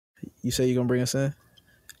You say you're gonna bring us in?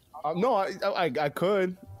 No, I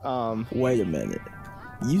could. Wait a minute.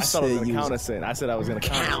 You I thought I was said gonna you count was us in. I said I was gonna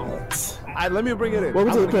count us in. count. Let me bring it in.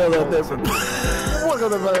 Welcome to the Parallel Therapy. Welcome to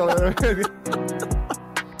the Parallel Therapy.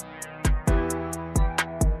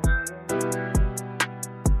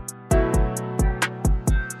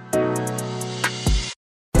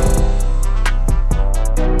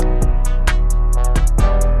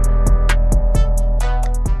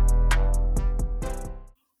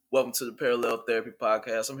 Welcome to the Parallel Therapy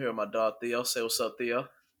Podcast. I'm here with my dog Theo. Say what's up, Theo.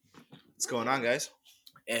 What's going on, guys?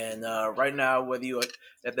 And right now, whether you're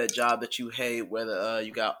at that job that you hate, whether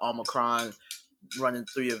you got Omicron running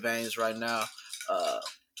through your veins right now,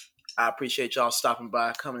 I appreciate y'all stopping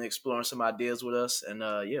by, coming and exploring some ideas with us. And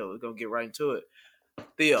yeah, we're going to get right into it.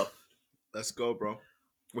 Theo. Let's go, bro.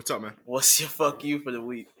 What's up, man? What's your fuck you for the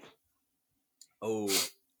week? Oh.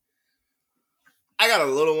 I got a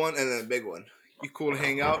little one and then a big one. You cool to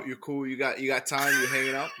hang out? You cool? You got time? You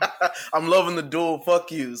hanging out? I'm loving the dual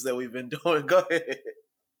fuck yous that we've been doing. Go ahead.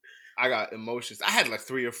 I got emotions. I had like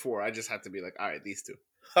 3 or 4. I just had to be like, all right, these two.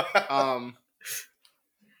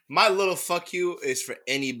 My little fuck you is for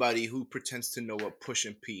anybody who pretends to know what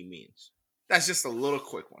Pushin P means. That's just a little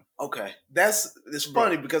quick one. Okay. It's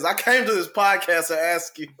funny because I came to this podcast to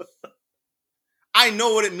ask you. I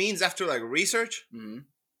know what it means after like research. Mm-hmm.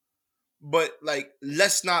 But, like,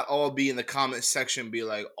 let's not all be in the comment section be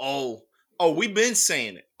like, oh, we've been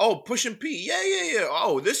saying it. Oh, Pushin P. Yeah.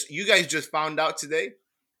 Oh, you guys just found out today?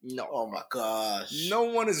 No. Oh, my gosh. No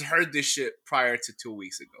one has heard this shit prior to 2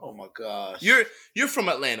 weeks ago. Oh, my gosh. You're from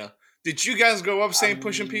Atlanta. Did you guys grow up saying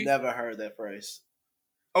Pushin P? Never heard that phrase.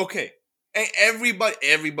 Okay. And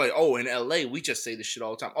everybody. Oh, in LA, we just say this shit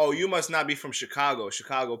all the time. Oh, you must not be from Chicago.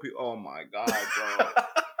 Chicago people. Oh, my God, bro.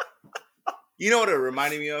 You know what it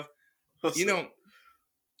reminded me of? You know,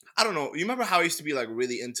 I don't know. You remember how I used to be like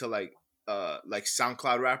really into like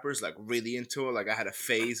SoundCloud rappers, like really into it. Like I had a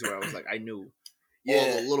phase where I was like, I knew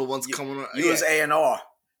all the little ones coming on. You was A&R.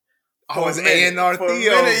 I was A&R Theo,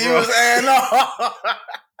 you was A&R.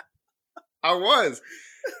 I was.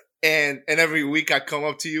 And every week I come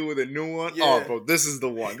up to you with a new one. Yeah. Oh, bro, this is the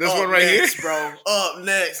one. This one right next, here, bro. Up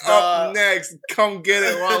next, Up next. Come get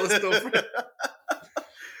it while it's still fresh.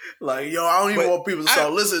 Like, yo, I don't even want people to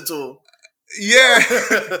start listening to him. Yeah.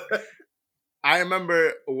 I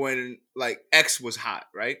remember when, like, X was hot,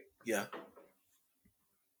 right? Yeah.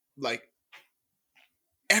 Like,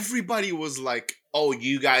 everybody was like, oh,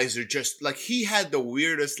 you guys are just... Like, he had the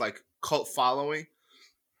weirdest, like, cult following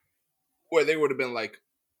where they would have been like,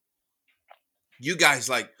 you guys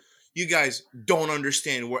don't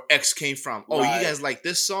understand where X came from. Oh, right. You guys like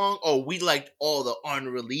this song? Oh, we liked all the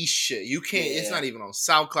unreleased shit. You can't, It's not even on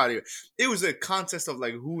SoundCloud here. It was a contest of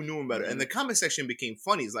like who knew him better. Mm-hmm. And the comment section became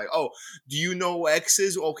funny. It's like, oh, do you know who X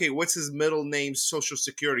is? Okay, what's his middle name, social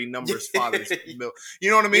security numbers, father's middle? You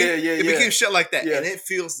know what I mean? It became shit like that. Yeah. And it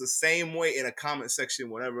feels the same way in a comment section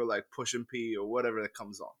whenever like Pushin P or whatever that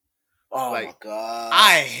comes on. Oh like, my God.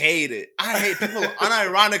 I hate it. I hate people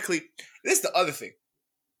unironically. This is the other thing.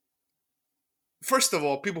 First of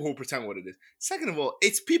all, people who pretend what it is. Second of all,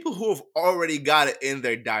 it's people who have already got it in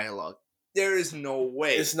their dialogue. There is no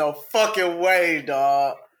way. There's no fucking way,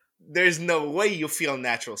 dog. There's no way you feel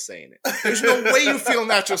natural saying it. There's no way you feel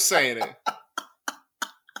natural saying it.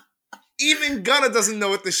 Even Gunna doesn't know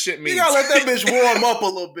what this shit means. You gotta let that bitch warm up a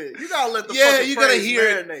little bit. You gotta let the fucking you gotta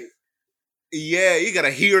hear marinate. Yeah, you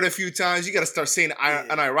gotta hear it a few times. You gotta start saying it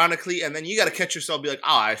unironically, and then you gotta catch yourself, be like,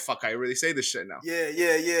 I really say this shit now.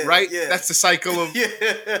 Yeah. Right? Yeah. That's the cycle of... Yeah.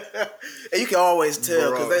 And you can always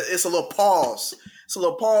tell, because it's a little pause. It's a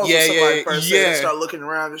little pause when somebody first says and start looking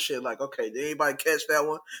around and shit, like, okay, did anybody catch that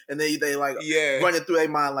one? And then they like running through their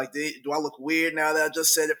mind, like, do I look weird now that I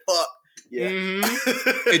just said it? Fuck. Yeah.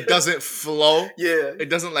 Mm-hmm. It doesn't flow. Yeah. It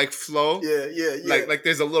doesn't like flow. Yeah. Like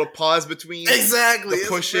there's a little pause between the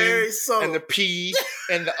pushing and the P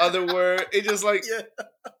and the other word. It just like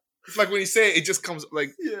it's like when you say it just comes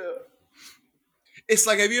like It's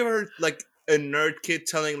like, have you ever heard like a nerd kid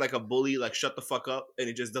telling like a bully like shut the fuck up and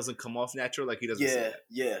it just doesn't come off natural, like he doesn't say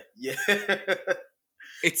it. Yeah.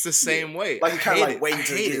 It's the same way. Like he kind of like waiting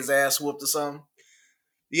to get his ass whooped or something.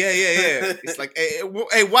 Yeah. It's like,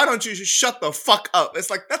 hey, why don't you just shut the fuck up? It's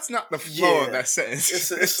like, that's not the flow of that sentence.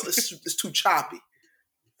 It's too choppy.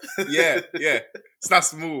 Yeah. It's not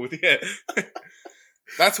smooth. Yeah.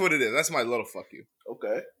 That's what it is. That's my little fuck you.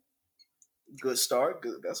 Okay. Good start.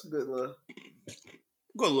 Good. That's a good little.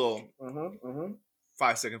 Good little.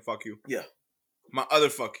 5-second fuck you. Yeah. My other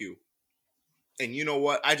fuck you. And you know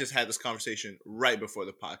what? I just had this conversation right before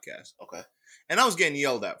the podcast. Okay. And I was getting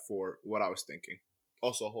yelled at for what I was thinking.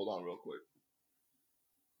 Also, hold on real quick.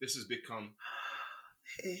 This has become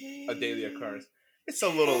a daily occurrence. It's a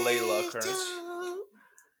little Layla occurrence.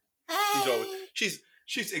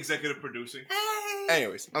 She's executive producing.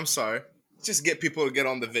 Anyways, I'm sorry. Just get people to get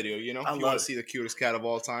on the video, you know? If you want to see the cutest cat of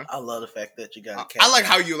all time. I love the fact that you got a cat. I like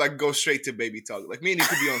how you like go straight to baby talk. Like me and you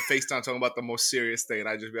could be on FaceTime talking about the most serious thing, and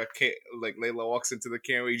I just be like Layla walks into the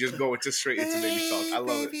camera, you just go straight into baby talk. I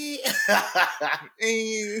love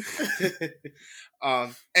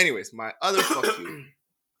it. Anyways, my other fuck you.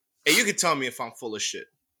 Hey, you can tell me if I'm full of shit.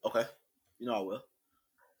 Okay. You know I will.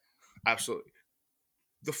 Absolutely.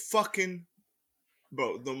 The fucking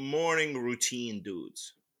the morning routine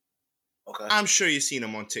dudes. Okay. I'm sure you've seen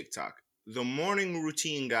them on TikTok. The morning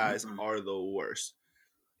routine guys are the worst.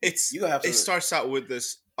 It starts out with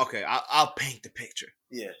this. Okay, I'll paint the picture.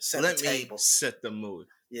 Yeah. Let me set the mood.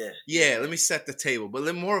 Yeah. Let me set the table, but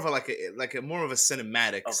then more of a more of a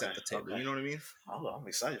cinematic set the table. Okay. You know what I mean? I'm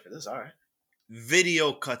excited for this. All right.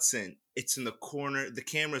 Video cuts in. It's in the corner. The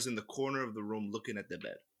camera's in the corner of the room, looking at the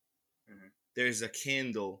bed. Mm-hmm. There's a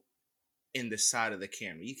candle in the side of the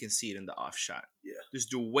camera. You can see it in the off shot. Yeah. This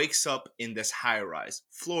dude wakes up in this high rise,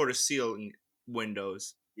 floor to ceiling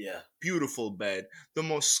windows. Yeah. Beautiful bed. The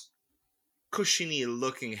most cushiony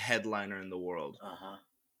looking headliner in the world. Uh-huh.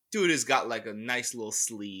 Dude has got like a nice little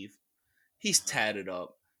sleeve. He's tatted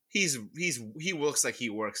up. He looks like he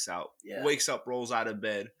works out. Yeah. Wakes up, rolls out of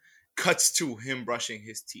bed. Cuts to him brushing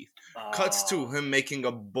his teeth. Cuts to him making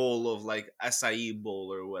a bowl of like acai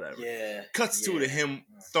bowl or whatever. Yeah. Cuts to him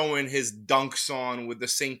throwing his dunks on with the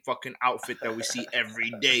same fucking outfit that we see every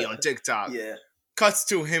day on TikTok. Yeah. Cuts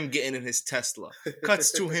to him getting in his Tesla.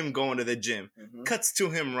 Cuts to him going to the gym. Mm-hmm. Cuts to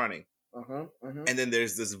him running. And then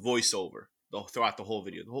there's this voiceover throughout the whole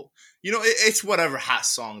video. It's whatever hot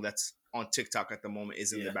song that's on TikTok at the moment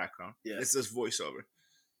is in the background. Yeah. It's this voiceover.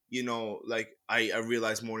 You know, like I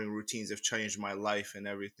realize morning routines have changed my life and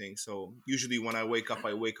everything. So usually when I wake up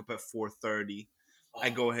at 4:30. I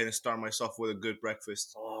go ahead and start myself with a good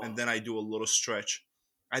breakfast. And then I do a little stretch.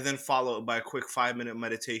 I then follow it by a quick 5-minute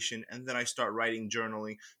meditation. And then I start writing,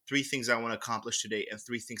 journaling, 3 things I want to accomplish today and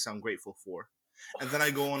 3 things I'm grateful for. And then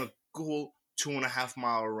I go on a cool 2.5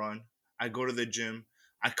 mile run. I go to the gym.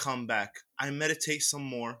 I come back. I meditate some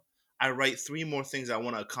more. I write 3 more things I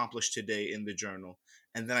want to accomplish today in the journal.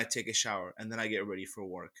 And then I take a shower, and then I get ready for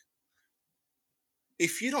work.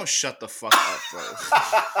 If you don't shut the fuck up, bro.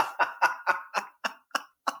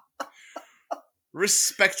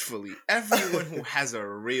 Respectfully, everyone who has a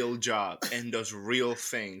real job and does real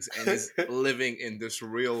things and is living in this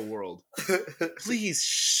real world, please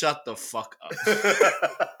shut the fuck up.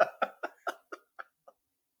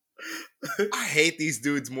 I hate these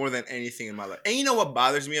dudes more than anything in my life. And you know what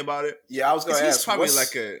bothers me about it? Yeah, I was going to ask. He's probably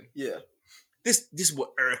like a... Yeah. This is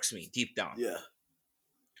what irks me deep down. Yeah.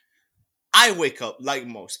 I wake up like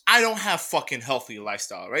most. I don't have fucking healthy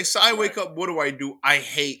lifestyle, right? So I wake up, what do? I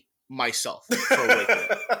hate myself for waking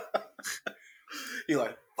up. You're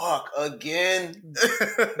like, fuck, again?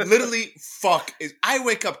 Literally, fuck. I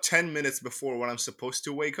wake up 10 minutes before when I'm supposed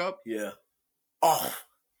to wake up. Yeah.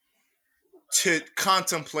 To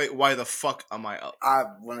contemplate why the fuck am I up. I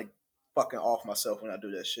want to fucking off myself when I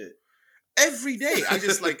do that shit. Every day. I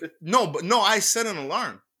just like, I set an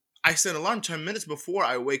alarm. I set an alarm 10 minutes before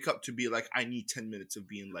I wake up to be like, I need 10 minutes of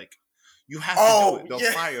being like, you have to do it.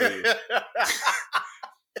 They'll fire you.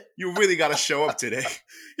 You really got to show up today.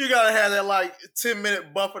 You got to have that like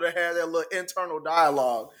 10-minute buffer to have that little internal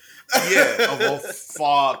dialogue. Yeah.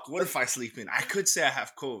 Fuck. What if I sleep in? I could say I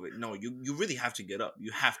have COVID. No, you really have to get up.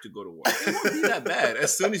 You have to go to work. It won't be that bad.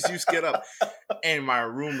 As soon as you get up and my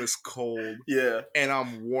room is cold. Yeah. And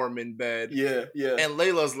I'm warm in bed. Yeah. Yeah. And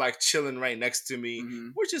Layla's like chilling right next to me. Mm-hmm.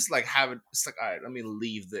 We're just like it's like, all right, let me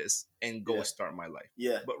leave this and go start my life.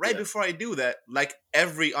 Yeah. But before I do that, like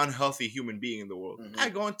every unhealthy human being in the world, I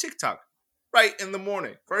go on TikTok. Right in the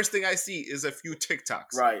morning. First thing I see is a few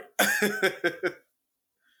TikToks. Right.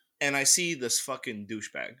 And I see this fucking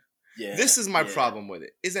douchebag. Yeah. This is my problem with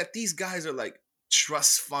it. Is that these guys are like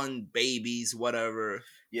trust fund babies, whatever.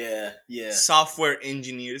 Yeah. Yeah. Software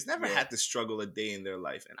engineers. Never had to struggle a day in their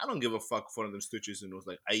life. And I don't give a fuck for one of them stitches and was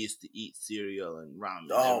like, I used to eat cereal and ramen.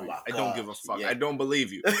 Oh my God. I don't give a fuck. Yeah. I don't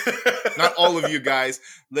believe you. Not all of you guys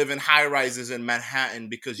live in high rises in Manhattan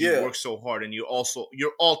because you work so hard and you're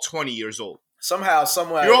all 20 years old. Somehow,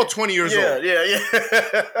 somewhere. You're all 20 years old. Yeah.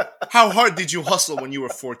 How hard did you hustle when you were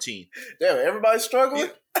 14? Damn, everybody's struggling?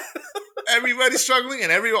 Yeah. Everybody's struggling,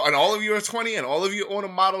 and all of you are 20, and all of you own a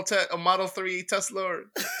Model 3 Tesla.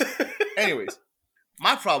 Anyways,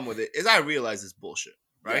 my problem with it is I realize it's bullshit.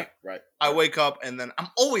 right? Yeah, right. I wake up and then I'm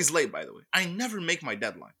always late, by the way. I never make my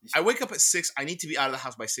deadline. I wake up at 6. I need to be out of the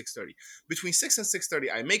house by 6:30. Between 6 and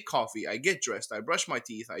 6:30, I make coffee. I get dressed. I brush my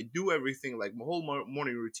teeth. I do everything like my whole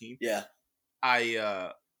morning routine. Yeah.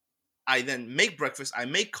 I then make breakfast. I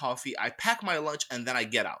make coffee. I pack my lunch and then I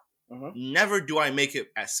get out. Mm-hmm. Never do I make it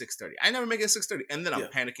at 6:30. I never make it at 6:30. And then I'm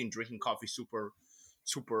panicking, drinking coffee, super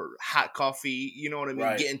hot coffee. You know what I mean?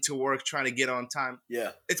 Right. Getting to work, trying to get on time.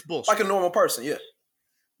 Yeah. It's bullshit. Like a normal person, yeah.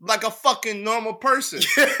 Like a fucking normal person.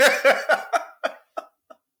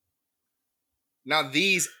 Now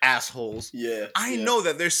these assholes. Yeah. I know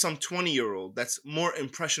that there's some 20-year-old that's more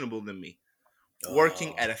impressionable than me.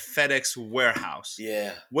 Working at a FedEx warehouse.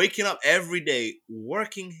 Yeah. Waking up every day,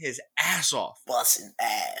 working his ass off. Busting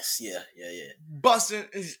ass. Yeah. Busting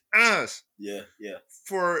his ass. Yeah.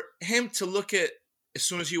 For him to look at, as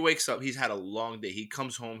soon as he wakes up, he's had a long day. He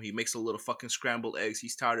comes home, he makes a little fucking scrambled eggs.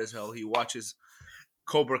 He's tired as hell. He watches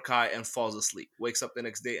Cobra Kai and falls asleep. Wakes up the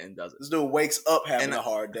next day and does it. This dude wakes up having a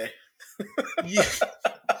hard day. Yeah.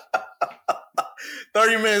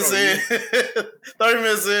 30 minutes in. 30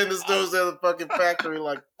 minutes in, this dude's at the fucking factory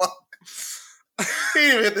like, fuck. He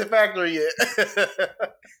ain't even hit the factory yet.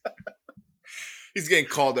 He's getting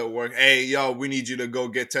called at work. Hey, yo, we need you to go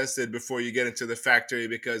get tested before you get into the factory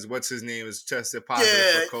because what's his name is tested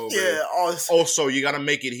positive for COVID. Yeah. Also, you got to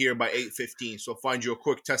make it here by 8:15. So find you a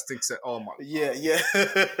quick testing set. Oh, my. Yeah.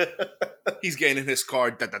 He's getting in his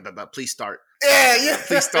car. Please start. Yeah.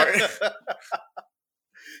 Please start.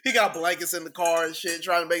 He got blankets in the car and shit,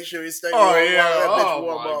 trying to make sure he's staying warm. While that bitch oh,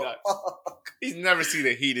 warm my up. God. He's never seen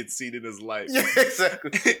a heated seat in his life. Yeah,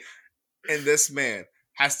 exactly. And this man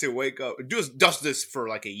has to wake up, does this for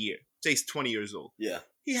like a year. Say he's 20 years old. Yeah.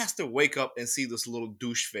 He has to wake up and see this little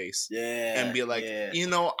douche face. Yeah. And be like,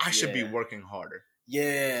 I should be working harder.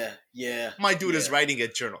 Yeah. My dude is writing a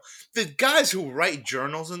journal. The guys who write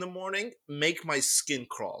journals in the morning make my skin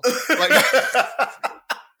crawl. Like,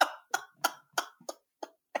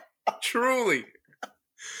 truly.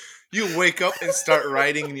 You wake up and start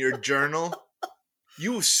writing in your journal.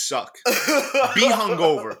 You suck. Be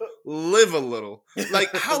hungover. Live a little.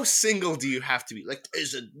 Like, how single do you have to be? Like,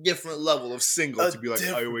 there's a different level of single to be like,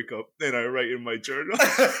 I wake up and I write in my journal.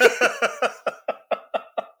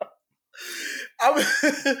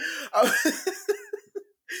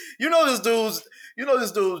 You know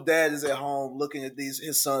this dude's dad is at home looking at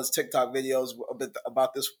his son's TikTok videos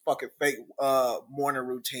about this fucking fake morning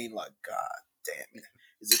routine. Like, God damn it.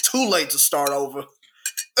 Is it too late to start over?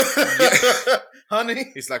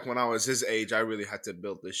 Honey? He's like, when I was his age, I really had to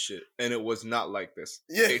build this shit. And it was not like this.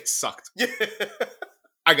 Yeah. It sucked. Yeah.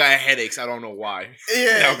 I got headaches. I don't know why.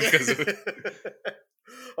 Yeah. No, because of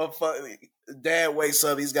it. Dad wakes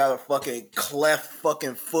up, he's got a fucking cleft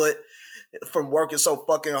fucking foot from working so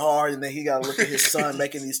fucking hard, and then he gotta look at his son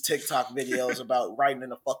making these TikTok videos about writing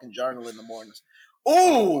in a fucking journal in the mornings. Ooh,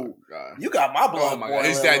 oh you got my blood. Oh my God.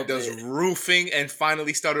 His dad does roofing and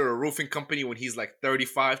finally started a roofing company when he's like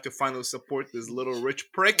 35 to finally support this little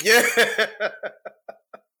rich prick. Yeah.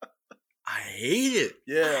 I hate it.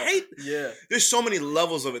 Yeah. There's so many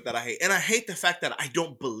levels of it that I hate. And I hate the fact that I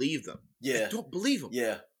don't believe them. Yeah. I don't believe them.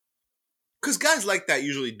 Yeah. Because guys like that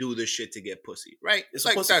usually do this shit to get pussy, right? It's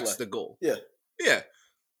like, pussy that's play. the goal. Yeah. Yeah.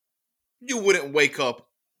 You wouldn't wake up.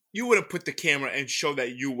 You wouldn't put the camera and show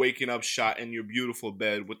that you waking up shot in your beautiful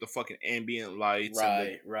bed with the fucking ambient lights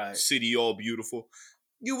and the city all beautiful.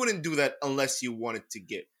 You wouldn't do that unless you wanted to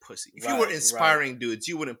get pussy. If you were inspiring dudes,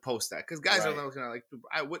 you wouldn't post that. Because guys are looking at like,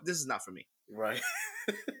 this is not for me. Right.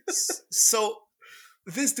 So,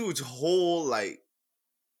 this dude's whole, like,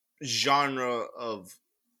 genre of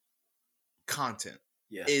content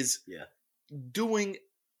is doing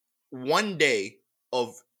one day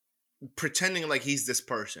of pretending like he's this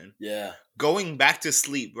person. Yeah. Going back to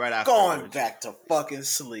sleep right after. Going back to fucking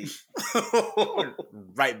sleep.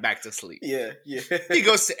 Right back to sleep. Yeah. He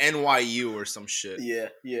goes to NYU or some shit. Yeah.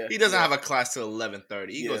 He doesn't have a class till 11:30.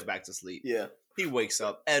 He goes back to sleep. Yeah. He wakes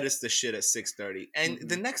up, edits the shit at 6:30. And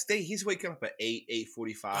the next day, he's waking up at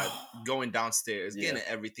 8:45, going downstairs, getting an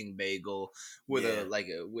everything bagel with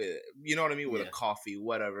with you know what I mean? With a coffee,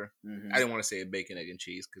 whatever. I didn't want to say a bacon, egg, and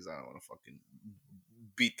cheese because I don't want to fucking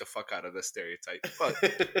beat the fuck out of the stereotype. But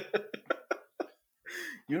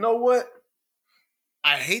you know what?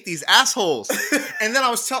 I hate these assholes. And then I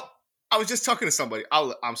was just talking to somebody.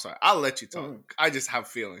 I'm sorry. I'll let you talk. I just have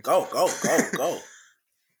feelings. Go.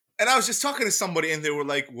 And I was just talking to somebody, and they were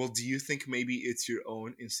like, "Well, do you think maybe it's your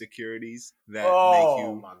own insecurities that make you?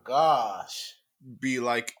 Oh my gosh!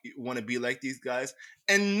 Want to be like these guys?"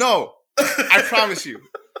 And no, I promise you,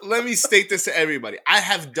 let me state this to everybody. I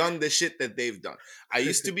have done the shit that they've done. I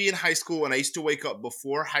used to be in high school, and I used to wake up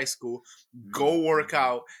before high school, go work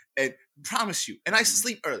out, and promise you, and I used to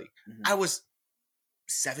sleep early. I was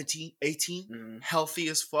 17, 18, healthy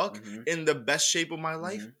as fuck, in the best shape of my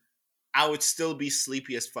life. I would still be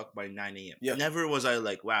sleepy as fuck by 9 a.m. Yeah. Never was I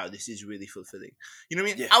like, wow, this is really fulfilling. You know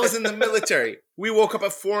what I mean? Yeah. I was in the military. We woke up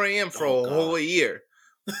at 4 a.m. for a whole year.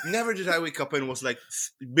 Never did I wake up and was like,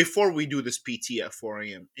 before we do this PT at 4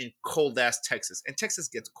 a.m. in cold ass Texas, and Texas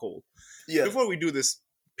gets cold. Yeah. Before we do this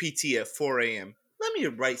PT at 4 a.m., let me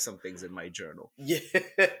write some things in my journal. Yeah.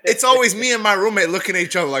 It's always me and my roommate looking at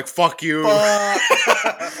each other like, fuck you.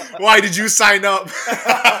 Why did you sign up?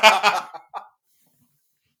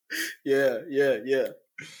 Yeah.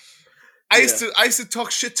 I used to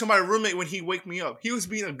talk shit to my roommate when he'd wake me up. He was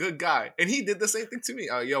being a good guy, and he did the same thing to me.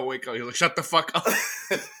 Yo, wake up! He's like, shut the fuck up.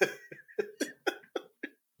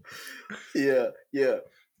 Yeah.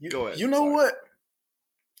 Go ahead. You know what?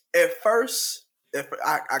 At first, if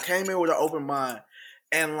I came in with an open mind,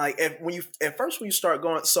 and like when you start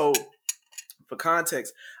going, so for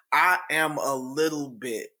context, I am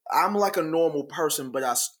I'm like a normal person, but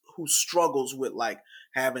who struggles with like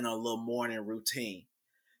having a little morning routine.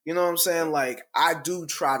 You know what I'm saying? Like, I do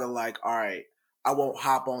try to like, all right, I won't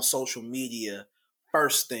hop on social media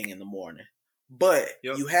first thing in the morning. But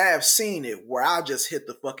you have seen it where I just hit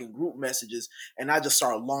the fucking group messages and I just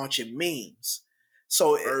start launching memes.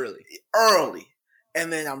 So early.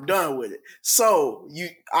 And then I'm done with it. So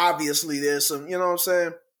obviously there's some, you know what I'm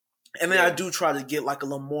saying? And then I do try to get like a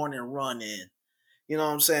little morning run in. You know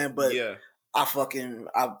what I'm saying? But I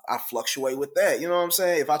fluctuate with that. You know what I'm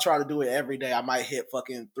saying? If I try to do it every day, I might hit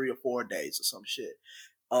fucking 3 or 4 days or some shit.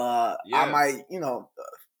 I might,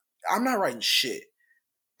 I'm not writing shit.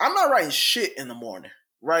 I'm not writing shit in the morning,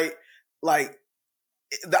 right? Like,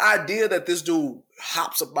 the idea that this dude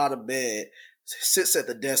hops up out of bed, sits at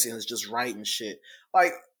the desk and is just writing shit.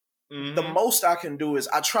 Like, the most I can do is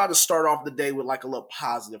I try to start off the day with like a little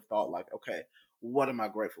positive thought. Like, okay, what am I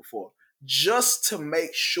grateful for? Just to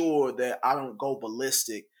make sure that I don't go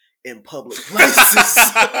ballistic in public places.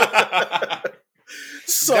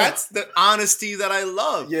 So that's the honesty that I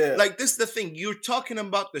love. Yeah. Like, this is the thing. You're talking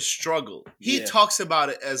about the struggle. He talks about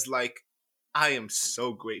it as like, I am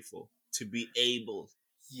so grateful to be able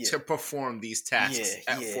to perform these tasks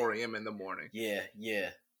at 4 a.m. in the morning. Yeah.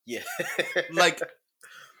 Like,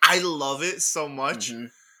 I love it so much.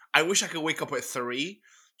 I wish I could wake up at 3.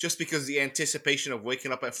 Just because the anticipation of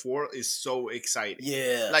waking up at 4 is so exciting.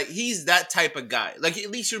 Yeah. Like, he's that type of guy. Like, at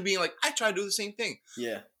least you're being like, I try to do the same thing.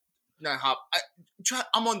 Yeah.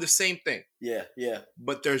 I'm on the same thing. Yeah.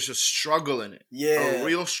 But there's a struggle in it. Yeah. A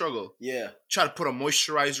real struggle. Yeah. Try to put a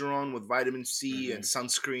moisturizer on with vitamin C and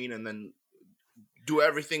sunscreen, and then do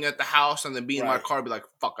everything at the house, and then be in my car and be like,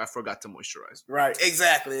 fuck, I forgot to moisturize. Right.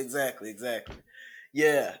 Exactly.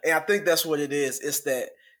 Yeah. And I think that's what it is. It's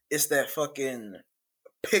that fucking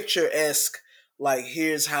picturesque, like,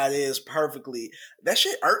 here's how it is perfectly. That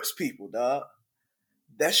shit irks people, dog.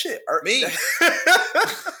 That shit irks me.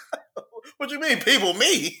 What you mean, people?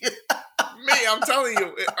 Me? Me, I'm telling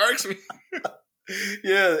you, it irks me.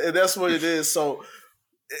 Yeah, and that's what it is. So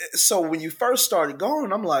when you first started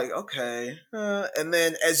going, I'm like, okay. And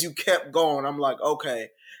then as you kept going, I'm like, okay.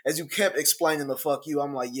 As you kept explaining the fuck you,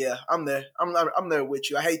 I'm like, yeah, I'm there. I'm there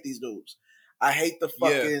with you. I hate these dudes. I hate the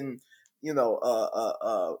fucking,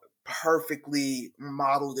 perfectly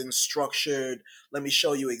modeled and structured. Let me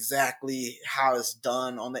show you exactly how it's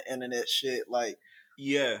done on the internet shit. Like,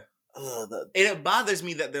 it bothers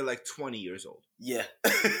me that they're like 20 years old. Yeah.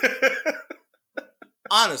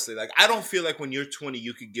 Honestly, like, I don't feel like when you're 20,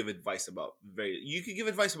 you could give advice about very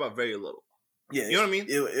little. Yeah. You know what I mean?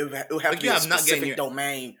 It would have to be a specific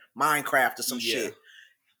domain, Minecraft or some shit.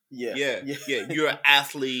 Yeah. You're an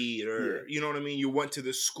athlete, or you know what I mean? You went to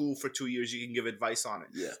this school for 2 years, you can give advice on it.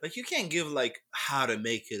 Yeah. Like, you can't give like how to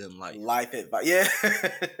make it in life. Life advice. Yeah.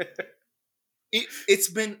 It's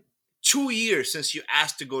been 2 years since you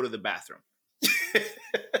asked to go to the bathroom.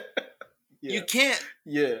 You can't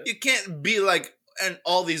be like, and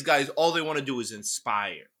all these guys, all they want to do is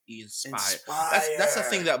inspire. That's the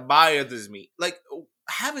thing that bothers me. Like,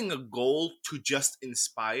 having a goal to just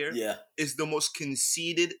inspire is the most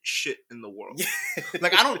conceited shit in the world.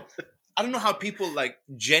 Like, I don't know how people like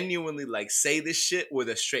genuinely like say this shit with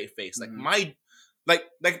a straight face. Like,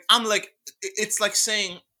 I'm like, it's like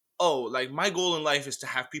saying, oh, like, my goal in life is to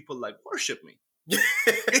have people like worship me.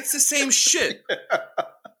 It's the same shit.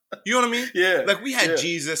 You know what I mean? Yeah. Like, we had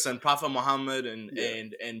Jesus and Prophet Muhammad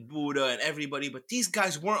and Buddha and everybody, but these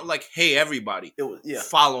guys weren't like, hey, everybody,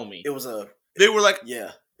 follow me. It was They were like,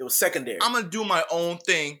 It was secondary. I'm gonna do my own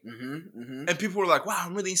thing, Mm-hmm. and people were like, "Wow,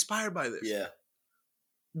 I'm really inspired by this." Yeah.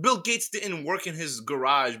 Bill Gates didn't work in his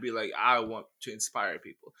garage, be like, "I want to inspire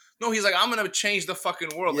people." No, he's like, "I'm gonna change the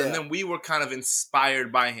fucking world," Yeah. and then we were kind of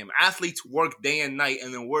inspired by him. Athletes work day and night,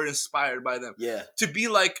 and then we're inspired by them. Yeah. To be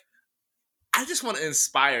like, I just want to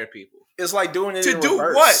inspire people. It's like doing it to in do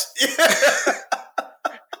reverse. what?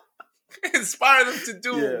 Inspire them to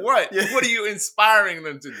do what? Yeah. What are you inspiring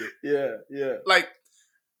them to do? Yeah. Like,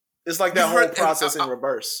 it's like that whole process in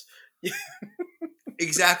reverse.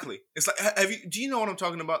 Exactly. It's like, do you know what I'm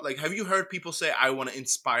talking about? Like, have you heard people say, "I want to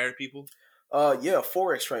inspire people"? Yeah,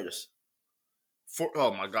 Forex traders.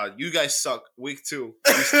 Oh my God, you guys suck. Week 2,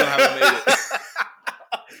 you still haven't made it.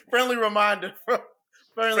 Friendly reminder.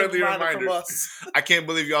 Friendly reminder from us. I can't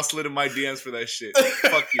believe y'all slid in my DMs for that shit.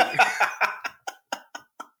 Fuck you.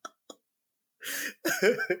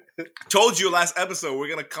 Told you last episode we're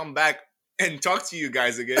gonna come back and talk to you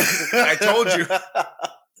guys again. I told you.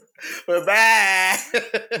 We're back.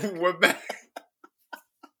 We're back.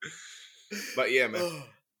 But yeah, man.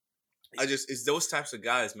 It's those types of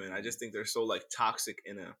guys, man. I just think they're so like toxic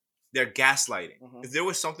they're gaslighting. Mm-hmm. If there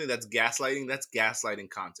was something that's gaslighting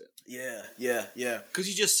content. Yeah. Because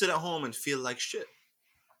you just sit at home and feel like shit.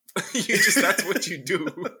 That's what you do.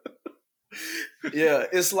 Yeah,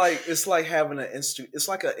 it's like having it's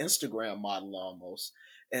like an Instagram model almost.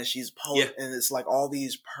 And she's posting, and it's like all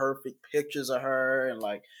these perfect pictures of her, and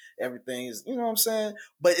like everything is, you know what I'm saying?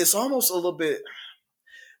 But it's almost a little bit,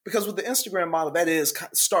 because with the Instagram model, that is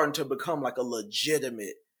starting to become like a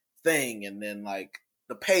legitimate thing, and then like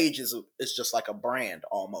the page is just like a brand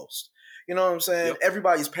almost. You know what I'm saying? Yep.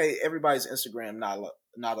 Everybody's Instagram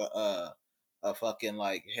not a fucking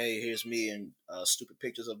like, hey, here's me and stupid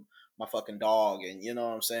pictures of my fucking dog, and you know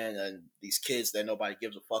what I'm saying, and these kids that nobody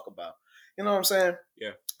gives a fuck about. You know what I'm saying?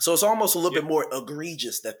 Yeah. So it's almost a little bit more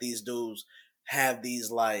egregious that these dudes have these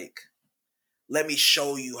like, let me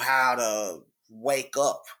show you how to wake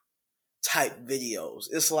up type videos.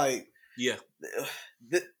 It's like,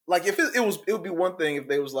 like if it would be one thing if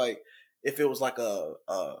it was like a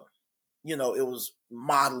you know, it was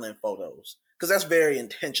modeling photos, because that's very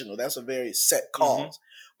intentional. That's a very set cause.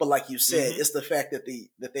 Mm-hmm. But like you said, it's the fact that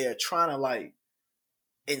they are trying to like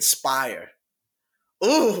inspire.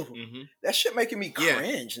 Ooh, that shit making me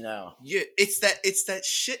cringe now. Yeah, it's that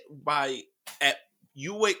shit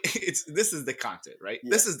this is the content, right? Yeah.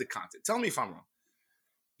 This is the content. Tell me if I'm wrong.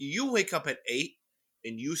 You wake up at 8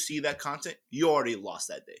 and you see that content, you already lost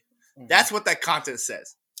that day. Mm-hmm. That's what that content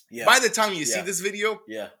says. Yeah. By the time you see this video,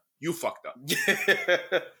 you fucked up.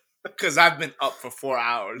 Because I've been up for 4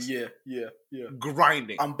 hours. Yeah.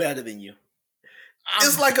 Grinding. I'm better than you.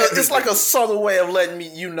 It's like a subtle way of letting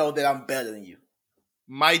you know that I'm better than you.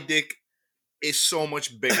 My dick is so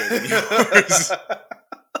much bigger than yours.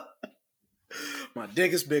 My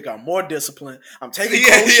dick is big. I'm more disciplined. I'm taking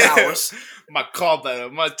cold showers. My call better.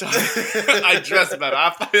 My time. I dress better.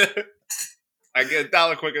 I get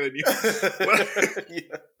 $1 quicker than you.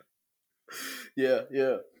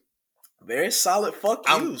 Yeah. Very solid. Fuck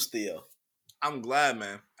you, still. I'm glad,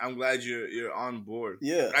 man. I'm glad you're on board.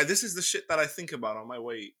 Yeah. This is the shit that I think about on my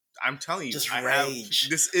way. I'm telling you, just rage.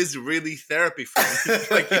 This is really therapy for me.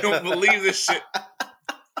 Like, you don't believe this shit.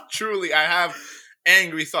 Truly, I have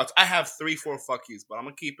angry thoughts. I have 3-4 fuck yous, but I'm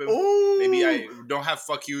gonna keep them. Ooh. Maybe I don't have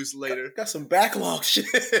fuck yous later. Got some backlog shit.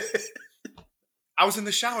 I was in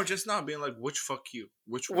the shower just now being like, which fuck you?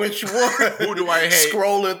 Which one? Who do I hate?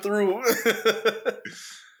 Scrolling through.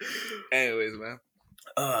 Anyways,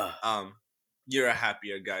 man. You're a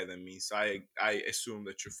happier guy than me, so I assume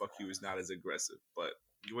that your fuck you is not as aggressive. But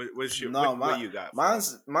what you got?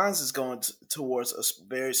 Mine's is going towards a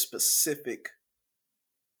very specific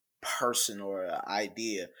person or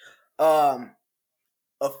idea. Are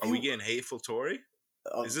we getting hateful, Tory?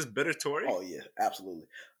 Is this bitter, Tory? Oh yeah, absolutely.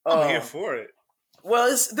 I'm here for it. Well,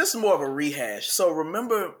 this is more of a rehash. So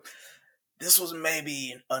remember, this was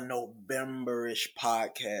maybe a November-ish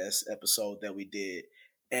podcast episode that we did,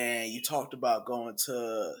 and you talked about going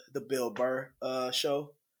to the Bill Burr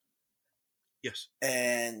show. Yes.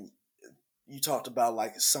 And you talked about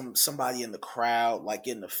like somebody in the crowd like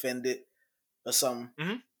getting offended or something.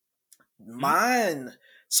 Mm-hmm.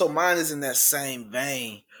 Mine is in that same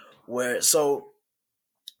vein where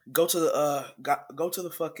go to a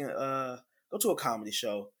comedy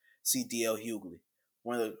show, see D.L. Hughley,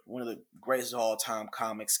 one of the greatest of all time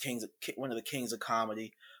comics, one of the kings of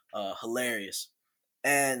comedy, hilarious.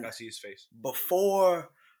 And I see his face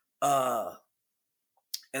before.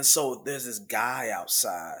 And so there's this guy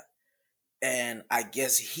outside, and I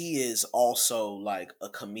guess he is also like a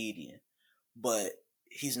comedian, but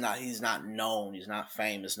he's not known, he's not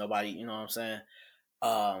famous, nobody, you know what I'm saying?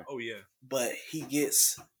 Oh yeah. But he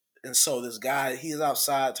gets, and so this guy, he's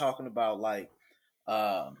outside talking about like,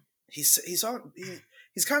 um, he's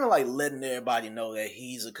kind of like letting everybody know that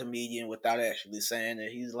he's a comedian without actually saying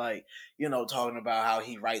it. He's like, talking about how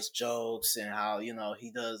he writes jokes and how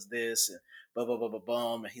he does this and blah blah blah blah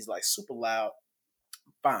blah, and he's like super loud.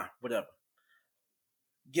 Fine, whatever.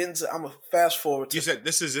 I'm gonna fast forward to. You said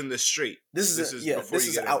this is in the street. This is before this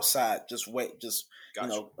is outside. In. Just wait,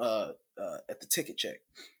 gotcha. At the ticket check,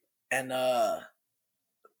 and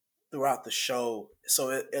throughout the show.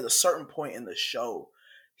 So at a certain point in the show,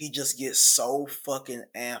 he just gets so fucking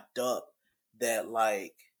amped up that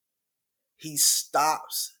like he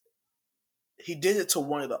stops. He did it to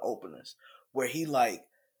one of the openers where he like.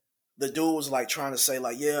 The dude was like trying to say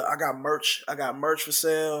like, yeah, I got merch for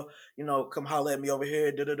sale. Come holler at me over here.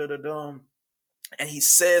 And he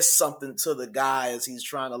says something to the guy as he's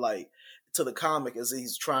trying to like, to the comic as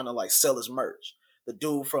he's trying to like sell his merch. The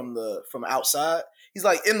dude from outside, he's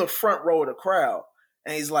like in the front row of the crowd,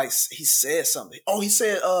 and he's like, he said something. Oh, he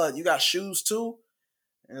said, you got shoes too?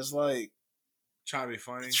 And it's like trying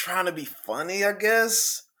to be funny, I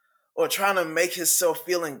guess. Or trying to make himself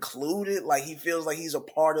feel included, like he feels like he's a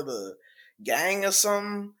part of the gang or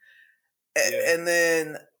something. Yeah.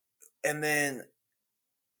 And then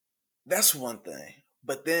that's one thing.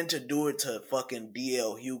 But then to do it to fucking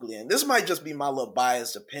D.L. Hughley, and this might just be my little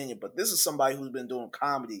biased opinion, but this is somebody who's been doing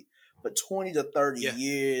comedy for 20 to 30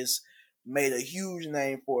 years, made a huge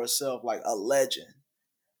name for herself, like a legend.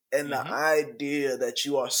 And the idea that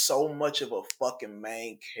you are so much of a fucking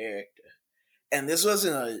main character. And this is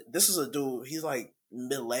a dude, he's like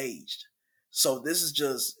middle-aged. So he's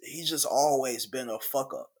just always been a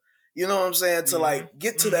fuck up. You know what I'm saying? To like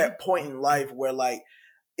get to that point in life where like,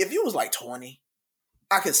 if you was like 20,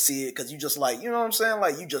 I could see it because you just like, you know what I'm saying?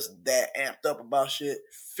 Like you just that amped up about shit.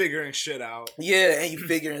 Figuring shit out. Yeah, and you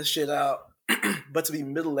figuring shit out. But to be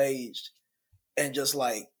middle-aged and just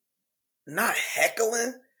like, not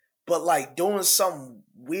heckling, but like doing some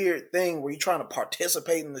weird thing where you're trying to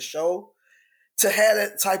participate in the show. To have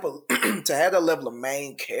that type of, to have that level of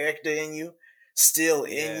main character in you, still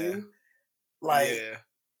in you, like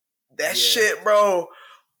that shit, bro.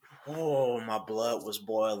 Oh, my blood was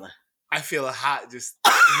boiling. I feel hot just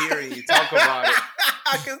hearing you talk about it.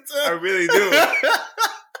 I can tell. I really do.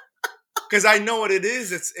 Because I know what it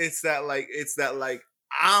is. It's that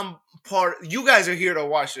I'm part. You guys are here to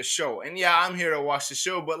watch the show, and yeah, I'm here to watch the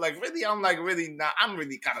show. But like, really, I'm like really not. I'm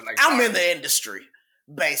really kind of like I'm in the industry.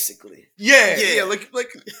 Basically, yeah.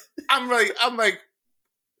 Like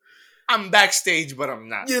I'm backstage, but I'm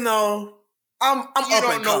not. I'm. You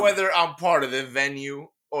don't know whether I'm part of the venue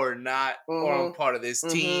or not, or I'm part of this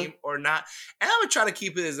team or not, and I'm gonna try to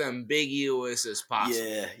keep it as ambiguous as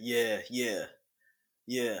possible. Yeah.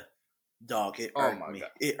 Dog, it irked me. God.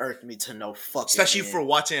 It irked me to no fucking. Especially for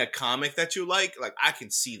watching a comic that you like I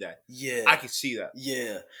can see that. Yeah, I can see that.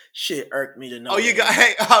 Yeah, shit irked me to no. Oh, you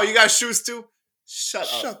got shoes too?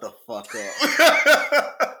 Shut the fuck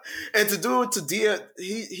up. And to do it to D.L.,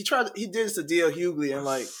 he did this to D.L. Hughley, and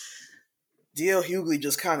like D.L. Hughley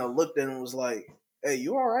just kind of looked at him and was like, "Hey,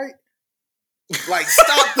 you all right?" Like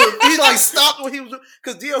stopped what he was doing,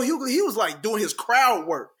 because D.L. Hughley, he was like doing his crowd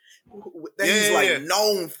work that he's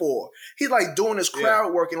known for. He's like doing his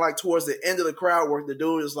crowd work, and like towards the end of the crowd work, the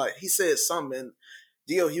dude is like, he said something, and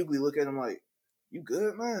D.L. Hughley looked at him like, "You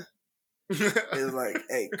good, man?" It was like,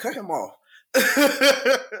 "Hey, cut him off."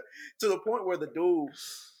 To the point where the dude,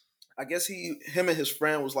 I guess him and his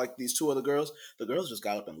friend was like these two other girls. The girls just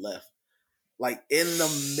got up and left. Like in the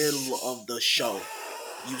middle of the show,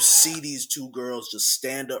 you see these two girls just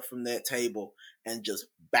stand up from that table and just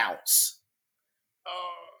bounce.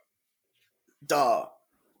 Dog,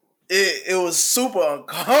 it was super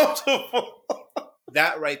uncomfortable.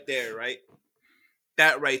 That right there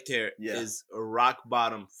is a rock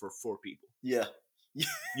bottom for 4 people. Yeah.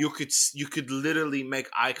 You could literally make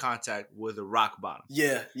eye contact with a rock bottom.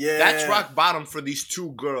 Yeah. That's rock bottom for these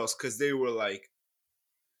 2 girls, because they were like,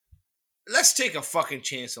 let's take a fucking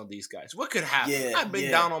chance on these guys. What could happen? I've been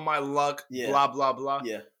down on my luck, blah, blah, blah.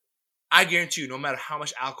 Yeah. I guarantee you, no matter how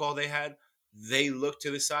much alcohol they had, they looked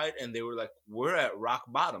to the side and they were like, we're at rock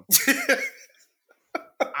bottom.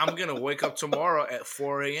 I'm going to wake up tomorrow at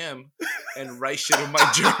 4 a.m. and write shit in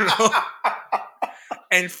my journal.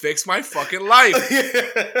 And fix my fucking life.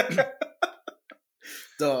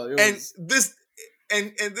 Duh, and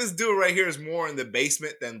this dude right here is more in the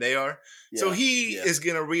basement than they are. Yeah, so he is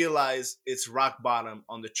gonna realize it's rock bottom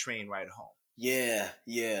on the train ride home. Yeah.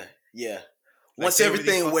 Once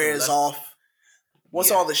everything wears off. Once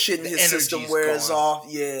all the shit in his system wears off,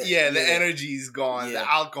 the energy's gone. Yeah.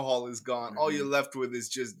 The alcohol is gone. Mhm. All you're left with is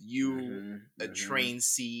just you, a train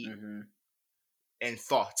seat, and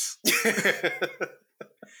thoughts.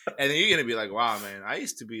 And then you're gonna be like, "Wow, man, I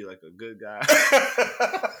used to be like a good guy."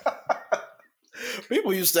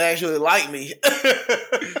 People used to actually like me.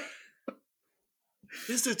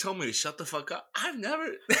 This dude told me to shut the fuck up. I've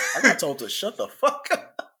never. I got told to shut the fuck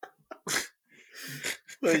up.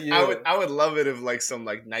 But yeah. I would love it if like some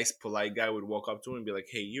like nice polite guy would walk up to him and be like,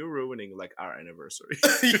 "Hey, you're ruining like our anniversary."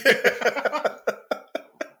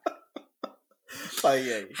 Like,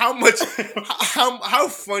 yeah. How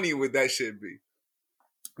funny would that shit be?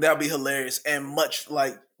 That'd be hilarious and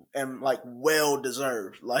well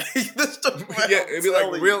deserved. Like this it'd be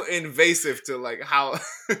like real invasive to like how.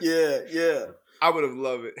 Yeah. I would have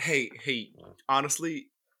loved it. Hey,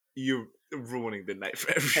 honestly, you're ruining the night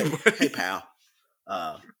for everybody. Hey, pal.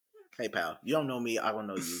 Hey, pal. You don't know me. I don't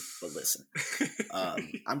know you. But listen,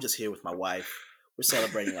 I'm just here with my wife. We're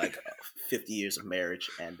celebrating like 50 years of marriage,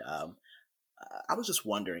 and I was just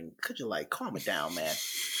wondering, could you like calm it down, man?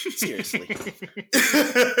 Seriously.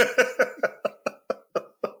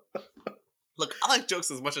 Look, I like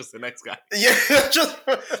jokes as much as the next guy. Yeah,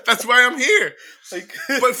 that's why I'm here. Like,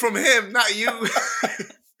 but from him, not you.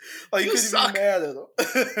 Like you couldn't be mad at him.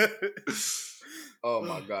 Oh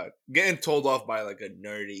my god, getting told off by like a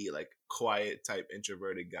nerdy, like quiet type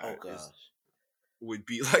introverted guy would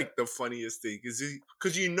be like the funniest thing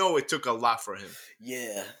because you know it took a lot for him.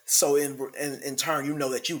 Yeah. So in turn, you know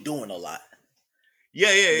that you doing a lot. Yeah.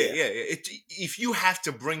 If you have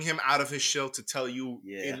to bring him out of his shell to tell you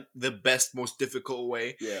in the best, most difficult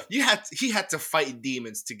way, he had to fight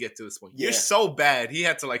demons to get to this point. Yeah. You're so bad, he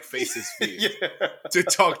had to like face his fear to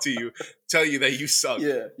talk to you, tell you that you suck.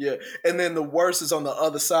 Yeah. And then the worst is on the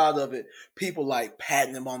other side of it. People like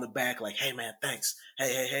patting him on the back, like, "Hey man, thanks.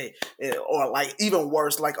 Hey." Or like even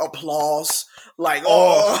worse, like applause. Like,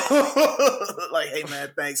 like, "Hey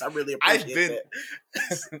man, thanks. I really appreciate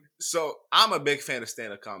that." So I'm a big fan of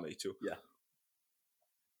stand-up comedy too. Yeah.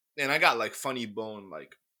 And I got like Funny Bone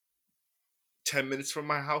like 10 minutes from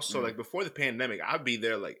my house. So like before the pandemic, I'd be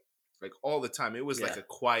there like all the time. It was like a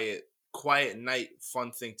quiet night,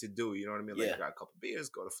 fun thing to do. You know what I mean? Like grab a couple beers,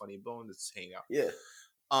 go to Funny Bone, just hang out. Yeah.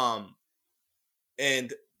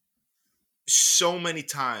 And so many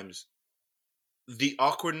times the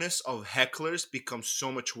awkwardness of hecklers becomes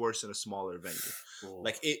so much worse in a smaller venue. Cool.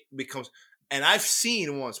 Like it becomes. And I've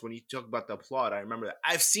seen once, when you talk about the applaud, I remember that.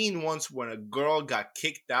 I've seen once when a girl got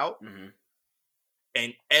kicked out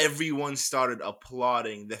and everyone started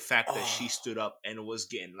applauding the fact that she stood up and was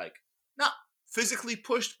getting, like, not physically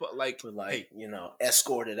pushed, but like hey,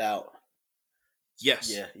 escorted out.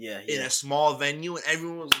 Yes. Yeah. In a small venue, and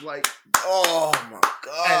everyone was like, "Oh my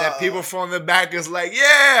god!" And then people from the back is like,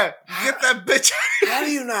 "Yeah, get that bitch out." How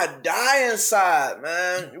do you not die inside,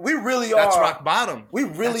 man? We really are. That's rock bottom. We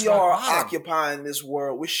really are occupying this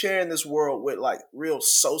world. We're sharing this world with like real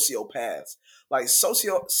sociopaths. Like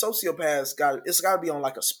sociopaths it's got to be on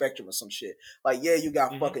like a spectrum or some shit. Like, you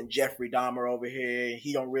got fucking Jeffrey Dahmer over here.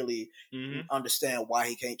 He don't really understand why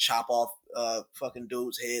he can't chop off fucking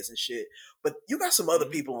dudes' heads and shit. But you got some other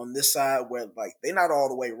people on this side where like they're not all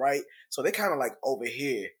the way right, so they kind of like over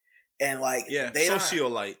here and like they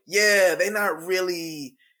sociolite. They not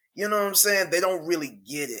really. You know what I'm saying? They don't really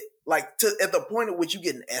get it. Like at the point at which you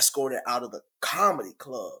getting escorted out of the comedy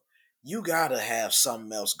club. You gotta have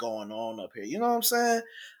something else going on up here. You know what I'm saying?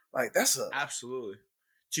 Like absolutely.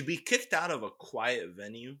 To be kicked out of a quiet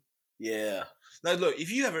venue. Yeah. Like, look,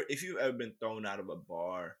 if you've ever been thrown out of a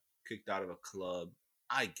bar, kicked out of a club,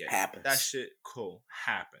 I get happens. It. That shit cool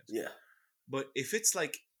happens. Yeah. But if it's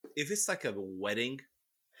like a wedding,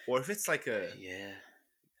 or if it's like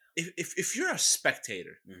if you're a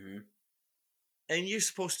spectator and you're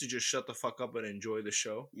supposed to just shut the fuck up and enjoy the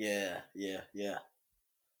show. Yeah.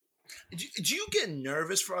 Do you get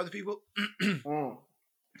nervous for other people?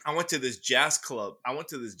 I went to this jazz club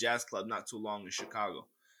not too long in Chicago.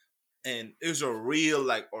 And it was a real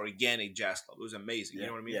like organic jazz club. It was amazing. You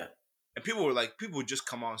know what I mean? Yeah. And people would just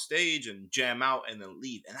come on stage and jam out and then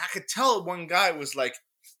leave. And I could tell one guy was like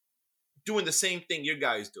doing the same thing your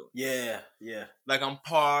guy's doing. Yeah. Like, I'm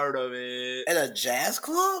part of it. At a jazz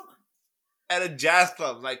club? At a jazz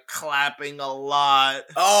club, like clapping a lot.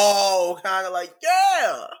 Oh, kind of like,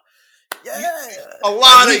 yeah. A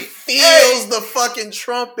lot like, he feels the fucking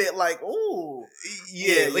trumpet, like, ooh.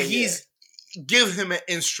 Yeah, he's give him an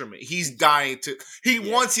instrument. He's dying to. He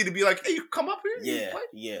wants you to be like, "Hey, you come up here."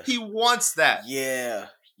 Yeah. He wants that. Yeah.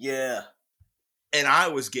 And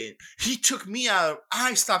he took me out.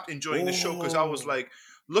 I stopped enjoying the show because I was like,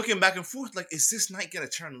 looking back and forth, like, is this knight gonna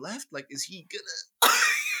turn left? Like, is he gonna?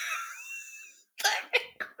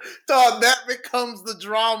 Dog, that becomes the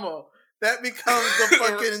drama. That becomes the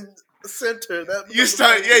fucking center. You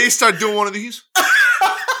start doing one of these.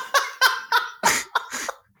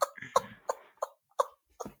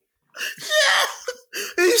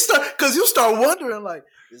 Because you start wondering, like,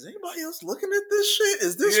 is anybody else looking at this shit?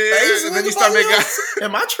 Is this phasing and then you start making.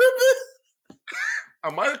 Am I tripping?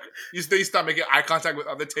 You start making eye contact with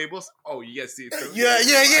other tables. Oh, you guys see it too. Yeah.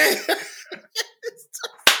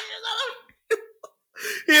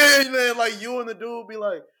 Yeah, and then like you and the dude be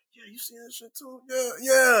like, yeah, you see that shit too?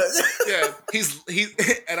 Yeah. He's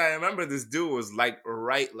and I remember this dude was like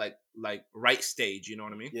right stage, you know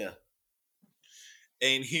what I mean? Yeah.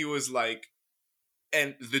 And he was like,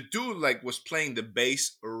 and the dude like was playing the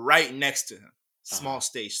bass right next to him. Small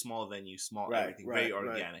stage, small venue, small everything, very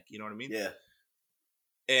organic. You know what I mean? Yeah.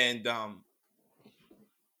 And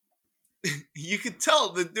you could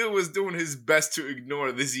tell the dude was doing his best to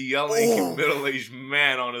ignore this yelling middle-aged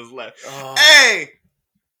man on his left. Hey,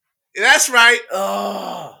 that's right.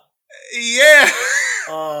 Yeah.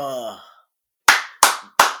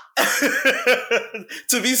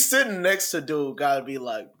 To be sitting next to dude gotta be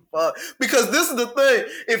like, fuck. Because this is the thing.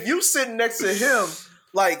 If you sitting next to him,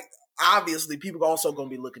 like, obviously people also gonna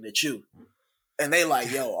be looking at you. And they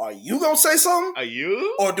like, yo, are you gonna say something? Are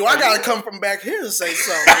you? Or do I gotta come from back here to say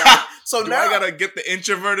something? Like, so do now I gotta get the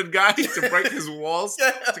introverted guy to break his walls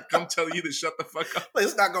to come tell you to shut the fuck up?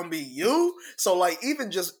 It's not gonna be you. So like, even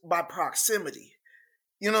just by proximity,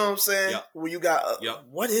 you know what I'm saying? Yep. Where you got,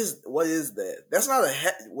 what is that? That's not a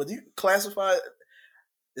would you classify?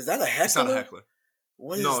 Is that a heckler? It's not a heckler.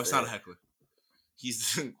 It's not a heckler.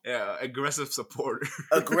 He's aggressive supporter.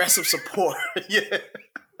 Aggressive support. Yeah.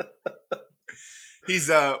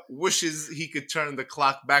 He's wishes he could turn the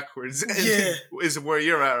clock backwards. Is where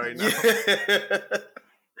you're at right now. Yeah.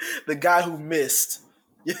 The guy who missed.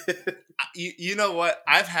 You know what?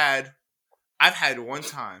 I've had one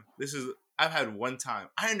time. I've had one time.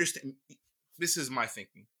 I understand. This is my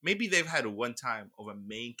thinking. Maybe they've had one time of a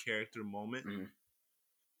main character moment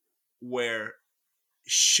where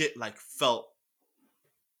shit like felt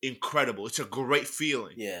incredible. It's a great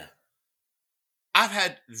feeling. Yeah. I've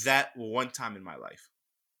had that one time in my life.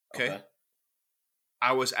 Okay.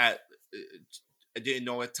 I was at. I didn't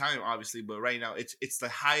know at the time, obviously, but right now it's the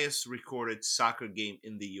highest recorded soccer game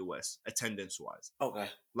in the U.S. attendance-wise. Okay.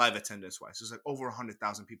 Live attendance-wise. There's like over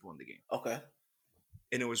 100,000 people in the game. Okay.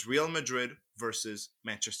 And it was Real Madrid versus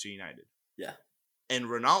Manchester United. Yeah. And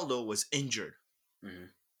Ronaldo was injured. Mm-hmm.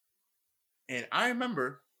 And I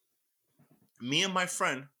remember me and my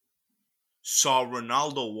friend saw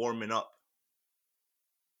Ronaldo warming up.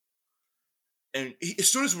 And as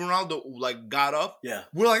soon as Ronaldo like got up,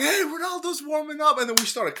 we're like, "Hey, Ronaldo's warming up!" And then we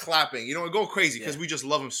started clapping. You know, and go crazy because we just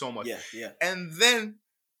love him so much. Yeah. And then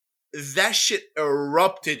that shit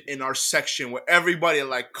erupted in our section where everybody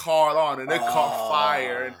like caught on and it caught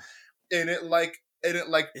fire and it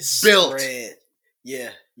built. Spread.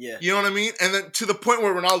 Yeah. You know what I mean? And then to the point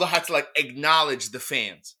where Ronaldo had to like acknowledge the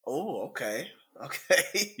fans. Oh, okay.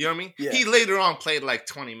 You know what I mean? Yeah. He later on played like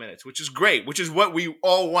 20 minutes, which is great, which is what we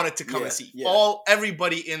all wanted to come and see. Yeah.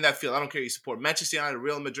 Everybody in that field. I don't care who you support. Manchester United,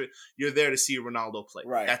 Real Madrid, you're there to see Ronaldo play.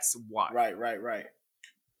 Right. That's why. Right.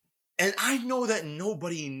 And I know that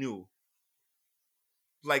nobody knew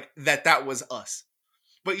like that was us.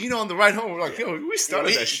 But you know, on the ride home, we're like, yo, we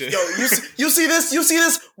started that shit. Yo, you see this?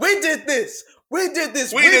 We did this. We built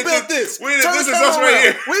this. This is us right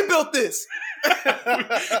here. We built this.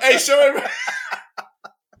 Hey, show everybody.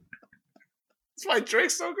 That's why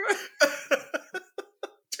Drake's so good.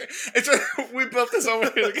 We built this over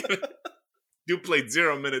here together. Dude played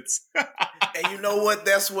 0 minutes. And you know what?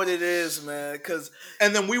 That's what it is, man.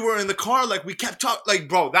 And then we were in the car, like we kept talking. Like,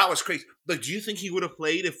 bro, that was crazy. Like, do you think he would have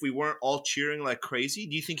played if we weren't all cheering like crazy?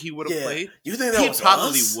 Do you think he would have played? You think that he was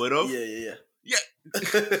probably us? would have. Yeah.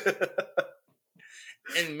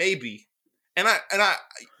 And maybe. And I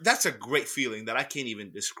that's a great feeling that I can't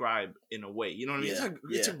even describe in a way. You know what I mean?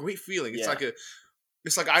 It's a great feeling.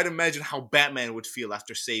 It's like I'd imagine how Batman would feel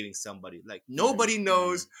after saving somebody. Like nobody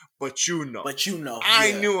knows, but you know.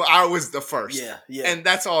 I knew I was the first. Yeah. And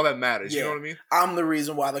that's all that matters. You know what I mean? I'm the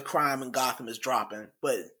reason why the crime in Gotham is dropping.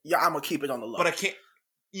 But I'm gonna keep it on the low. But I can't.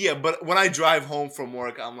 Yeah, but when I drive home from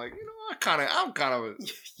work, I'm like, you know,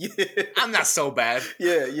 I'm not so bad.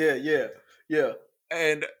 Yeah.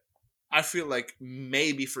 And I feel like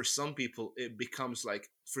maybe for some people it becomes like,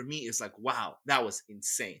 for me it's like, wow, that was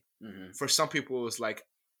insane. Mm-hmm. For some people it was like,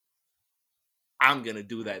 I'm gonna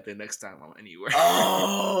do that the next time I'm anywhere.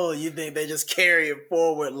 Oh, you think they just carry it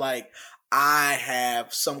forward like I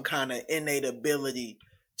have some kind of innate ability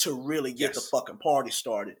to really get the Yes. fucking party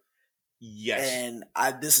started. Yes. And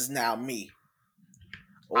this is now me.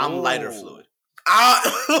 I'm lighter Oh. fluid.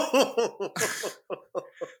 I-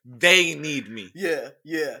 They need me. yeah.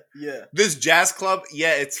 This jazz club,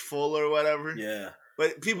 yeah, it's full or whatever. Yeah.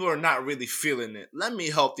 But people are not really feeling it. Let me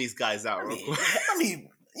help these guys out real quick. Let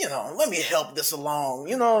me help this along.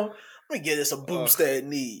 Let me get this a boost that it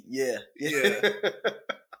need. Yeah.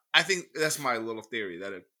 I think that's my little theory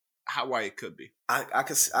that why it could be. I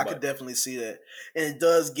could definitely see that, and it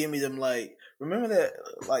does give me them like. Remember that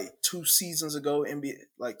like 2 seasons ago,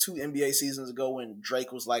 two NBA seasons ago, when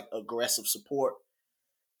Drake was like aggressive support,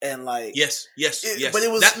 and like yes. But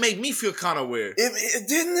it was that made me feel kind of weird. It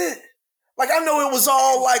didn't it. Like I know it was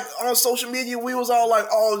all like on social media, we was all like,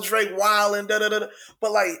 "Oh, Drake wild and da da da,"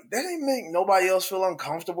 but like that didn't make nobody else feel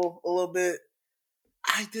uncomfortable a little bit.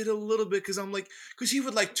 I did a little bit because I'm like, because he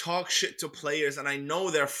would like talk shit to players, and I know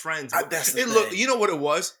they're friends. That's the Look, thing. you know what it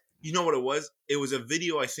was? It was a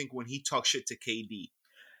video, I think, when he talked shit to KD,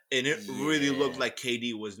 and it really looked like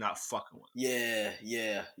KD was not fucking with him.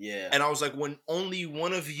 Yeah. And I was like, when only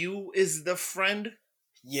one of you is the friend,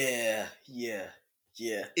 yeah.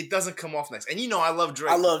 it doesn't come off nice. And I love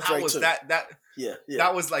Drake. I love Drake too. Yeah.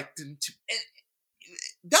 That was like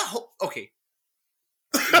that whole okay.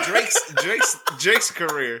 Drake's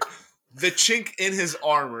career, the chink in his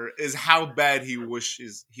armor is how bad he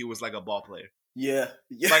wishes he was like a ball player. Yeah.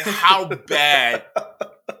 Like how bad.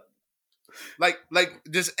 Like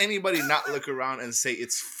does anybody not look around and say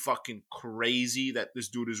it's fucking crazy that this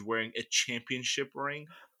dude is wearing a championship ring?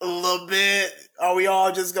 A little bit. Are we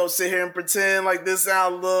all just gonna sit here and pretend like this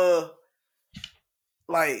sound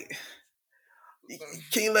like?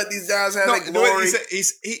 Can you let these guys have their glory?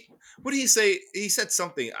 What did he say? He said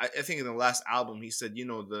something. I think in the last album, he said,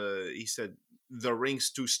 the ring's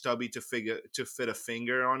too stubby to fit a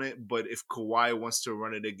finger on it. But if Kawhi wants to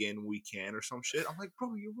run it again, we can, or some shit. I'm like,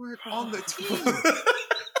 bro, you weren't on the team.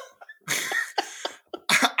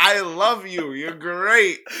 I love you. You're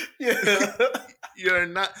great. Yeah. You're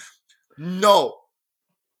not. No.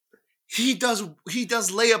 He does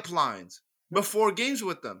layup lines before games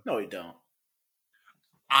with them. No, he don't.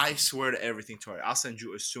 I swear to everything, Tori. I'll send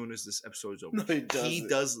you as soon as this episode's over. No, he doesn't. He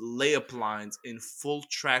does layup lines in full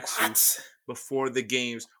tracksuits before the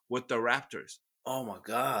games with the Raptors. Oh my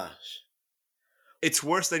gosh. It's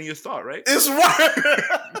worse than you thought, right? It's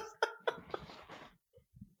worse.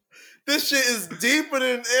 This shit is deeper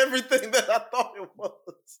than everything that I thought it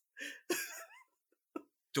was.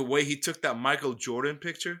 The way he took that Michael Jordan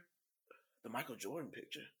picture. The Michael Jordan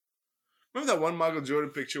picture. Remember that one Michael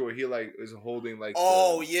Jordan picture where he like is holding like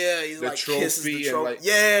he's the like trophy kisses the and trophy. like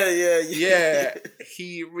Yeah.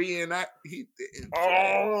 He reenact.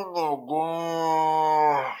 Oh my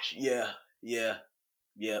gosh. Yeah.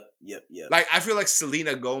 Yep. Like I feel like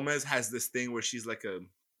Selena Gomez has this thing where she's like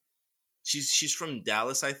she's from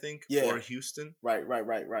Dallas, I think, or Houston. Right.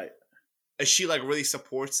 And she like really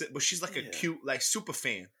supports it, but she's like a cute like super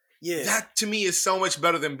fan. Yeah. That to me is so much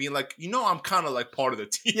better than being like, I'm kind of like part of the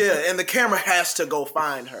team. Yeah, and the camera has to go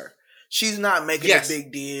find her. She's not making a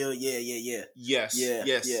big deal. Yeah. Yes. I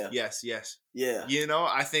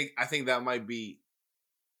think that might be.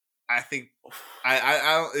 I think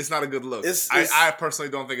I it's not a good look. I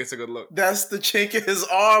personally don't think it's a good look. That's the chink in his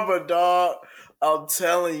armor, dog. I'm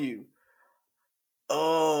telling you.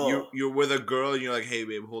 Oh, you're with a girl and you're like, hey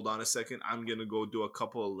babe, hold on a second. I'm gonna go do a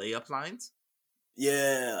couple of layup lines.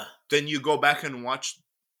 Yeah. Then you go back and watch.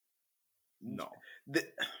 No.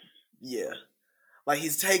 Yeah. Like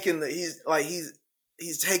he's taking the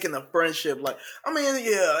friendship. Like I mean,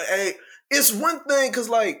 yeah. Hey, it's one thing because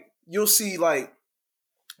like you'll see like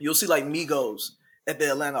Migos at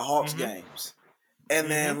the Atlanta Hawks games,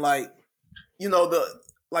 and then like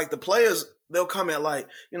the players they'll come in like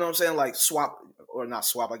what I'm saying, like swap or not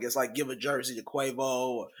swap, I guess, like give a jersey to Quavo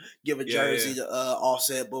or give a jersey to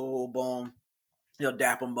Offset, boom, boom, boom.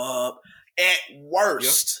 Dap them up. At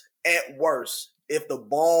worst, if the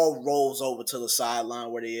ball rolls over to the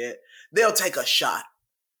sideline where they at, they'll take a shot.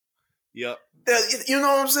 Yep. You know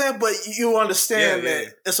what I'm saying? But you understand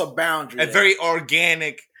that it's a boundary. A very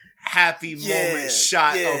organic, happy moment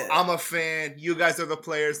shot of I'm a fan, you guys are the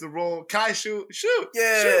players, the role. Can I shoot? Shoot.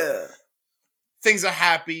 Yeah. Shoot. Things are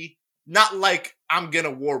happy. Not like I'm going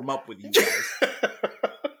to warm up with you guys.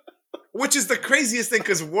 Which is the craziest thing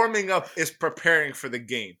because warming up is preparing for the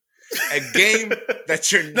game. A game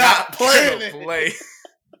that you're not playing to play.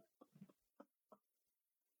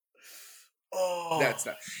 Oh. That's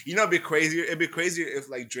not. It'd be crazier. It'd be crazier if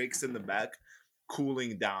like Drake's in the back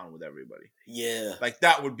cooling down with everybody. Yeah. Like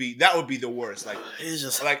that would be the worst. Like He's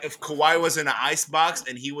just like if Kawhi was in an ice box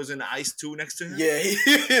and he was in the ice too next to him. yeah.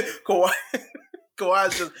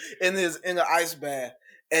 Kawhi's just in the ice bath,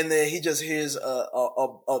 and then he just hears a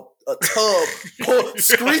tub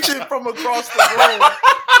screeching from across the room.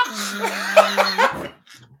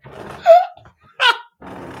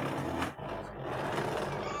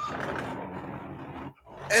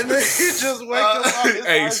 And then he just wakes up.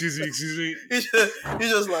 Hey, excuse me. He's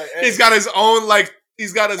just like hey. He's got his own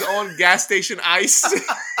gas station ice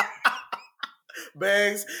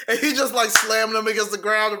bags, and he just like slamming them against the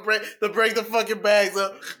ground to break the fucking bags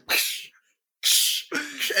up.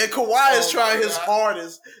 And Kawhi is trying his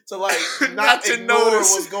hardest to like not to ignore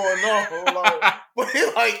what's going on. Like, but he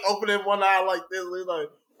like opening one eye like this. He's like,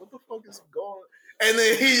 "What the fuck is going on?" And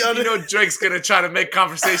then Drake's gonna try to make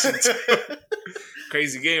conversation too.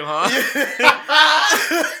 Crazy game, huh?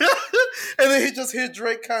 Yeah. And then he just hear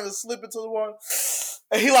Drake kind of slip into the water,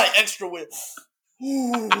 and he like extra with.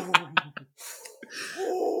 Ooh.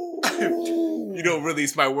 You don't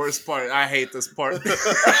release my worst part. I hate this part.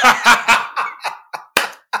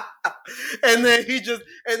 And then Kawhi's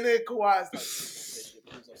like,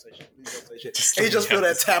 please don't say shit. And he just feel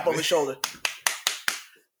that tap on the shoulder.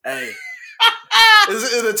 Hey.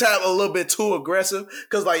 Is the tap a little bit too aggressive?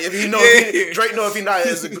 Because like if he know Drake know if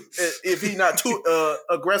he not too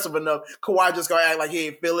aggressive enough, Kawhi just gonna act like he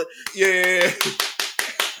ain't feel it. Yeah.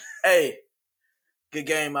 Hey, good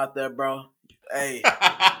game out there, bro. Hey,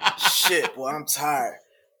 shit, boy, I'm tired.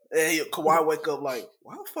 Hey, Kawhi wake up like,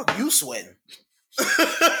 why the fuck you sweating?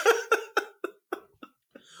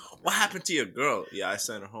 What happened to your girl? Yeah, I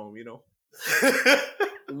sent her home.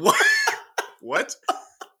 What? What?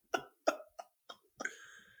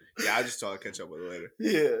 Yeah, I just thought I'd catch up with her later.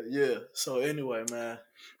 Yeah. So anyway, man,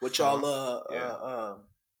 what y'all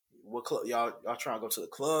what club y'all trying to go to the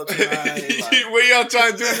club tonight? Like, what y'all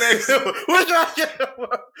trying to do next?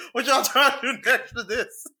 what y'all trying to do next to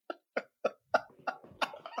this?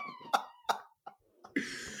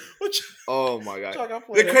 Oh my god!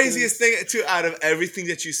 The craziest thing too, out of everything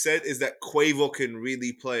that you said, is that Quavo can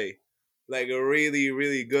really play, like really,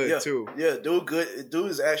 really good too. Yeah, dude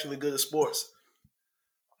is actually good at sports.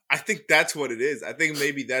 I think that's what it is. I think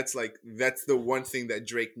maybe that's the one thing that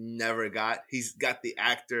Drake never got. He's got the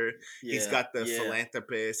actor, he's got the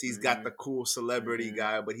philanthropist, he's got the cool celebrity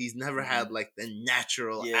guy, but he's never had like the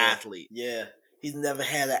natural athlete. Yeah, he's never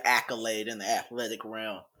had an accolade in the athletic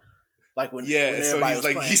realm. Like when so he's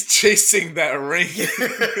like he's chasing that ring.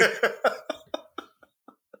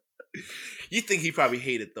 You think he probably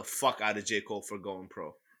hated the fuck out of J. Cole for going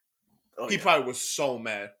pro? Oh, he probably was so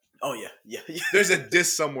mad. Oh yeah. There's a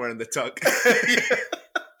diss somewhere in the tuck.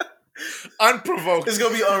 Unprovoked. It's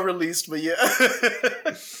gonna be unreleased, but yeah.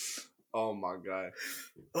 Oh my god.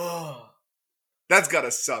 Oh, that's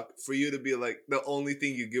gotta suck for you to be like the only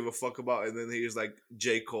thing you give a fuck about, and then here's like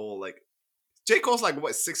J. Cole. Like J. Cole's like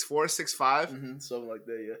what, 6'4", 6'5"? Something like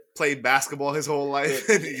that. Yeah. Played basketball his whole life,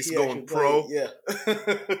 and he's going pro. Yeah.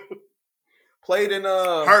 Played in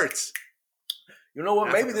Hurts. You know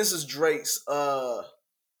what? Maybe this is Drake's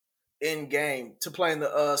in game to play in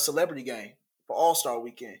the celebrity game for All-Star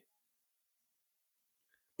Weekend.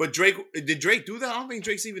 But did Drake do that? I don't think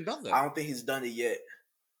Drake's even done that. I don't think he's done it yet.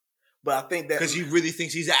 But I think that because he really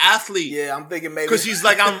thinks he's an athlete. Yeah, I'm thinking maybe because he's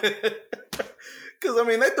like I'm. Because I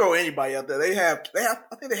mean, they throw anybody out there. They have.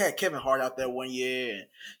 I think they had Kevin Hart out there one year and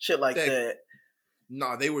shit like that.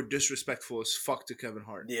 Nah, they were disrespectful as fuck to Kevin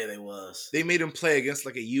Hart. Yeah, they was. They made him play against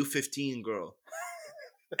like a U15 girl,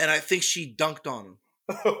 and I think she dunked on him.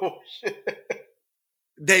 Oh shit!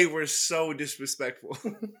 They were so disrespectful.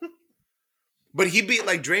 But he beat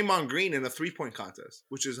like Draymond Green in a 3-point contest,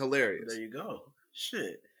 which is hilarious. There you go.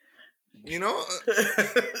 Shit. You know?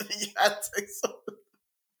 I take so.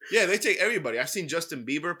 Yeah, they take everybody. I've seen Justin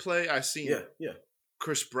Bieber play. I've seen yeah.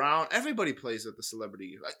 Chris Brown. Everybody plays at the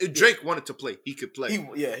celebrity. Like, Drake wanted to play. He could play.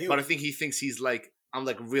 But I think he thinks he's like, I'm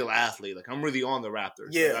like a real athlete. Like, I'm really on the Raptors.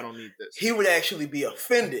 Yeah. Like, I don't need this. He would actually be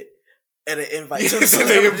offended at an invite to the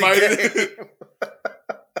celebrity game.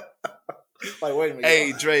 Like, wait a minute.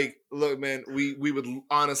 Hey, Drake, look, man, we would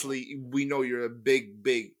honestly, we know you're a big,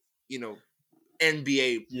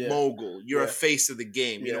 NBA mogul. You're a face of the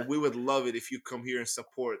game. You know, we would love it if you come here and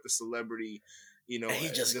support the celebrity,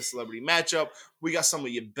 the celebrity matchup. We got some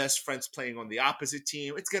of your best friends playing on the opposite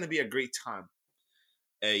team. It's going to be a great time.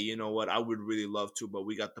 Hey, you know what? I would really love to, but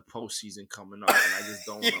we got the postseason coming up, and I just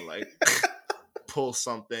don't want to, like, pull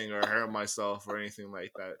something or hurt myself or anything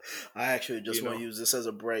like that. I actually just want to use this as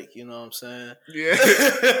a break. You know what I'm saying? Yeah.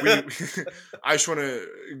 I just want to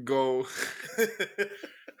go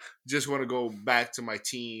just want to go back to my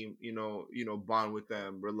team, bond with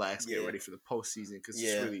them, relax, get ready for the postseason because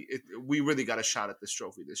we really got a shot at this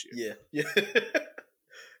trophy this year. Yeah.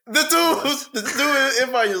 the dude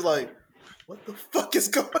in my is like, what the fuck is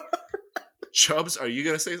going on? Chubbs, are you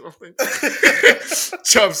gonna say something?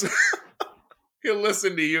 Chubbs, he'll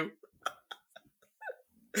listen to you.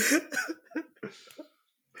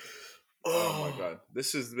 Oh my god,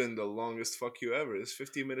 this has been the longest fuck you ever. It's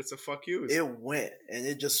 15 minutes of fuck you. It went, and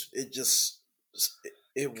it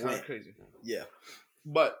went crazy. Yeah,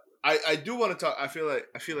 but I do want to talk. I feel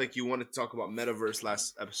like you wanted to talk about metaverse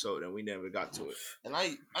last episode, and we never got to it. And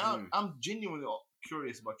I'm genuinely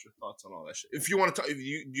curious about your thoughts on all that shit. If you want to talk, do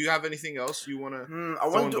you have anything else you want to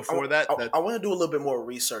throw in before that? I want to do a little bit more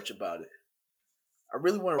research about it. I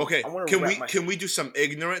really want to. Okay, can we do some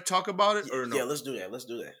ignorant talk about it or no? Yeah, let's do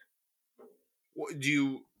that.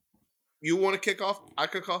 Do you want to kick off? I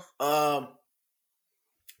kick off.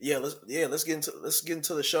 Let's get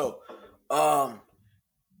into the show.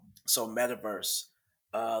 So metaverse.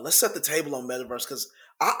 Let's set the table on metaverse because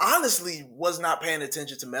I honestly was not paying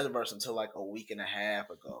attention to metaverse until like a week and a half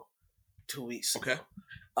ago, 2 weeks. Okay.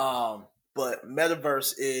 But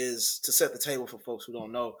metaverse is, to set the table for folks who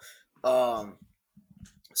don't know.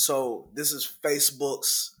 So this is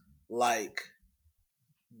Facebook's like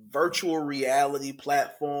virtual reality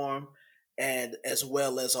platform, and as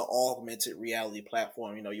well as an augmented reality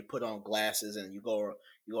platform. You put on glasses and you go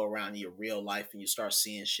around in your real life and you start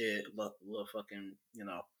seeing shit, little fucking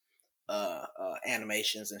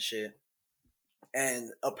animations and shit.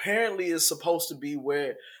 And apparently it's supposed to be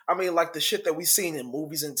where, like the shit that we seen in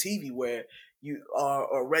movies and TV, where you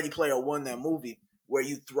are Ready Player One, that movie, where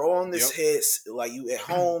you throw on this headset, like you at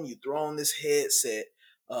home, you throw on this headset,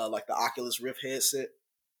 like the Oculus Rift headset,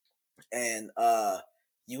 and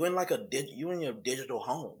you in your digital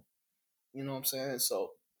home. You know what I'm saying?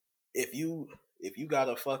 So if you got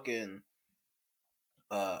a fucking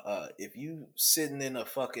if you sitting in a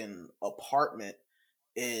fucking apartment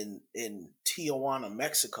in Tijuana,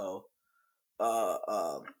 Mexico,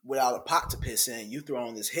 without a pot to piss in, you throw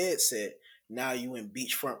on this headset, now you in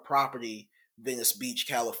beachfront property, Venice Beach,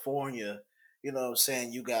 California. You know what I'm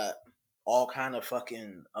saying? You got all kind of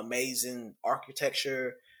fucking amazing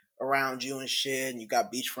architecture around you and shit, and you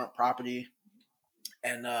got beachfront property,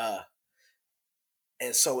 and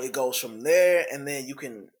so it goes from there, and then you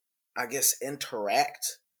can, I guess,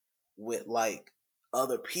 interact with like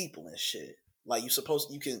other people and shit. Like you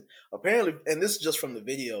can apparently, and this is just from the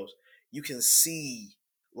videos, you can see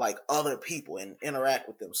like other people and interact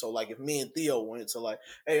with them. So like if me and Theo wanted to like,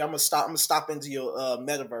 hey, I'm gonna stop into your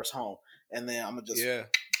metaverse home, and then I'm gonna just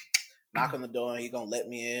knock on the door and he's gonna let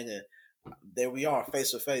me in, and there we are,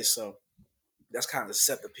 face to face. So that's kind of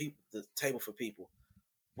set the table for people.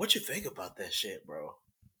 What you think about that shit, bro?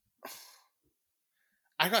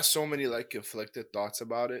 I got so many like conflicted thoughts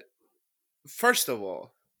about it. First of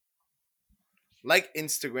all, like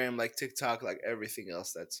Instagram, like TikTok, like everything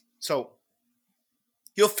else so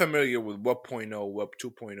you're familiar with Web 0.0, Web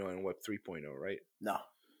 2.0, and Web 3.0, right? No.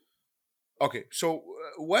 Okay, so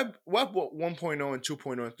Web 1.0 and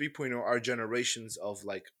 2.0 and 3.0 are generations of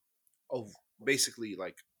basically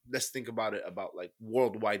like, let's think about it about like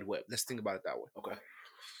World Wide Web. Let's think about it that way. Okay.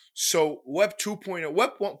 So Web 2.0,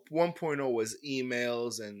 Web 1.0 was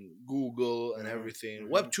emails and Google and everything.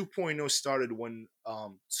 Mm-hmm. Web 2.0 started when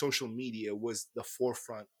social media was the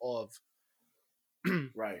forefront of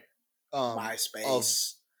right.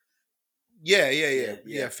 MySpace. Yeah.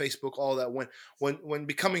 Facebook, all that. When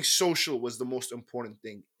becoming social was the most important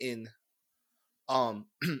thing in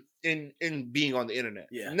being on the internet.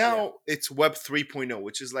 Now it's Web 3.0,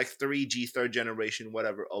 which is like 3G, third generation,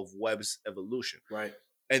 whatever, of web's evolution. Right.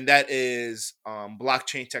 And that is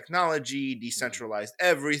blockchain technology, decentralized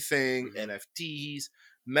everything, NFTs,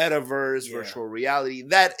 metaverse, virtual reality.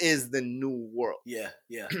 That is the new world. Yeah.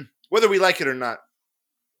 Whether we like it or not,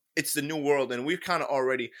 it's the new world. And we've kind of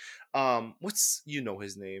already, what's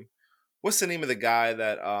his name? What's the name of the guy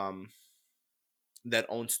that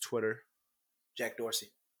owns Twitter? Jack Dorsey.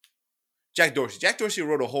 Jack Dorsey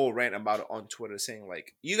wrote a whole rant about it on Twitter, saying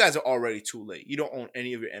like, you guys are already too late. You don't own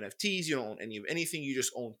any of your NFTs. You don't own any of anything. You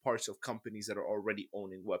just own parts of companies that are already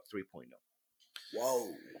owning Web 3.0.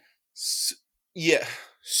 Whoa.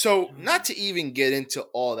 So not to even get into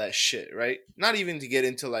all that shit, right? Not even to get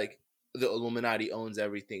into like the Illuminati owns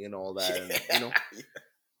everything and all that. And,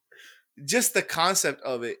 just the concept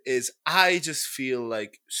of it is, I just feel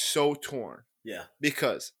like so torn. Yeah.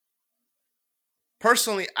 Because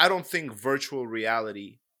personally, I don't think virtual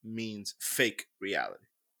reality means fake reality.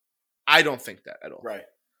 I don't think that at all. Right.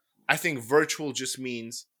 I think virtual just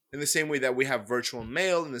means In the same way that we have virtual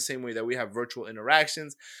mail, in the same way that we have virtual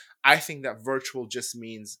interactions, I think that virtual just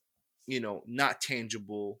means, not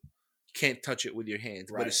tangible, can't touch it with your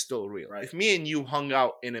hands, but Right. it's still real. Right. If me and you hung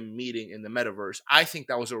out in a meeting in the metaverse, I think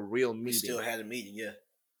that was a real meeting. We still had a meeting, yeah.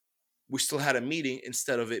 We still had a meeting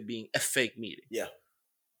instead of it being a fake meeting. Yeah.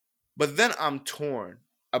 But then I'm torn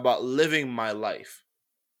about living my life.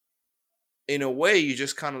 In a way, you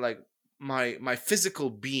just kind of like my physical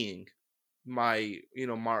being, my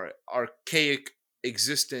archaic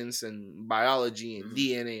existence and biology and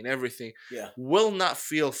DNA and everything will not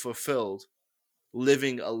feel fulfilled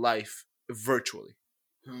living a life virtually.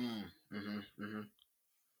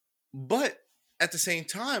 But at the same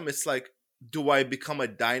time, it's like, do I become a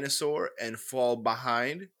dinosaur and fall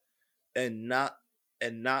behind and not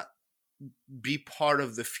be part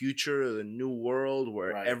of the future of the new world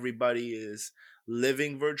where everybody is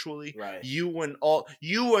living virtually? Right. You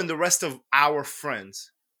and the rest of our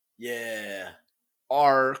friends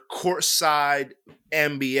are courtside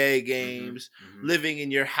NBA games, living in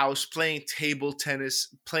your house, playing table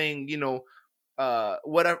tennis, playing,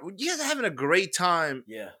 whatever. You guys are having a great time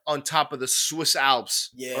on top of the Swiss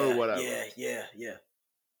Alps or whatever. Yeah.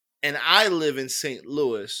 And I live in St.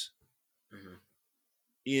 Louis,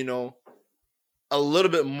 a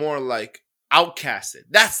little bit more like outcasted.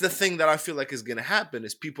 That's the thing that I feel like is going to happen,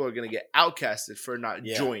 is people are going to get outcasted for not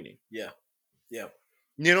joining. Yeah.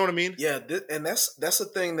 You know what I mean? Yeah, and that's the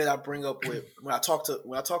thing that I bring up with when I talk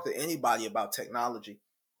to anybody about technology.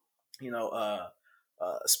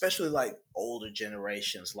 Especially like older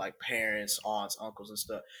generations, like parents, aunts, uncles, and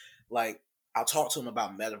stuff. Like, I'll talk to them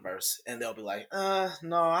about metaverse, and they'll be like,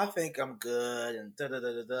 no, I think I'm good," and da da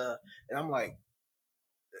da da da. And I'm like,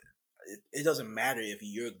 it doesn't matter if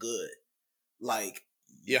you're good. Like,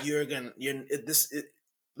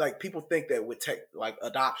 like, people think that with like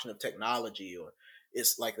adoption of technology, or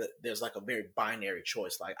it's like there's like a very binary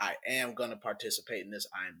choice. Like, I am gonna participate in this,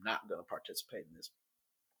 I am not gonna participate in this.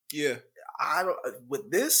 Yeah. I don't, with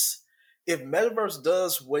this, if metaverse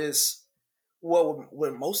does with a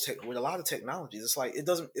lot of technologies, it's like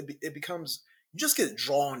it becomes, you just get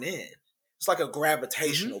drawn in. It's like a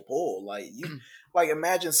gravitational pull. Like, like,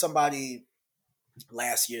 imagine somebody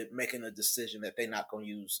last year making a decision that they're not going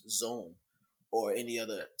to use Zoom or any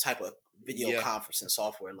other type of video conferencing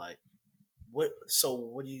software. Like, what? So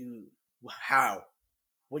what do you? How?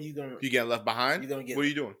 What are you gonna? You get left behind? You're gonna get. What are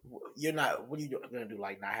you doing? You're not. What are you gonna do?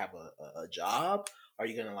 Like, not have a job? Are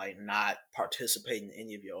you gonna, like, not participate in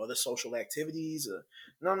any of your other social activities? Or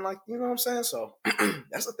nothing, like, you know what I'm saying? So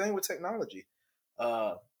that's the thing with technology.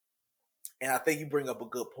 And I think you bring up a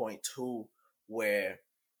good point too, where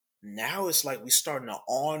now it's like we're starting to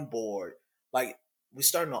onboard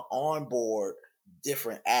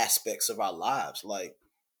different aspects of our lives. Like,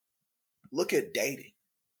 look at dating.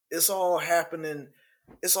 It's all happening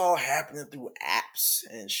through apps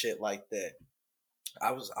and shit like that.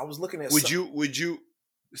 I was looking at. Would you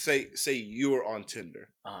say you're on Tinder?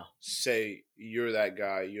 Say you're that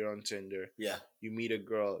guy. You're on Tinder. Yeah. You meet a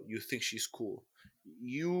girl. You think she's cool.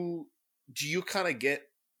 Do you kind of get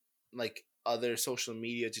like other social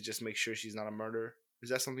media to just make sure she's not a murderer? Is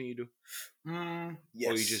that something you do? Yes.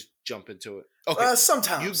 Or you just jump into it? Okay.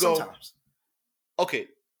 Sometimes. Sometimes. Okay.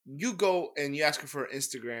 You go and you ask her for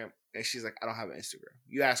Instagram, and she's like, "I don't have an Instagram."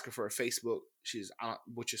 You ask her for a Facebook,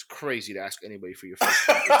 which is crazy to ask anybody for your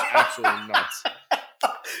Facebook. It's absolutely nuts.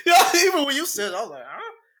 Yeah, even when you said, I was like,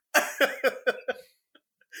 huh?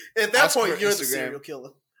 At that point, you're the serial killer.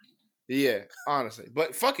 Yeah, honestly,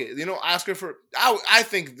 but fuck it, ask her for. I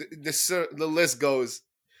think the list goes: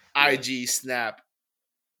 IG, Snap,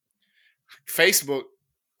 Facebook,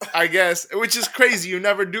 I guess, which is crazy. You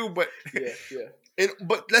never do, but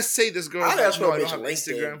but let's say this girl. I don't have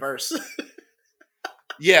Instagram. Verse.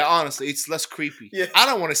 Yeah, honestly, it's less creepy. Yeah. I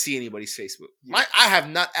don't want to see anybody's Facebook. Yeah. I have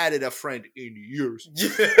not added a friend in years.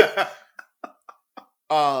 Yeah.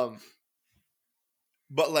 But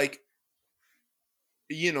like,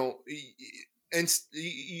 and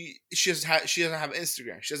she doesn't have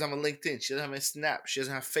Instagram. She doesn't have a LinkedIn. She doesn't have a Snap. She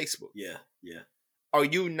doesn't have Facebook. Yeah. Are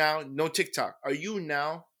you now no TikTok? Are you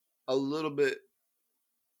now a little bit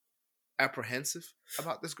apprehensive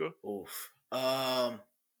about this girl? Oof.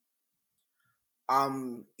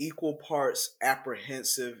 I'm equal parts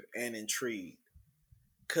apprehensive and intrigued,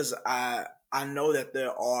 because I know that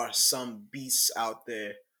there are some beasts out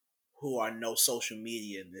there who are no social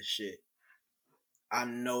media in this shit. I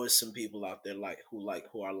know it's some people out there who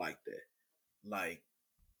are like that, like,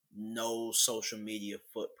 no social media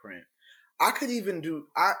footprint. I'd even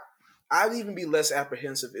be less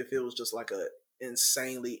apprehensive if it was just like a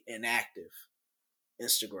insanely inactive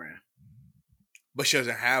Instagram. but she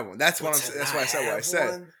doesn't have one. That's what I'm. That's why I said what I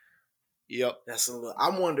said. One? Yep. That's a little.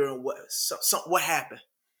 I'm wondering what happened.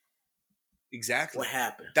 Exactly. What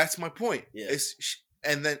happened? That's my point. Yeah.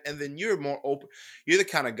 And then you're more open. You're the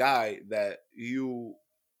kind of guy that you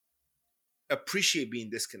appreciate being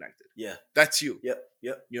disconnected. Yeah. That's you. Yep.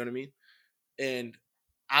 You know what I mean? And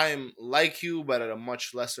I'm like you, but at a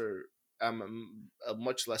much lesser. I'm a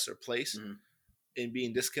much lesser place in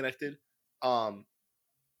being disconnected.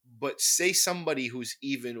 But say somebody who's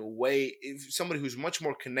somebody who's much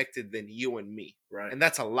more connected than you and me, right? And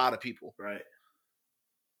that's a lot of people, right?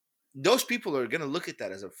 Those people are gonna look at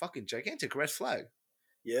that as a fucking gigantic red flag.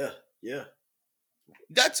 Yeah.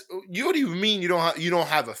 That's you. What do you mean you don't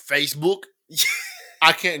have a Facebook?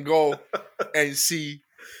 I can't go and see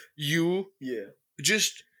you. Yeah.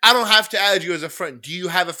 I don't have to add you as a friend. Do you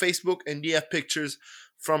have a Facebook and do you have pictures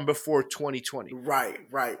from before 2020? Right.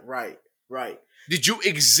 Did you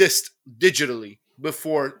exist digitally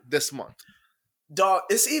before this month? Dog,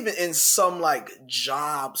 it's even in some like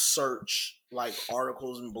job search like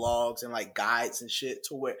articles and blogs and like guides and shit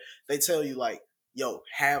to where they tell you like, yo,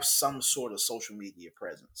 have some sort of social media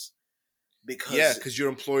presence. Because your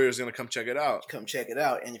employer is gonna come check it out.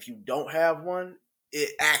 And if you don't have one, it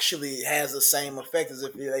actually has the same effect as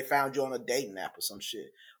if they found you on a dating app or some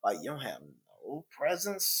shit. Like, you don't have no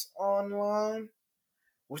presence online.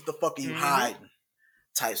 What the fuck are you hiding?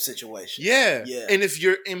 Type situation. Yeah. And if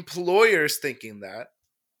your employer is thinking that,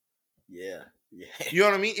 yeah. You know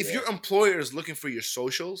what I mean? If your employer is looking for your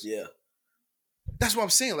socials, that's what I'm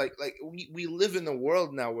saying. Like we live in a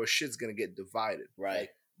world now where shit's gonna get divided, right?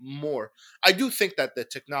 Like, more. I do think that the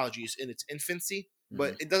technology is in its infancy,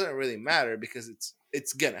 but it doesn't really matter because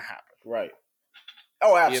it's gonna happen, right?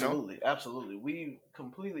 Oh, absolutely, absolutely. We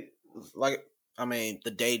completely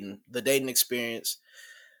the dating experience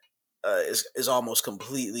is almost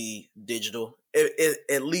completely digital. It's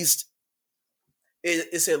at least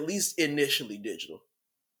initially digital.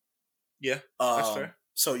 Yeah, that's fair.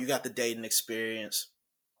 So you got the dating experience.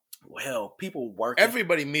 Well, people work.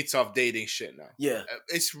 Everybody meets off dating shit now. Yeah.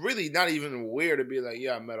 It's really not even weird to be like,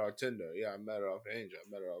 yeah, I met her on Tinder. Yeah, I met her off Angel. I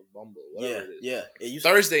met her off Bumble. Whatever it is. Yeah.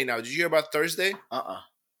 Thursday now. Did you hear about Thursday? I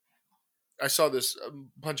saw this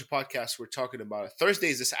bunch of podcasts were talking about it. Thursday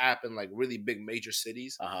is this app in like really big major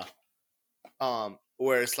cities.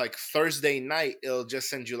 Where it's like Thursday night, it'll just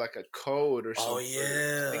send you like a code or something. Oh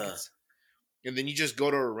yeah. And then you just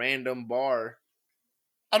go to a random bar.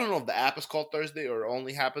 I don't know if the app is called Thursday or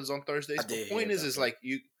only happens on Thursdays. The point is like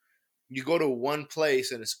you go to one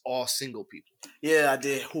place and it's all single people. Yeah, I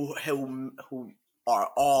did. Who are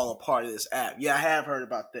all a part of this app? Yeah, I have heard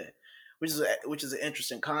about that, which is an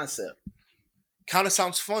interesting concept. Kind of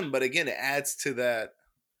sounds fun, but again, it adds to that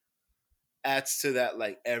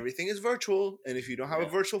like everything is virtual, and if you don't have a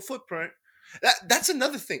virtual footprint, that's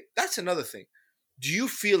another thing. Do you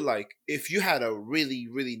feel like if you had a really,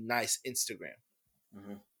 really nice Instagram,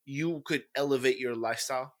 you could elevate your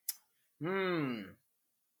lifestyle?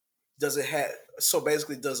 Does it have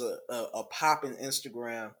does a pop in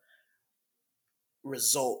Instagram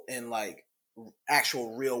result in like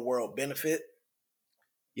actual real world benefit?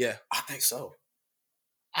 Yeah, I think so.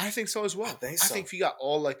 I think so as well. I think if you got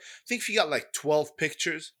if you got like 12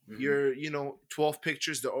 pictures, 12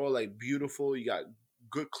 pictures, they're all like beautiful. You got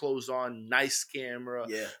good clothes on, nice camera,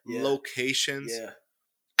 locations. Yeah.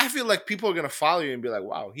 I feel like people are gonna follow you and be like,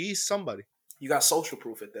 "Wow, he's somebody." You got social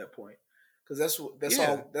proof at that point, because that's what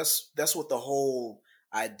the whole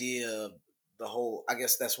idea. I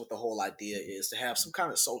guess that's what the whole idea is, to have some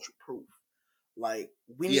kind of social proof. Like,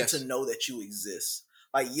 we need to know that you exist.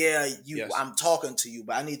 Like, I'm talking to you,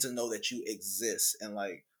 but I need to know that you exist and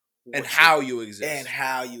like how you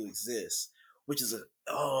exist, which is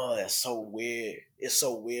that's so weird. It's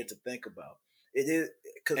so weird to think about. It is.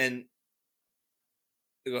 Go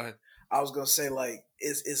ahead. I was gonna say, like,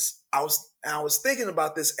 I was thinking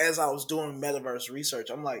about this as I was doing metaverse research.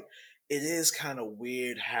 I'm like, it is kind of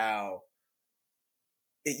weird how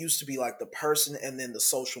it used to be like the person and then the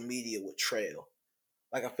social media would trail.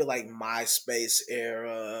 Like, I feel like MySpace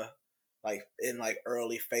era, like in like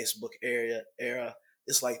early Facebook era,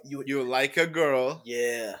 it's like you like a girl,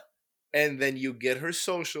 and then you get her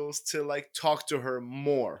socials to like talk to her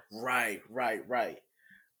more. Right.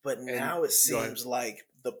 But now it seems like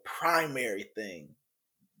the primary thing,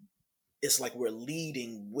 it's like we're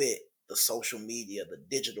leading with the social media, the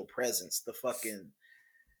digital presence, the fucking.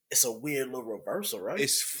 It's a weird little reversal, right?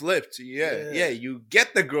 It's flipped, yeah. You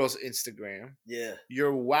get the girl's Instagram, yeah.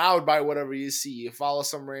 You're wowed by whatever you see. You follow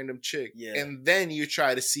some random chick, and then you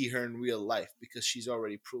try to see her in real life because she's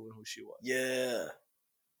already proven who she was. Yeah,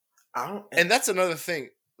 and that's another thing.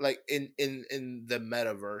 like in the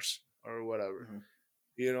metaverse or whatever, Mm-hmm.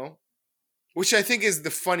 you know, which I think is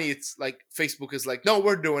the funny. It's like Facebook is like, no,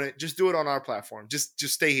 we're doing it. Just do it on our platform. Just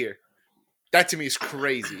stay here. That to me is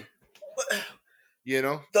crazy. You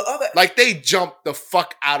know, The other, like they jumped the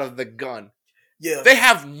fuck out of the gun. yeah, They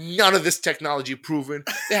have none of this technology proven.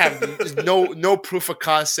 They have no proof of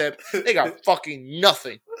concept. They got fucking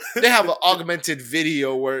nothing. They have an augmented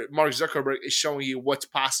video where Mark Zuckerberg is showing you what's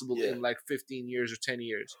possible Yeah. in like 15 years or 10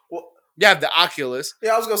 years. Well, You have the Oculus.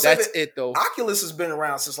 yeah, I was gonna say That's that it though. Oculus has been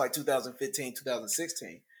around since like 2015,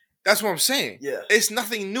 2016. That's what I'm saying. Yeah. It's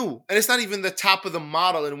nothing new. And it's not even the top of the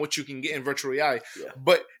model in what you can get in virtual reality. Yeah.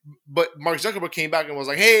 But Mark Zuckerberg came back and was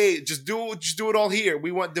like, hey, just do it all here.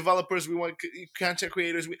 We want developers, we want content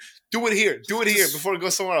creators. Do it here. Do it here before it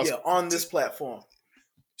goes somewhere else. Yeah, on this platform.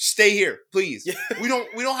 Stay here, please. Yeah. We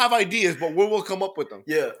don't have ideas, but we will come up with them.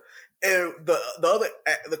 Yeah. And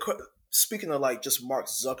speaking of like just Mark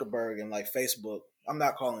Zuckerberg and like Facebook, I'm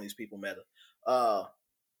not calling these people Meta.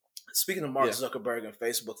 Speaking of Mark Zuckerberg and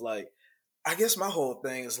Facebook, like, I guess my whole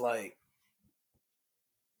thing is like,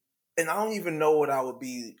 and I don't even know what I would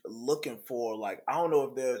be looking for. Like, I don't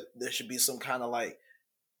know if there should be some kind of like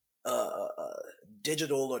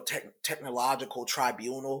digital or technological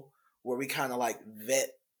tribunal where we kind of like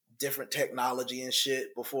vet different technology and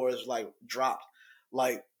shit before it's like dropped.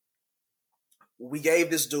 Like, we gave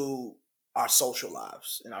this dude our social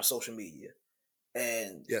lives and our social media,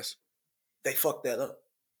 and yes, they fucked that up.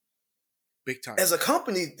 Big time. As a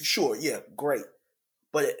company, sure, yeah, great.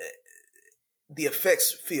 But the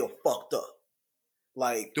effects feel fucked up.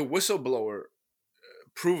 Like, the whistleblower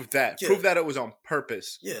proved that. Yeah. Proved that it was on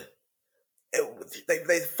purpose. Yeah.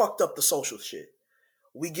 They fucked up the social shit.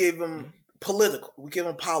 We gave them political. We give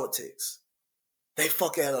them politics. They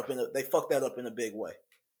fucked that up in a big way.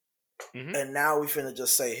 Mm-hmm. And now we finna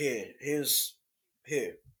just say, here.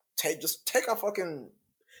 Take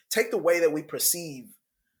the way that we perceive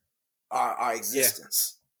our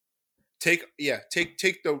existence. Take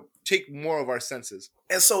more of our senses.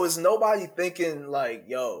 And so is nobody thinking like,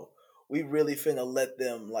 yo, we really finna let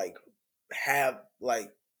them like have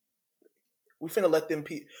like we finna let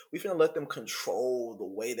them control the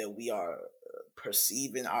way that we are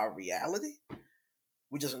perceiving our reality?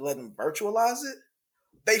 We just let them virtualize it?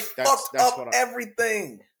 They fucked up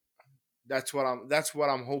everything. That's what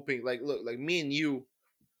I'm hoping. Like, look, like me and you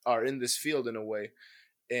are in this field in a way,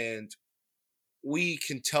 and we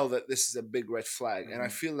can tell that this is a big red flag. Mm-hmm. And I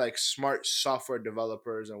feel like smart software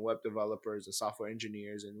developers and web developers and software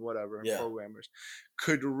engineers and whatever, and programmers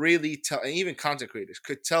could really tell, and even content creators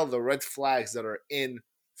could tell the red flags that are in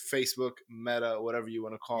Facebook, Meta, whatever you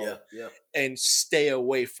want to call it, and stay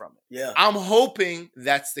away from it. Yeah. I'm hoping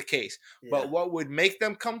that's the case. Yeah. But what would make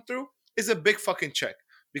them come through is a big fucking check.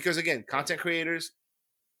 Because again, content creators,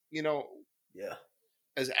 you know,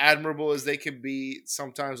 as admirable as they could be,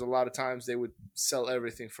 sometimes, a lot of times, they would sell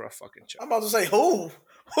everything for a fucking check. I'm about to say, who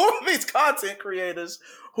are these content creators?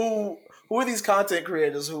 Who are these content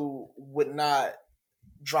creators who would not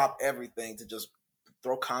drop everything to just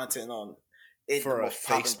throw content on it for a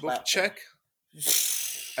Facebook check?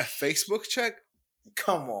 A Facebook check?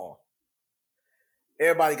 Come on.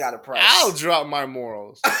 Everybody got a price. I'll drop my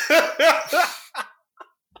morals.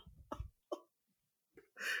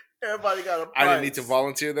 Everybody got a price. I didn't need to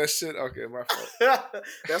volunteer that shit? Okay, my fault.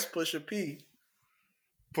 That's Pushin P.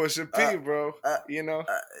 Pushin P, bro. You know?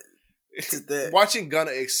 Watching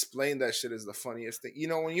Gunna explain that shit is the funniest thing. You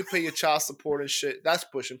know, when you pay your child support and shit, that's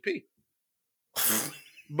Pushin P.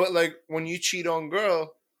 But, like, when you cheat on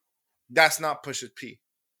girl, that's not Pushin P.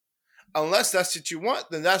 Unless that's what you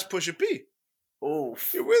want, then that's Pushin P. Oh.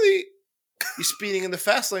 You're speeding in the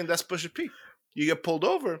fast lane, that's Pushin P. You get pulled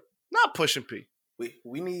over, not Pushin P.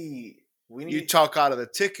 We need. You talk out of the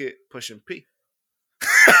ticket, Pushin P.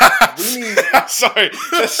 We need. Sorry.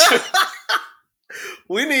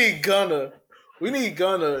 We need Gunna. We need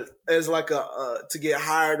Gunna as like to get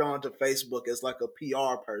hired onto Facebook as like a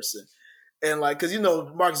PR person, and like, cause you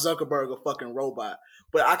know Mark Zuckerberg a fucking robot,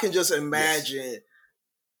 but I can just imagine.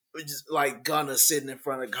 Just like Gunna sitting in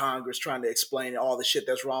front of Congress trying to explain all the shit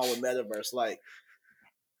that's wrong with Metaverse, like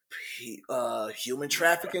human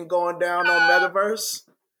trafficking going down on Metaverse.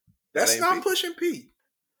 That's not Pushin P.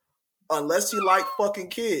 Unless you like fucking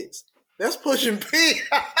kids. That's Pushin P.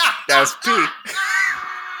 That's P.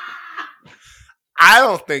 I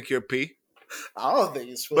don't think you're P. I don't think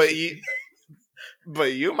it's Pushin P.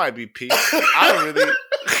 But you might be P. I don't really.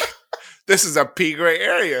 This is a P gray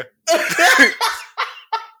area.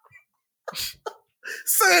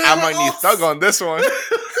 I might need Thug on this one. Saying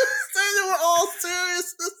it with all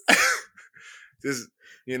seriousness. This,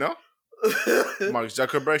 you know? Mark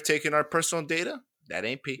Zuckerberg taking our personal data? That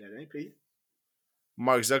ain't P. That ain't P.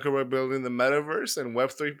 Mark Zuckerberg building the metaverse and Web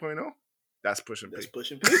 3.0? That's pushing P. That's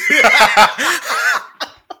pushing P.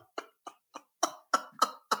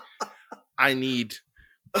 I need,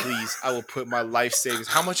 please, I will put my life savings.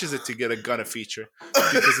 How much is it to get a Gunna feature?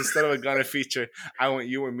 Because instead of a Gunna feature, I want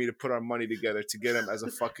you and me to put our money together to get him as a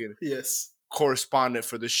fucking yes. correspondent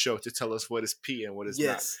for this show to tell us what is P and what is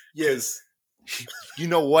not. Yes. You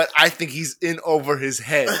know what? I think he's in over his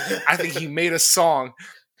head. I think he made a song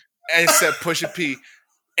and said Pusha P,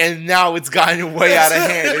 and now it's gotten way out of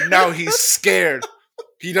hand, and now he's scared.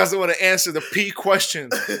 He doesn't want to answer the P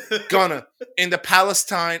questions. Gunna, in the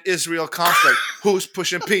Palestine-Israel conflict, who's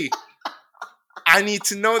pushing P? I need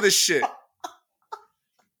to know this shit.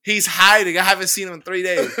 He's hiding. I haven't seen him in 3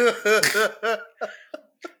 days.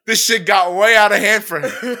 This shit got way out of hand for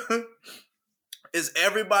him. Is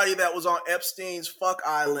everybody that was on Epstein's fuck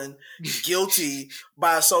island guilty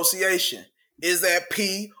by association? Is that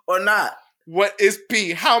P or not? What is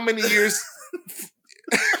P? How many years?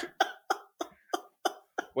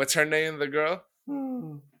 What's her name, the girl?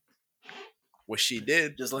 What she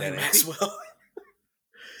did. Just like Maxwell.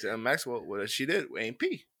 Maxwell, what she did ain't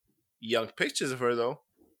P. Young pictures of her, though.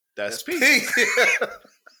 That's P.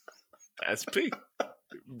 That's P.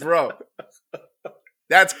 Bro.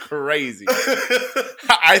 That's crazy.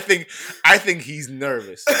 I think he's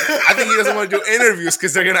nervous. I think he doesn't want to do interviews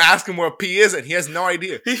because they're going to ask him where P is, and he has no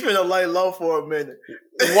idea. He's been a lay low for a minute.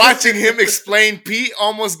 Watching him explain P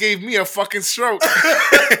almost gave me a fucking stroke.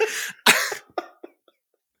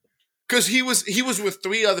 Because he was with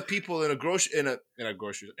 3 other people in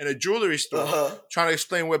a jewelry store trying to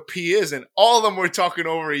explain what P is, and all of them were talking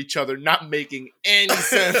over each other, not making any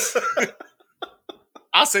sense.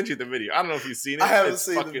 I'll send you the video. I don't know if you've seen it. I haven't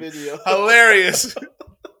seen the video. Hilarious.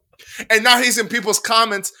 And now he's in people's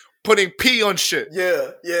comments putting P on shit.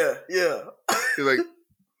 Yeah. He's like,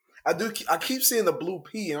 I keep seeing the blue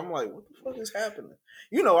P, and I'm like, what the fuck is happening?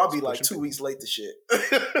 You know, I'll be like 2 weeks late to shit.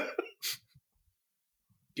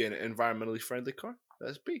 Get an environmentally friendly car.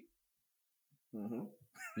 That's P. Mm-hmm.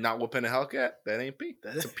 Not whooping a Hellcat. That ain't P.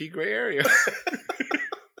 That's a P gray area.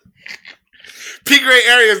 P gray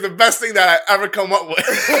area is the best thing that I ever come up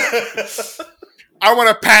with. I want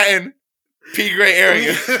to patent P gray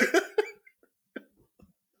area.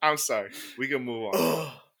 I'm sorry. We can move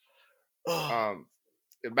on.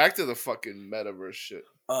 Back to the fucking metaverse shit.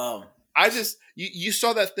 You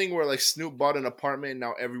saw that thing where like Snoop bought an apartment, and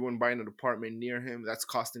now everyone buying an apartment near him that's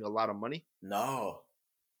costing a lot of money? No.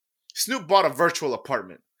 Snoop bought a virtual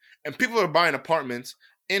apartment, and people are buying apartments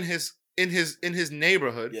in his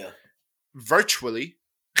neighborhood. Yeah. Virtually,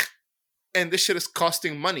 and this shit is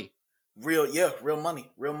costing money. Real money.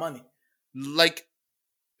 Like,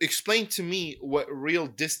 explain to me what real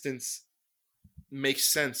distance makes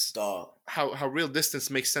sense. Dog. How real distance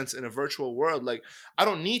makes sense in a virtual world. Like, I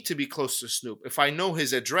don't need to be close to Snoop. If I know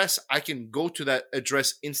his address, I can go to that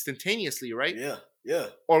address instantaneously, right? Yeah.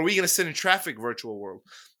 Or are we gonna sit in traffic virtual world?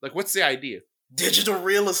 Like, what's the idea? Digital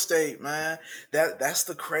real estate, man. That's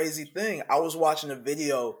the crazy thing. I was watching a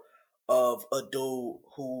video of a dude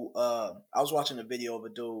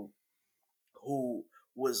who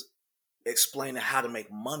was explaining how to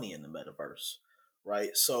make money in the metaverse,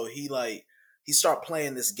 right? So he started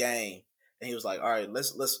playing this game, and he was like, all right,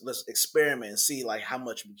 let's experiment and see like how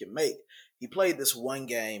much we can make. He played this one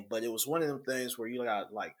game, but it was one of them things where you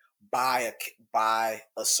got like buy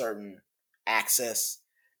a certain access,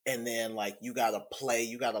 and then like you gotta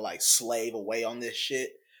like slave away on this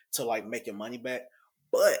shit to like make your money back.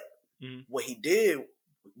 But what he did,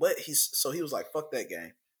 he was like, fuck that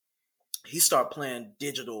game. He started playing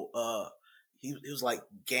digital. He was like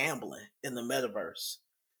gambling in the metaverse.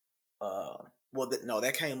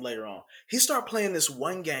 That came later on. He started playing this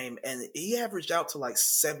one game, and he averaged out to like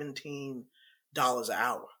 $17 an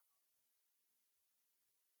hour.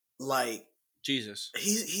 Like, Jesus,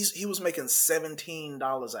 he was making $17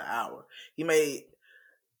 an hour. He made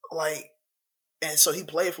like, and so he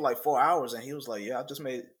played for like 4 hours, and he was like, yeah, I just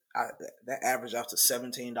made that average out to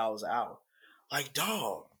 $17 an hour. Like,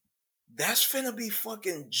 dog, that's finna be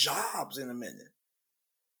fucking jobs in a minute.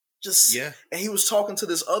 And he was talking to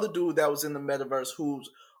this other dude that was in the metaverse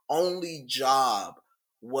whose only job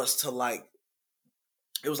was to like,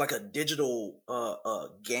 it was like a digital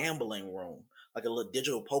gambling room, like a little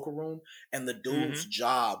digital poker room, and the dude's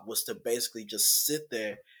job was to basically just sit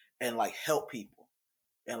there and like help people,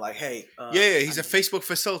 and like, hey, he's a Facebook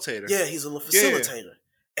facilitator. Yeah, he's a facilitator,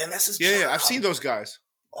 and that's his job. Yeah, I've seen those guys.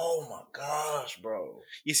 Oh my gosh, bro!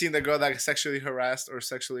 You seen the girl that got sexually harassed or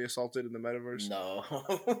sexually assaulted in the metaverse? No.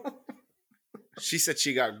 She said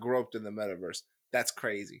she got groped in the metaverse. That's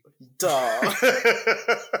crazy. Dog.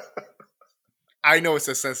 I know it's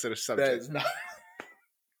a sensitive That subject. is not.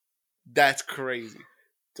 That's crazy.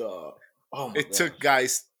 Dog. Oh my It god. took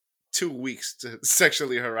guys 2 weeks to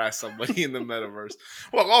sexually harass somebody in the metaverse.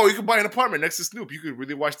 Well, you could buy an apartment next to Snoop. You could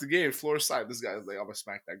really watch the game floor side. This guy's like, I'm gonna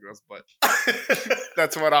smack that girl's butt.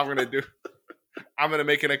 That's what I'm gonna do. I'm gonna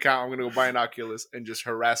make an account. I'm gonna go buy an Oculus and just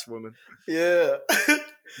harass women. Yeah.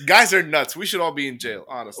 Guys are nuts. We should all be in jail,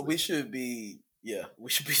 honestly. We should be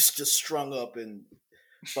just strung up and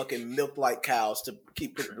fucking milk like cows to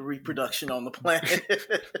keep reproduction on the planet.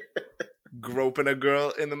 Groping a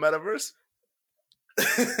girl in the metaverse?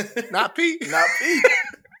 Not Pete. Not Pete.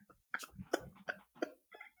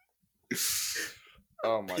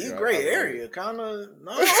 Oh my Pete god. gray area, kind of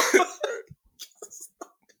no.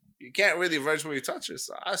 You can't really virtually touch it,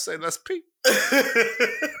 so I say let's Pete.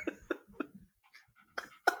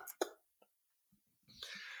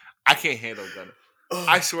 I can't handle Gunner.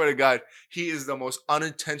 I swear to God, he is the most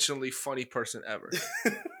unintentionally funny person ever.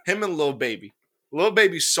 Him and Lil Baby. Lil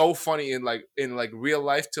Baby's so funny in real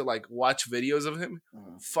life to like watch videos of him.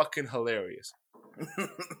 Fucking hilarious.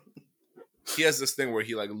 He has this thing where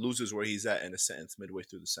he like loses where he's at in a sentence midway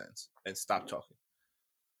through the sentence and stop talking.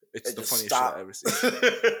 It's the funniest shit I've ever seen.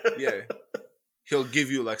 Yeah. He'll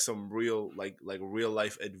give you like some real like real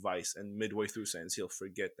life advice, and midway through sentence he'll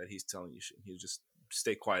forget that he's telling you shit. He'll just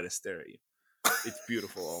stay quiet and stare at you. It's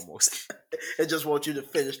beautiful almost. It just wants you to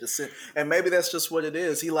finish the sentence. And maybe that's just what it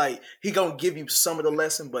is. He gonna give you some of the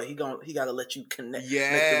lesson, but he gotta let you connect make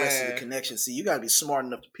the rest of the connection. See, you gotta be smart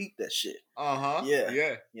enough to peep that shit. Uh-huh. Yeah.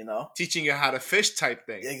 Yeah. You know? Teaching you how to fish type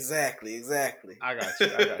thing. Exactly. I got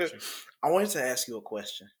you. I wanted to ask you a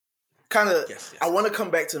question. Kind of, yes. I want to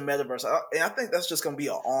come back to the metaverse, and I think that's just gonna be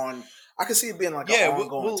I can see it being like an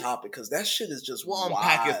ongoing topic because that shit is just. We'll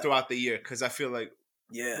unpack it throughout the year because I feel like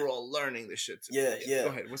we're all learning this shit. Yeah. Go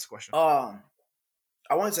ahead. What's the question? I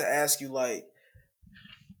wanted to ask you like,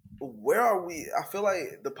 where are we? I feel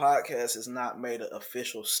like the podcast has not made an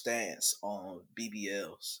official stance on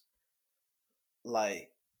BBLs.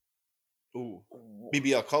 Like,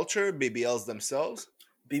 BBL culture, BBLs themselves.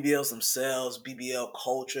 BBL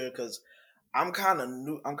culture, because I'm kind of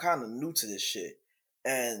new to this shit,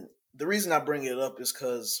 and the reason I bring it up is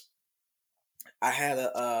because I had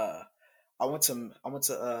I went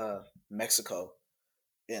to Mexico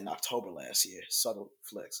in October last year, subtle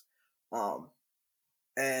flex, and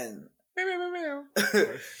and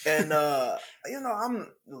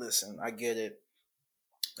I get it,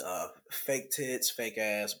 fake tits, fake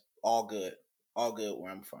ass, all good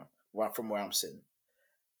where I'm from, where I'm sitting.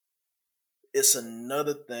 It's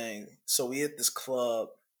another thing. So we at this club.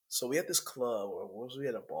 Or was we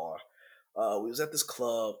at a bar? We was at this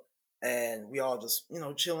club, and we all just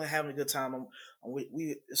chilling, having a good time.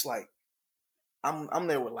 It's like I'm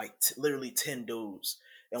there with like literally 10 dudes,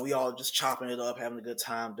 and we all just chopping it up, having a good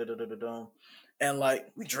time. And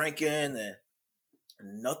like we drinking, and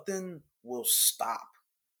nothing will stop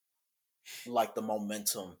like the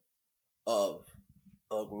momentum of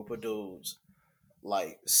a group of dudes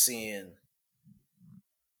like seeing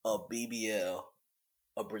a BBL,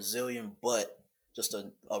 a Brazilian butt, just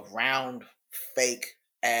a round fake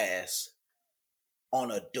ass on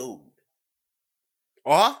a dude.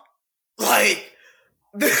 What? Like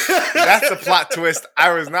that's a plot twist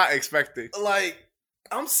I was not expecting. Like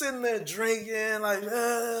I'm sitting there drinking, like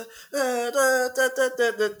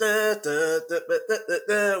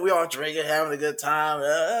we all drinking, having a good time.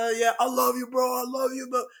 Yeah, I love you, bro.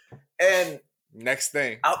 And next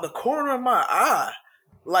thing, out the corner of my eye,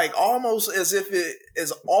 like almost as if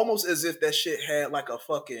that shit had like a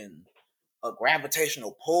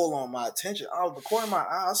gravitational pull on my attention. Out of the corner of my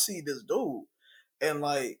eye, I see this dude, and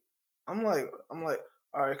like I'm like,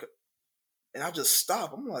 all right, and I just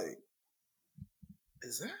stop. I'm like,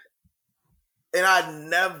 is that? And I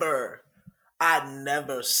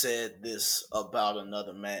never said this about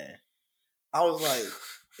another man. I was like,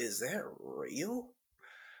 is that real?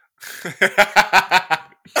 I'm like,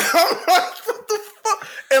 what the fuck?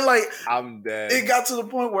 And like, I'm dead. It got to the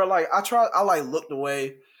point where like I looked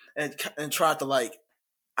away and tried to like,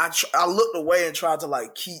 I looked away and tried to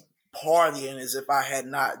like keep partying as if I had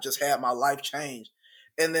not just had my life changed.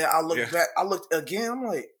 And then I looked back, I looked again, I'm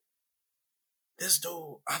like,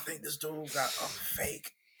 I think this dude got a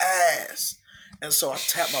fake ass. And so I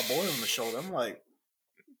tapped my boy on the shoulder. I'm like,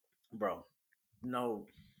 bro, no,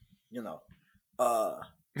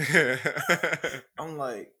 I'm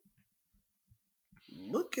like,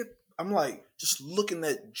 just look in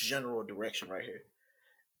that general direction right here.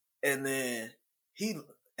 And then he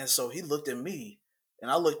looked at me and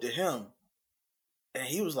I looked at him, And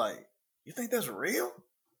he was like, "You think that's real?"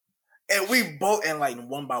 And we both, and like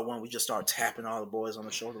one by one, we just started tapping all the boys on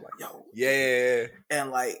the shoulder, like, "Yo, Yeah.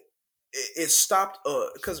 And like it stopped,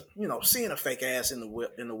 because seeing a fake ass in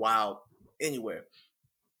the wild anywhere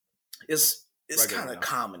it's Regular kind of now.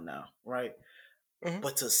 common now, right? Mhm.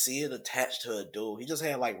 But to see it attached to a dude, he just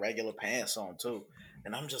had like regular pants on too,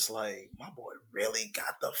 and I'm just like, my boy really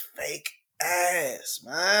got the fake ass,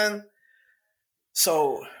 man.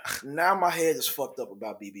 So now my head is fucked up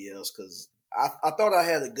about BBLs because I thought I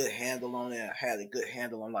had a good handle on it. I had a good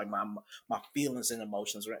handle on like my feelings and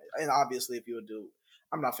emotions, right? And obviously, if you're a dude,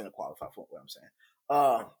 I'm not finna qualify for what I'm saying.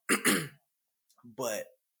 But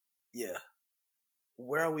yeah,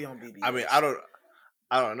 where are we on BBLs? I mean, I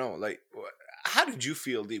don't know. Like, how did you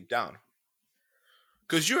feel deep down?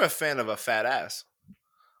 Because you're a fan of a fat ass,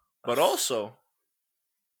 but also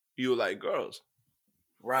you like girls.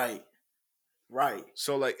 Right.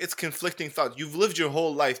 So like, it's conflicting thoughts. You've lived your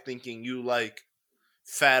whole life thinking you like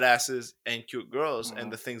fat asses and cute girls, and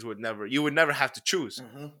the things you would never have to choose.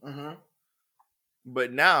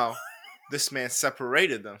 But now, this man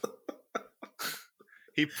separated them.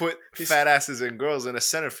 He put fat asses and girls in a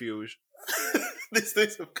centrifuge. These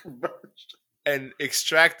things have converged and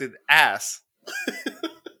extracted ass.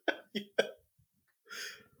 Yeah.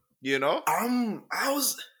 You know? I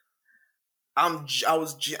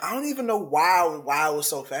don't even know why it was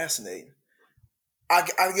so fascinating. I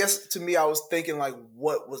guess to me, I was thinking like,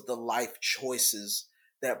 what was the life choices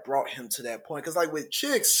that brought him to that point? Because like with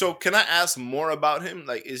chicks, So can I ask more about him?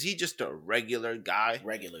 Like, is he just a regular guy,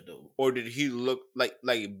 regular dude, or did he look like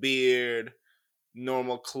beard,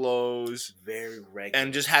 normal clothes, very regular,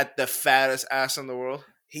 and just had the fattest ass in the world?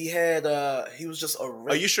 He had he was just a.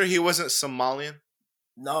 Are you sure he wasn't Somalian?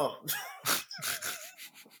 No.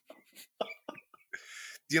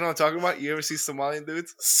 Do you know what I'm talking about? You ever see Somalian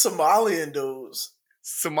dudes? Somalian dudes.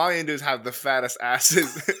 Somalian dudes have the fattest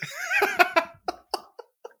asses.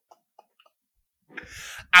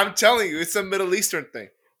 I'm telling you, it's a Middle Eastern thing.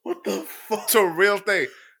 What the fuck? It's a real thing.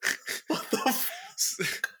 What the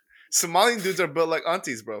fuck? Somalian dudes are built like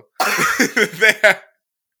aunties, bro.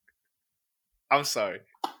 I'm sorry.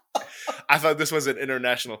 I thought this was an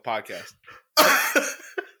international podcast.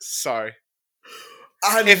 Sorry.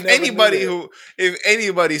 If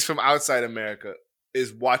anybody's from outside America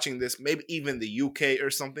is watching this, maybe even the UK or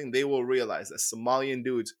something, they will realize that Somalian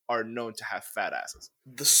dudes are known to have fat asses.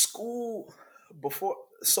 The school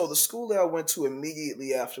that I went to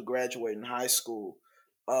immediately after graduating high school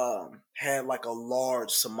had like a large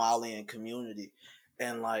Somalian community,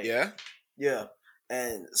 and like yeah,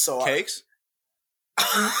 and so cakes.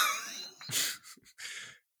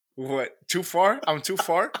 What? Too far? I'm too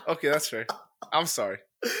far? Okay, that's fair. I'm sorry.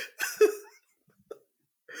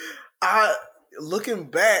 Looking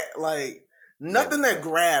back, like nothing that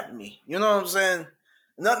grabbed me. You know what I'm saying?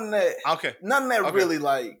 Nothing that really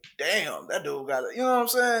like, damn, that dude got it. You know what I'm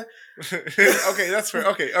saying? Okay, that's fair.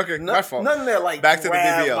 Okay, my fault. Nothing that like back to the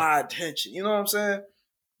grabbed BBL. my attention. You know what I'm saying?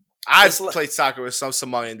 I've played soccer with some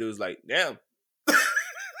Somalian dudes. Like, damn,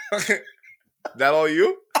 that all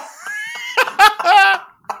you?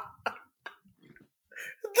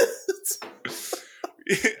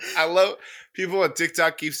 I love people on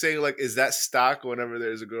TikTok keep saying like, "Is that stock?" Whenever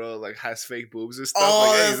there's a girl like has fake boobs and stuff,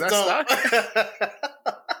 like, "Hey, is that stock?"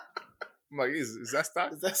 I'm like, "Is that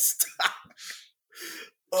stock?" Is that stock?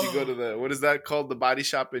 Did you go to the what is that called? The body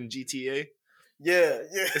shop in GTA? Yeah.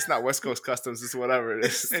 It's not West Coast Customs. It's whatever it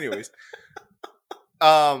is. Anyways,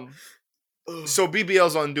 so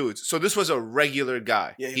BBL's on dudes. So this was a regular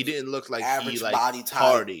guy. Yeah, he didn't look like average he like body type.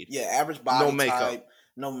 partied. Yeah, average body no makeup. type.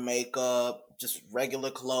 No makeup. Just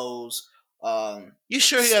regular clothes. You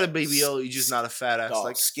sure he had a BBL? You're just not a fat ass. Dog,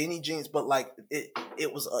 like skinny jeans, but like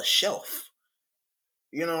it was a shelf.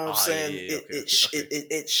 You know what I'm saying? Yeah,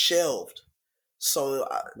 it shelved. So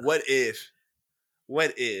what if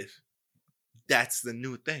that's the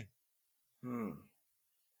new thing?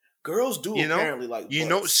 Girls do apparently like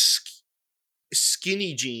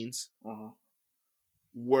skinny jeans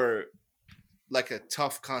were like a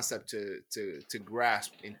tough concept to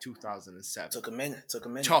grasp in 2007. Took a minute.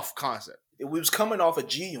 Tough concept. We was coming off a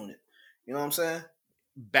G unit. You know what I'm saying?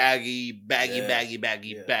 Baggy.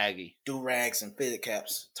 Do rags and fitted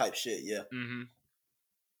caps type shit. Yeah. Mm-hmm.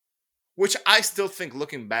 Which I still think,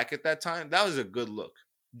 looking back at that time, that was a good look.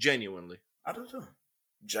 Genuinely. I don't know.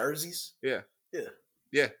 Jerseys. Yeah.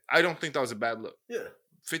 Yeah. I don't think that was a bad look. Yeah.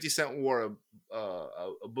 50 Cent wore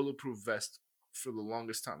a bulletproof vest for the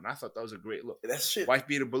longest time. And I thought that was a great look. That shit. Wife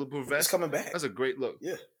beater bulletproof vest. It's coming back. That's a great look.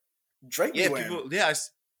 Yeah. Drake.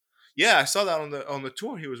 Yeah, I saw that on the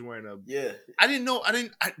tour. He was wearing a. Yeah. I didn't know.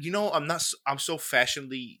 I'm not. I'm so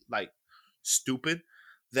fashionably like stupid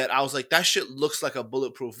that I was like, that shit looks like a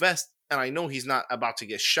bulletproof vest, and I know he's not about to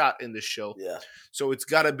get shot in this show, Yeah. so it's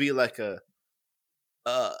got to be like a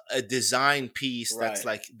design piece that's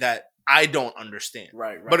Right. like that I don't understand.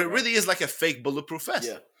 Right. But it really is like a fake bulletproof vest.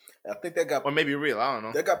 Yeah. I think that got Or maybe real. I don't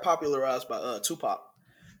know. that got popularized by Tupac.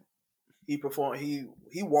 He performed. He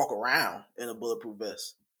walk around in a bulletproof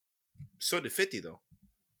vest. So did 50 though.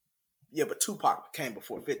 Yeah, but Tupac came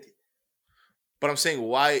before 50. But I'm saying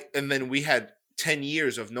why? And then we had 10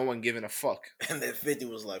 years of no one giving a fuck. And then 50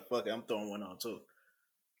 was like, "Fuck it, I'm throwing one on too."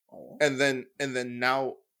 Oh. And then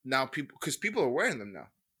now people, because people are wearing them now,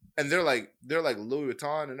 and they're like Louis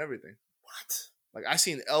Vuitton and everything. What? Like I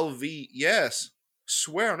seen LV. Yes,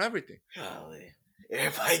 swear on everything. Golly.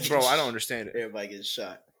 Everybody Bro, I don't understand it. Everybody gets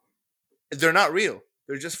shot. They're not real.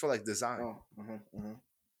 They're just for like design. Oh, mm-hmm.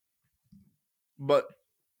 But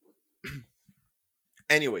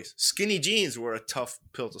anyways, skinny jeans were a tough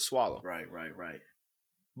pill to swallow. Right.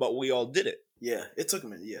 But we all did it. Yeah, it took a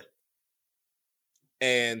minute. Yeah.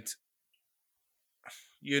 And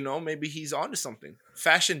maybe he's onto something.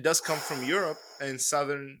 Fashion does come from Europe and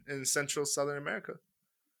Central Southern America.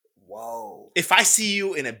 Whoa. If I see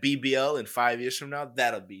you in a BBL in 5 years from now,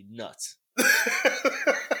 that'll be nuts.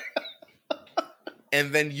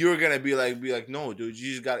 And then you're gonna be like, no, dude,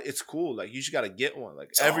 you just got. It's cool. Like you just gotta get one.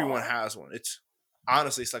 Like everyone has one. It's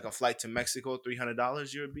honestly, it's like a flight to Mexico,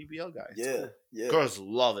 $300. You're a BBL guy. It's cool. Yeah. Girls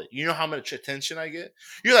love it. You know how much attention I get?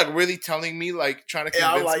 You're like really telling me, like trying to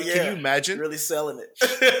convince me. Can you imagine? Really selling it.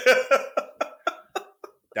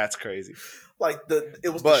 That's crazy. Like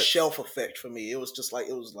it was the shelf effect for me. It was just like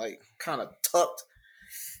kind of tucked.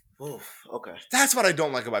 Oof, okay. That's what I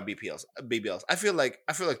don't like about BBLs. I feel like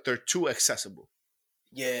they're too accessible.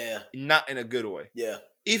 Yeah. Not in a good way. Yeah.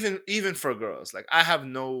 Even for girls. Like I have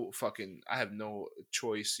no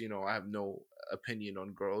choice, I have no opinion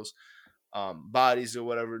on girls' bodies or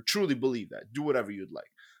whatever. Truly believe that. Do whatever you'd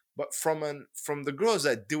like. But from the girls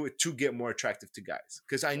that do it to get more attractive to guys.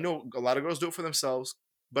 Because I know a lot of girls do it for themselves,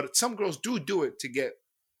 but some girls do it to get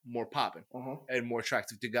more popping and more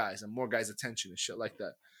attractive to guys and more guys' attention and shit like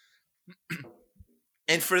that.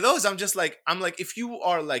 And for those, I'm like, if you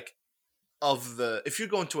are like if you're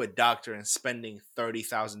going to a doctor and spending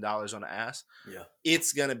 $30,000 on an ass,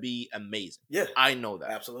 it's gonna be amazing. Yeah, I know that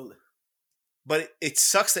absolutely. But it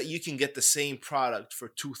sucks that you can get the same product for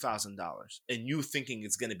 $2,000 and you thinking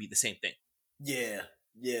it's gonna be the same thing. Yeah.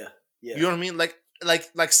 You know what I mean?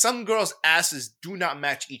 Like some girls' asses do not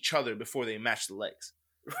match each other before they match the legs.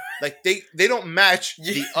 Like they don't match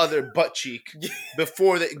the other butt cheek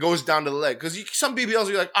before it goes down to the leg. Because some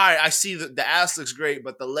BBLs are like, all right, I see that the ass looks great,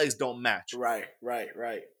 but the legs don't match. Right.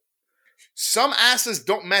 Some asses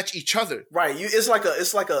don't match each other. Right. It's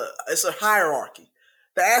a hierarchy.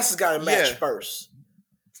 The ass has got to match first.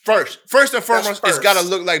 First and foremost, it's got to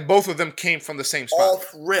look like both of them came from the same spot.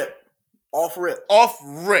 Off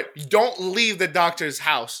rip. You don't leave the doctor's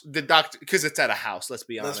house. The doctor, because it's at a house. Let's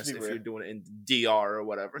be honest. If you're doing it in DR or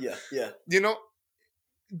whatever. Yeah.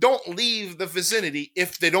 Don't leave the vicinity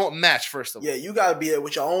if they don't match. First of all. Yeah, you got to be there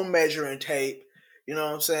with your own measuring tape. You know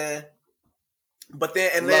what I'm saying? But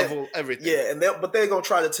then level everything. Yeah, but they're gonna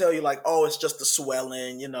try to tell you like, oh, it's just the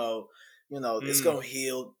swelling. It's gonna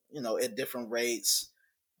heal. At different rates.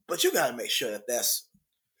 But you got to make sure that that's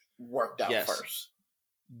worked out first.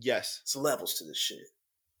 Yes. It's levels to this shit.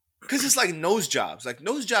 Because it's like nose jobs. Like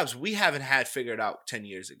nose jobs we haven't had figured out 10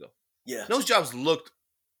 years ago. Yeah. Nose jobs looked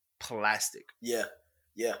plastic. Yeah.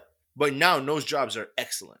 But now nose jobs are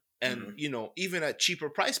excellent. And, even at cheaper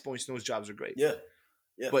price points, nose jobs are great. Yeah.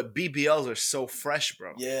 But BBLs are so fresh,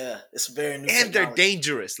 bro. Yeah. It's very new. And they're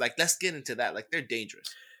dangerous. Like, let's get into that. Like, they're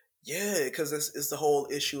dangerous. Yeah, because it's the whole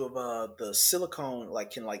issue of the silicone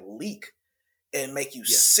can leak and make you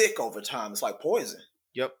sick over time. It's like poison.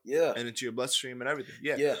 Yep. Yeah. And into your bloodstream and everything.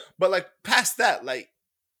 Yeah. Yeah. But like past that, like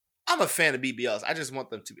I'm a fan of BBLs. I just want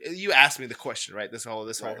them to be. You asked me the question, right? This whole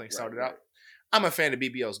thing started out. I'm a fan of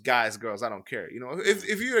BBLs, guys, girls. I don't care.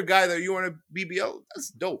 If you're a guy that you want a BBL, that's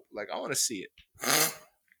dope. Like I want to see it.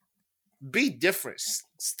 Be different.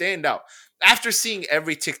 Stand out. After seeing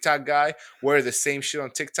every TikTok guy wear the same shit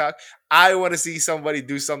on TikTok, I want to see somebody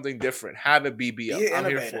do something different. Have a BBL. I'm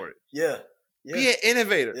here for it. Yeah. Be an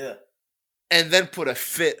innovator. Yeah. And then put a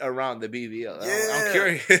fit around the BBL. Yeah. I'm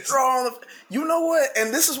curious. You know what?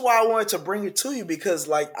 And this is why I wanted to bring it to you because,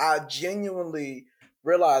 I genuinely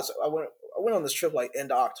realized I went on this trip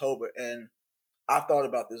end of October, and I thought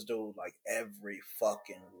about this dude every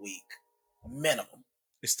fucking week, minimum.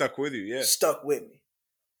 It stuck with you, yeah. Stuck with me.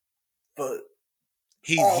 But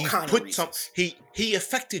all He kind of put some. reasons. He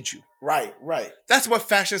affected you. Right, right, That's what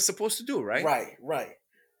fashion is supposed to do, right? right, right.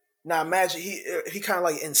 Now imagine he kind of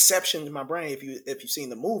like inception in my brain. If you've seen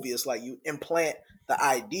the movie, it's like you implant the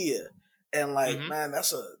idea, and like Mm-hmm. man,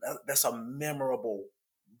 that's a memorable,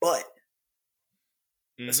 but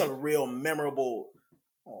that's Mm-hmm. a real memorable.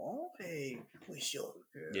 Oh, hey, what's your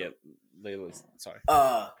girl? Yeah, Layla's sorry.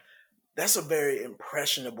 That's a very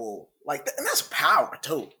impressionable and that's power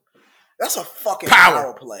too. That's a fucking Power,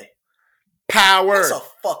 power play. That's a power.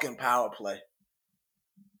 fucking power play.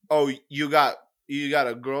 Oh, you got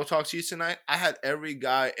a girl talk to you tonight? I had every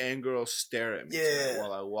guy and girl stare at me tonight Yeah.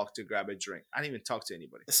 while I walked to grab a drink. I didn't even talk to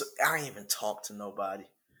anybody. I ain't even talk to nobody.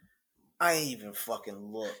 I ain't even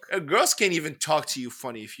fucking look. Girls can't even talk to you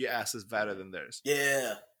funny if your ass is fatter than theirs.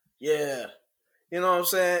 Yeah, yeah. You know what I'm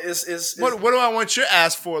saying? It's What do I want your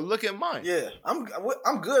ass for? Look at mine. yeah. I'm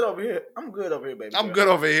good over here. I'm good over here, baby. I'm girl. good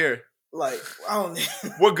over here. Like I don't.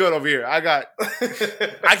 We're good over here. I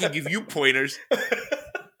can give you pointers.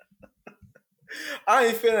 I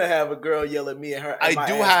ain't finna have a girl yell at me and her. And I my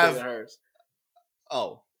do ass have- bigger than hers.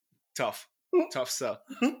 Oh, tough sell.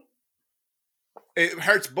 It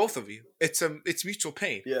hurts both of you. It's mutual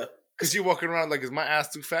pain. Yeah. Because you're walking around like, is my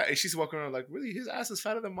ass too fat? And she's walking around like, really, his ass is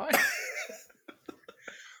fatter than mine.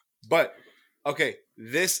 But okay,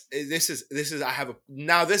 this is this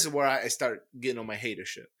is where I start getting on my hater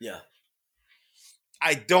shit. Yeah.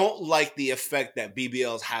 I don't like the effect that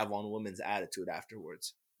BBLs have on women's attitude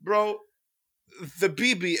afterwards, bro. The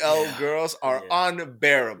BBL girls are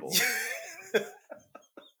unbearable.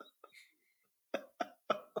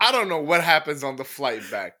 I don't know what happens on the flight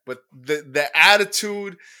back, but the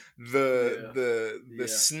attitude, the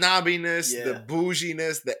snobbiness, the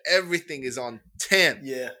bouginess, the everything is on 10.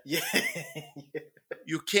 Yeah.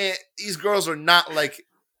 You can't. These girls are not like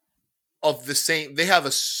of the same. They have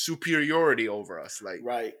a superiority over us, like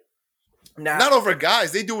right. Now, not over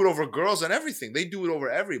guys. They do it over girls and everything. They do it over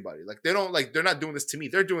everybody. Like they don't like. They're not doing this to me.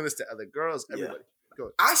 They're doing this to other girls. Everybody. Yeah.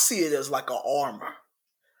 I see it as like an armor.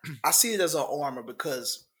 I see it as an armor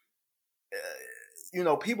because,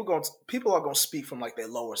 people are gonna speak from like their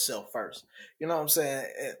lower self first. You know what I'm saying?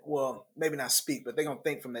 Well, maybe not speak, but they're gonna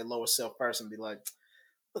think from their lower self first and be like,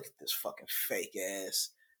 "Look at this fucking fake ass.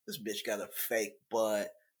 This bitch got a fake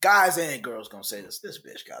butt." Guys and girls gonna say this. This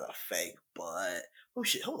bitch got a fake butt. Who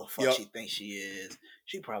the fuck she thinks she is?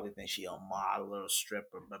 She probably thinks she a model or a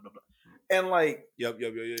stripper. Blah blah blah. And like, yep.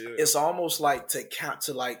 It's almost like to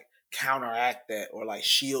counteract that or like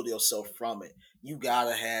shield yourself from it. You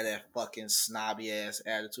gotta have that fucking snobby ass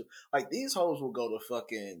attitude. Like these hoes will go to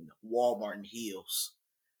fucking Walmart in heels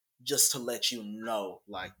just to let you know,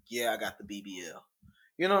 like, yeah, I got the BBL.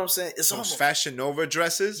 You know what I'm saying? It's almost Fashion Nova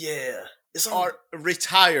dresses. Yeah,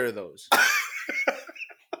 retire those.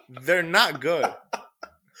 They're not good.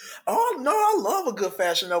 Oh no, I love a good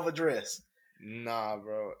Fashion Nova dress. Nah,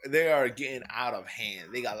 bro. They are getting out of hand.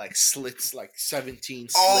 They got like slits, like 17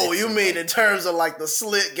 slits. Oh, you mean in terms of like the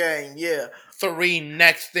slit game, yeah. 3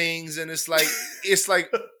 neck things, and it's like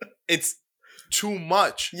it's too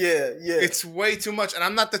much. Yeah. It's way too much. And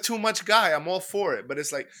I'm not the too much guy. I'm all for it. But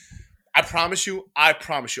it's like, I promise you,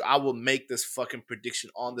 I will make this fucking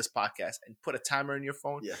prediction on this podcast and put a timer in your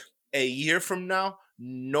phone. Yeah. A year from now,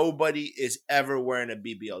 nobody is ever wearing a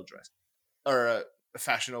BBL dress. Or a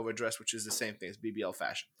Fashion Nova dress, which is the same thing as BBL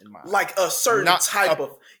fashion in my like a certain type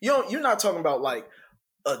of you're not talking about like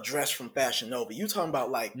a dress from Fashion Nova. You talking about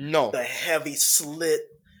like the heavy slit,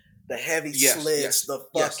 slits, the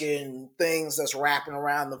fucking things that's wrapping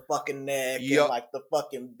around the fucking neck, and like the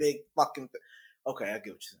fucking big fucking. Okay, I get what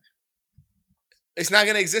you're saying. It's not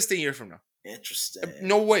gonna exist a year from now. Interesting.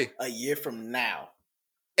 No way. A year from now.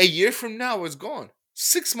 A year from now, it's gone.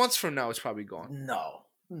 6 months from now, it's probably gone. No.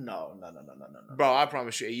 Bro, I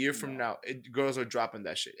promise you, a year from now, girls are dropping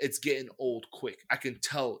that shit. It's getting old quick. I can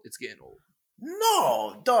tell it's getting old.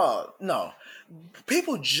 No, dog, no.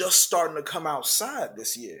 People just starting to come outside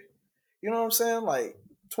this year. You know what I'm saying? Like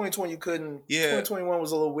 2020, you couldn't. Yeah. 2021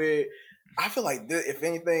 was a little weird. I feel like if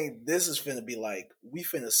anything, this is finna be like we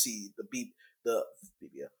finna see the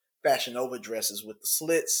Fashion Nova dresses with the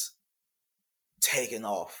slits taking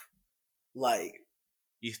off. Like.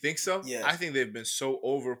 You think so? Yeah. I think they've been so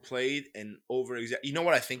overplayed and You know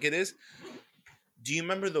what I think it is? Do you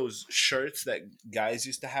remember those shirts that guys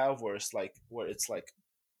used to have where it's like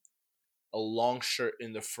a long shirt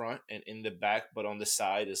in the front and in the back, but on the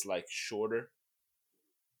side is like shorter?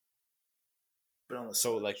 But on the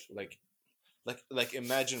so like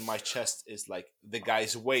imagine my chest is like the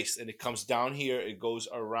guy's waist and it comes down here, it goes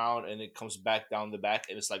around and it comes back down the back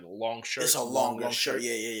and it's like a long shirt. It's a long shirt.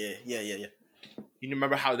 Yeah. You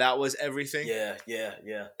remember how that was everything? Yeah.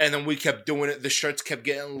 And then we kept doing it. The shirts kept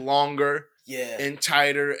getting longer. Yeah. And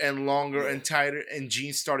tighter and longer Yeah. and tighter. And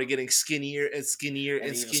jeans started getting skinnier and skinnier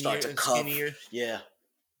and even skinnier start to and cuff. skinnier. Yeah.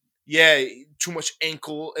 Yeah, too much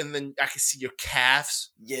ankle, and then I can see your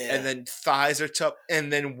calves. Yeah. And then thighs are tough.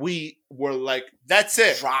 And then we were like, that's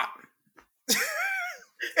it. Drop.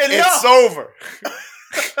 It's over.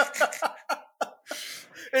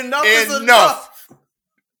 Enough is enough.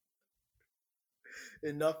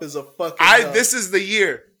 Enough is a fucking enough. This is the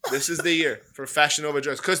year. This is the year for Fashion Nova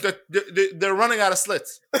dress. Because they're running out of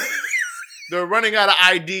slits. They're running out of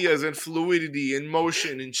ideas and fluidity and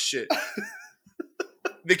motion and shit.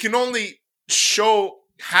 They can only show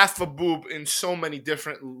half a boob in so many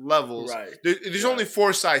different levels. Right. There's only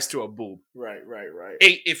 4 sides to a boob. Right.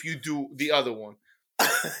 8 if you do the other one.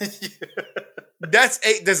 That's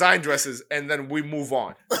 8 design dresses, and then we move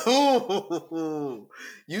on. Ooh,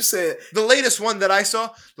 you said the latest one that I saw,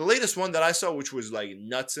 which was like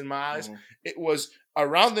nuts in my eyes, it was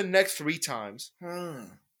around the neck 3 times.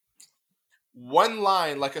 One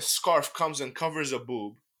line like a scarf comes and covers a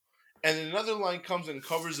boob, and another line comes and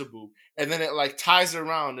covers a boob, and then it like ties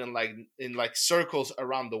around and like in like circles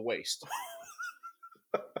around the waist.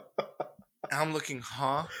 I'm looking,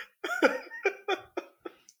 huh?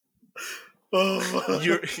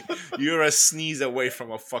 You're a sneeze away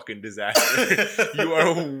from a fucking disaster. You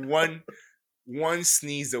are one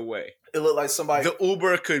sneeze away. It looked like somebody. The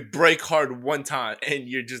Uber could brake hard one time, and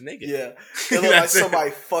you're just naked. Yeah, it looked like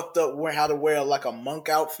somebody fucked up how to wear like a monk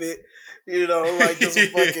outfit. You know, like just a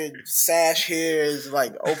fucking sash here is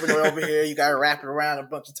like open it over here. You gotta wrap it around a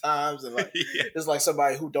bunch of times, and like it's like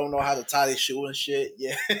somebody who don't know how to tie their shoe and shit.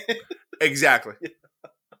 Yeah, exactly.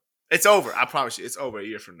 It's over. I promise you, it's over a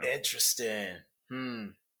year from now. Interesting.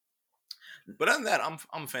 But other than that,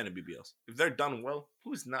 I'm a fan of BBLs. If they're done well,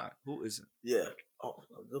 who's not? Who isn't? Yeah. Oh,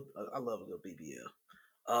 I love a good BBL.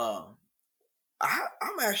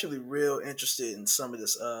 I'm actually real interested in some of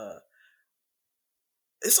this.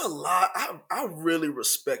 It's a lot. I really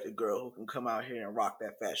respect a girl who can come out here and rock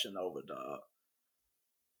that Fashion Nova, dog.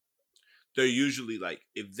 They're usually like,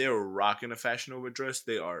 if they're rocking a Fashion Nova dress,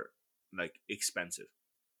 they are like expensive.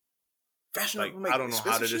 Fashion like I don't know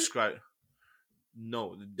how to describe.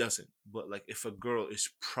 No, it doesn't. But like, if a girl is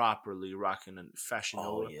properly rocking a Fashion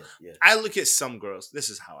Nova, yeah. I look at some girls. This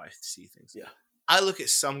is how I see things. Yeah, I look at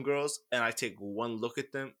some girls and I take one look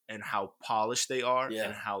at them and how polished they are,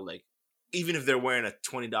 and how like, even if they're wearing a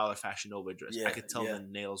 $20 Fashion Nova dress, I could tell the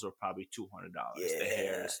nails are probably $200. The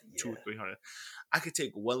hair is $200-$300. I could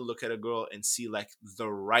take one look at a girl and see like the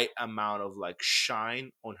right amount of like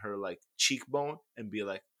shine on her like cheekbone and be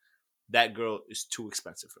like, that girl is too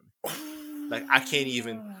expensive for me. Like I can't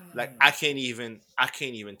even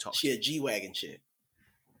talk. She a G-Wagon chick.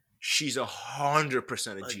 She's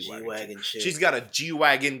 100% a G-Wagon chick. She's got a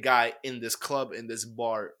G-Wagon guy in this club, in this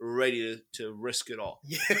bar, ready to risk it all.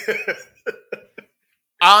 Yeah.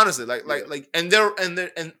 Honestly, and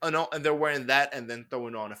they're wearing that and then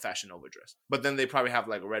throwing on a Fashion Nova dress. But then they probably have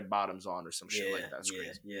like red bottoms on or some shit like that. That's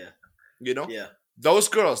crazy. Yeah. You know? Yeah. Those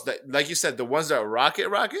girls that, like you said, the ones that rock it.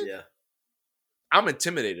 Yeah. I'm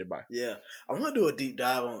intimidated by. Yeah. I want to do a deep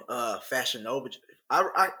dive on Fashion Nova.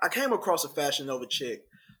 I came across a Fashion Nova chick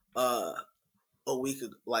a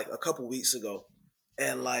couple weeks ago,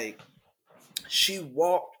 and like she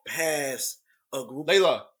walked past a group.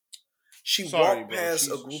 Layla. She walked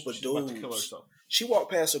past a group of dudes. She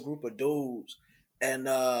walked past a group of dudes, and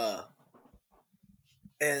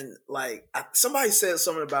like somebody said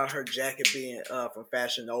something about her jacket being from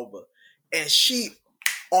Fashion Nova, and she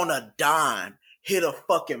on a dime hit a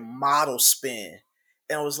fucking model spin,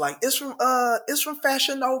 and was like, "It's from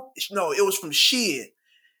Fashion Nova." No, it was from Shein.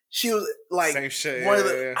 She was like, same shit.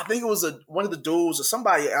 I think it was one of the dudes or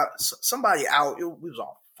somebody out. We was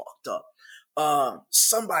all fucked up.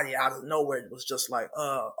 Somebody out of nowhere was just like,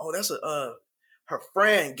 oh, that's her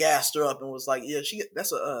friend gassed her up and was like, yeah,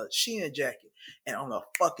 that's a Shein jacket. And on a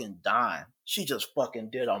fucking dime, she just fucking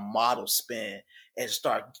did a model spin and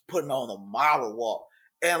started putting on a model walk.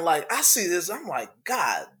 And like, I see this, I'm like,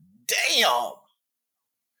 God damn.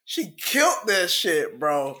 She killed that shit,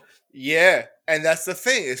 bro. Yeah. And that's the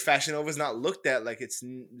thing, is Fashion Nova is not looked at like it's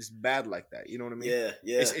bad like that. You know what I mean? Yeah.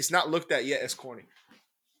 It's not looked at yet as corny.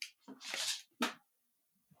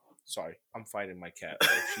 Sorry, I'm fighting my cat.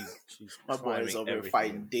 She's my boy's over there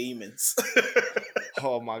fighting demons.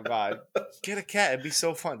 Oh my God. Get a cat. It'd be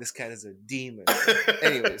so fun. This cat is a demon.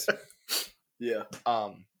 Anyways. Yeah.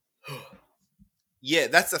 Yeah,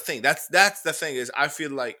 that's the thing. That's the thing, is I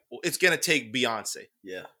feel like it's gonna take Beyonce.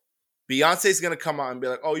 Yeah. Beyonce's gonna come out and be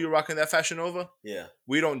like, "Oh, you rocking that Fashion Nova? Yeah.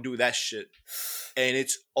 We don't do that shit." And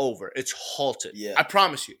it's over. It's halted. Yeah. I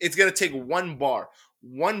promise you. It's gonna take one bar,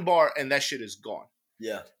 and that shit is gone.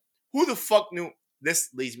 Yeah. Who the fuck knew? This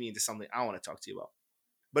leads me into something I want to talk to you about.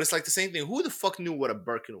 But it's like the same thing. Who the fuck knew what a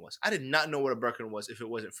Birkin was? I did not know what a Birkin was if it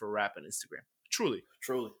wasn't for rap and Instagram. Truly.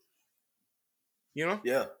 You know?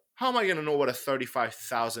 Yeah. How am I gonna know what a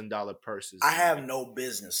 $35,000 purse is? I have no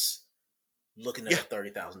business looking at a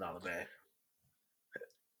 $30,000 bag.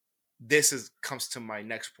 This comes to my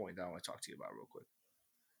next point that I want to talk to you about real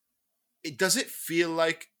quick. Does it feel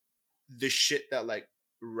like the shit that like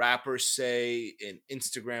rappers say and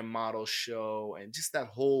Instagram models show and just that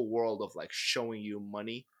whole world of like showing you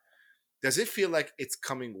money, does it feel like it's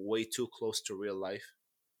coming way too close to real life?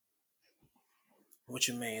 What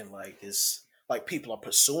you mean? Like, it's like people are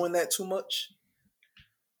pursuing that too much?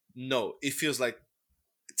 No, it feels like,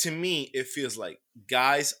 to me, it feels like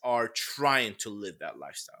guys are trying to live that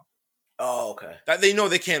lifestyle. Oh, okay. That they know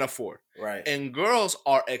they can't afford. Right. And girls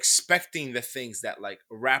are expecting the things that like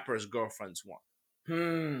rappers' girlfriends want.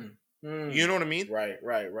 You know what I mean? Right.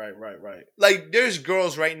 Like, there's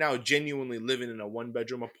girls right now genuinely living in a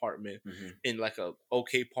 1-bedroom apartment in like a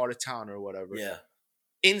okay part of town or whatever. Yeah.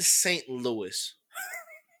 In St. Louis,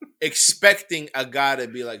 expecting a guy to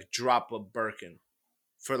be like drop a Birkin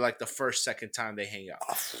for like the second time they hang out.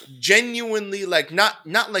 Genuinely, like not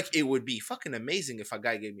like it would be fucking amazing if a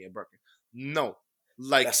guy gave me a Birkin. No,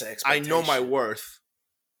 like I know my worth.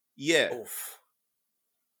 Yeah. Oof.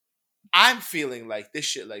 I'm feeling like this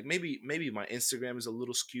shit. Like maybe my Instagram is a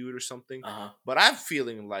little skewed or something. But I'm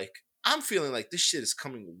feeling like this shit is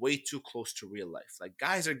coming way too close to real life. Like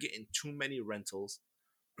guys are getting too many rentals.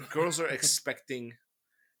 Girls are expecting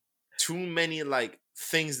too many like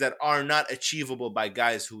things that are not achievable by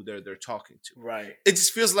guys who they're talking to. Right. It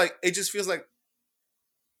just feels like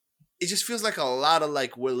a lot of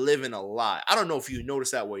like we're living a lie. I don't know if you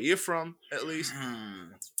notice that where you're from, at least.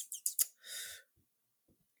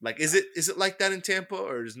 Like, is it like that in Tampa,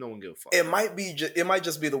 or does no one give a fuck? It might be. It might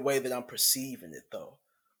just be the way that I'm perceiving it, though.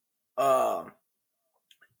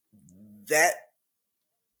 That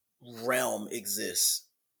realm exists.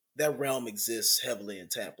 That realm exists heavily in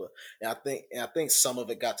Tampa, and I think some of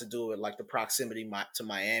it got to do with like the proximity to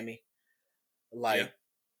Miami. Like,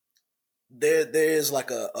 there is like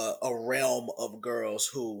a realm of girls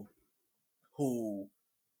who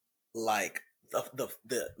like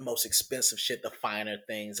the most expensive shit, the finer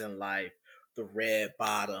things in life, the red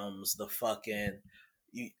bottoms, the fucking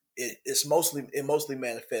it mostly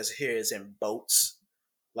manifests here is in boats.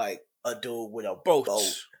 Like a dude with a boat.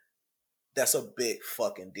 That's a big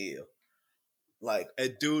fucking deal. Like a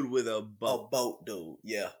dude with a boat. A boat dude,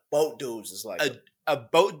 yeah. Boat dudes is like a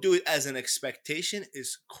boat dude as an expectation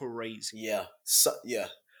is crazy. Yeah.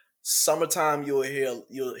 Summertime, you'll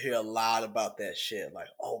hear a lot about that shit. Like,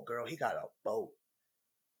 oh girl, he got a boat.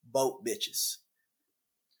 Boat bitches.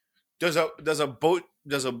 Is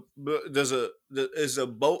a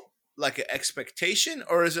boat like an expectation,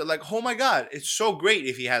 or is it like, oh my god, it's so great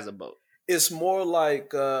if he has a boat? It's more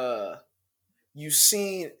like you've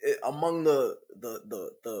seen among the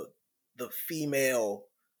female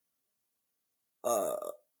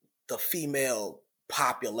the female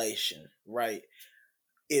population, right?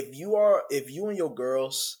 If you and your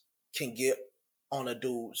girls can get on a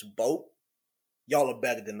dude's boat, y'all are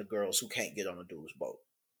better than the girls who can't get on a dude's boat.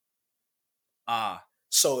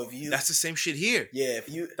 So that's the same shit here. Yeah,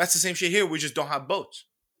 that's the same shit here. We just don't have boats.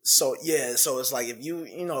 So yeah, so it's like if you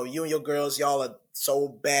and your girls, y'all are so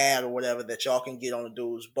bad or whatever that y'all can get on a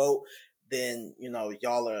dude's boat, then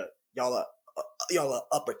y'all are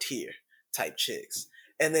upper tier type chicks.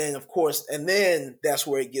 And then of course, that's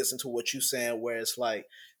where it gets into what you're saying, where it's like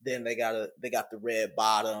then they got the red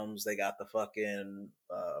bottoms, they got the fucking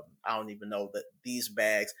I don't even know these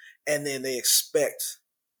bags, and then they expect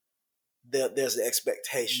there's the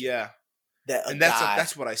expectation. Yeah.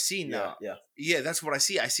 That's what I see now. Yeah, that's what I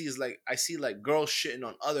see. I see like girls shitting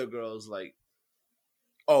on other girls like,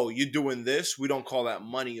 oh, you doing this? We don't call that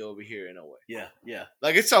money over here in a way. Yeah.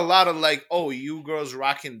 Like it's a lot of like, oh, you girls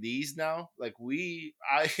rocking these now? Like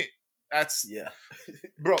that's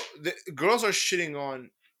bro. The girls are shitting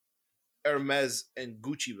on Hermes and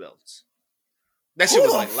Gucci belts. That shit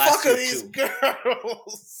was like last year these too.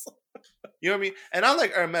 Girls. You know what I mean? And I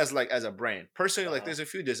like Hermes like as a brand. Personally, like there's a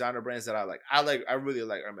few designer brands that I like. I really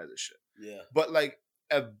like Hermes shit. Yeah. But like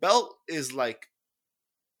a belt is like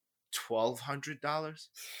 $1,200.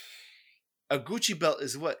 A Gucci belt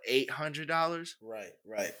is what, $800?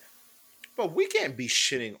 Right. But we can't be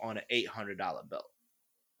shitting on an $800 belt.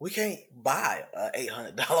 We can't buy an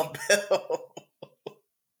 $800 belt.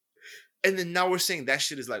 And then now we're saying that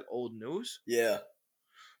shit is like old news. Yeah.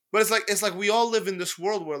 But it's like we all live in this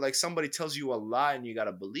world where like somebody tells you a lie and you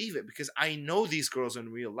gotta believe it, because I know these girls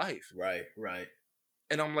in real life. Right. Right.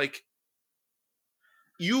 And I'm like,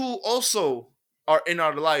 you also are in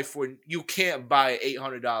our life when you can't buy an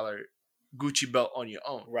 $800 Gucci belt on your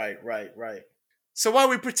own. Right. Right. Right. So why are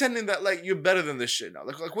we pretending that like you're better than this shit now?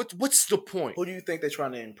 Like what's the point? Who do you think they're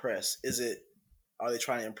trying to impress? Are they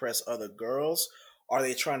trying to impress other girls? Are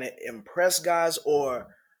they trying to impress guys? Or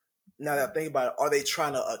now that I think about it, are they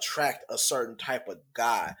trying to attract a certain type of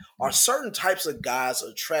guy? Are certain types of guys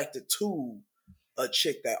attracted to a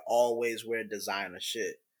chick that always wear designer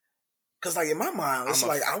shit? Because like in my mind, it's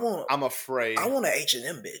I'm afraid. I want an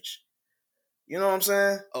H&M bitch. You know what I'm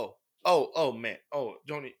saying? Oh man. Oh,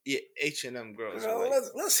 don't yeah, H&M girls. Girl, like,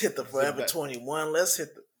 let's hit the Forever 21. Let's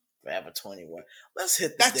hit the Forever 21. Let's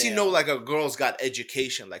hit the that's damn. You know, like a girl's got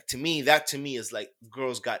education. Like to me is like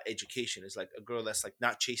girls got education. It's like a girl that's like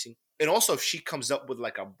not chasing. And also if she comes up with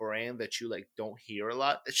like a brand that you like don't hear a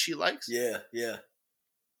lot that she likes. Yeah, yeah.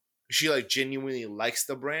 She like genuinely likes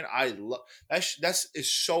the brand. I love that's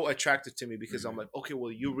is so attractive to me, because I'm like, okay,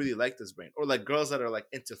 well, you really like this brand. Or like girls that are like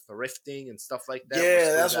into thrifting and stuff like that.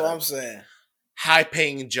 Yeah, that's what I'm saying. High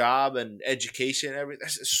paying job and education, everything.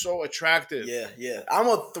 That's so attractive. Yeah, yeah. I'm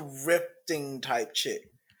a thrifting type chick.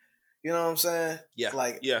 You know what I'm saying? Yeah,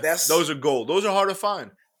 like those are gold. Those are hard to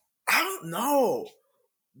find. I don't know.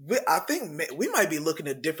 I think we might be looking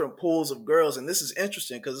at different pools of girls, and this is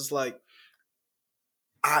interesting because it's like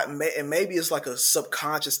and maybe it's like a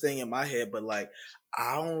subconscious thing in my head, but like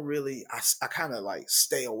I don't really, I kind of like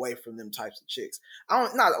stay away from them types of chicks. I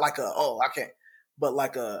don't, not like I can't, but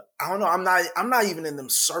like I don't know. I'm not even in them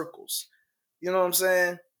circles. You know what I'm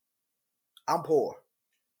saying? I'm poor,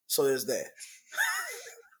 so there's that.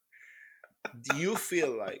 Do you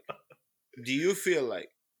feel like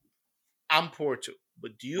I'm poor too?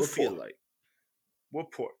 But do you feel like we're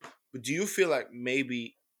poor? But do you feel like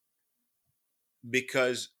maybe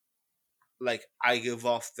because like I give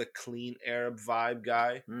off the clean Arab vibe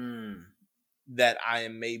guy, that I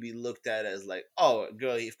am maybe looked at as like, oh,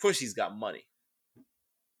 girl, of course he's got money.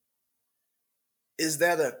 Is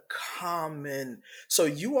that a common? So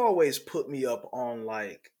you always put me up on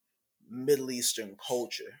like Middle Eastern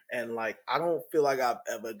culture, and like I don't feel like I've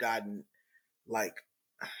ever gotten like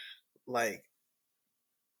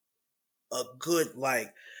a good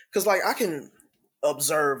like, because like I can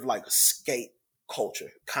observe like skate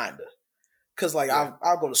culture kind of, because like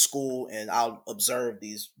I'll go to school and I'll observe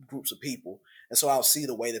these groups of people, and so I'll see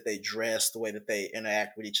the way that they dress, the way that they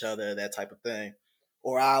interact with each other, that type of thing.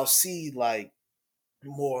 Or I'll see like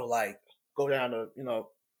more like go down to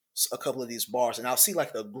a couple of these bars, and I'll see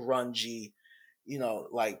like the grungy,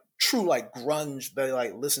 like true like grunge, they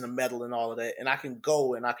like listen to metal and all of that, and I can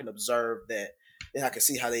go and I can observe that, and I can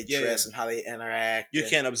see how they dress and how they interact. You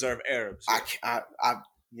can't observe Arabs.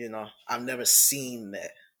 I've never seen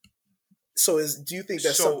that. So do you think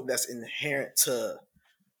that's something that's inherent to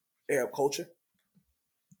Arab culture?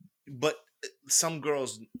 But some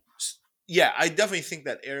girls, yeah, I definitely think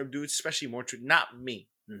that Arab dudes, especially not me,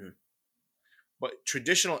 but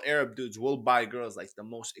traditional Arab dudes will buy girls like the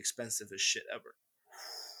most expensive shit ever.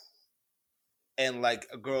 And like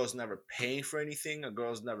a girl's never paying for anything, a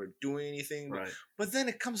girl's never doing anything. Right. But then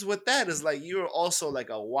it comes with that is like you're also like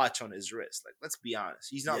a watch on his wrist. Like, let's be honest.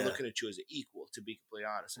 He's not looking at you as an equal, to be completely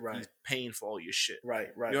honest. Right. He's paying for all your shit. Right.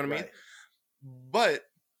 You know what I mean? But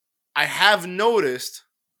I have noticed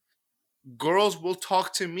girls will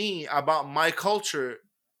talk to me about my culture.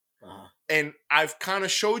 And I've kind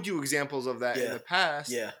of showed you examples of that in the past.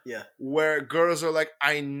 Yeah. Where girls are like,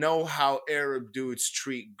 I know how Arab dudes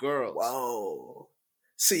treat girls. Whoa.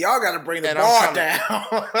 See, y'all got to bring the bar down.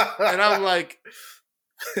 And I'm like,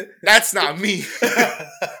 that's not me.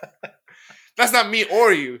 That's not me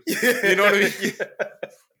or you. You know what I mean?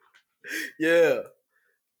 Yeah.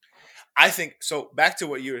 I think, so back to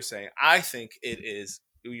what you were saying, I think it is,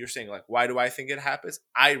 you're saying like, why do I think it happens?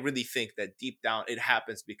 I really think that deep down it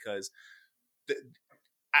happens because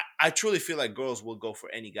I truly feel like girls will go for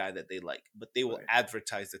any guy that they like, but they will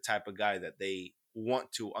advertise the type of guy that they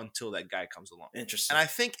want to until that guy comes along. Interesting. And I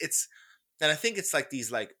think it's like these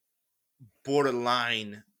like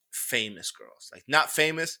borderline famous girls, like not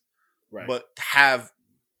famous, but have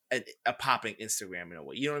a popping Instagram in a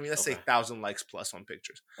way. You know what I mean? Let's say 1,000 likes plus on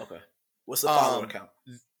pictures. Okay. What's the follower count?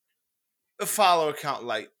 The follower count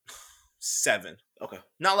like 7. Okay.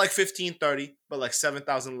 Not like 15, 30, but like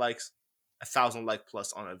 7,000 likes, 1,000 like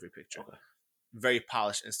plus on every picture. Okay. Very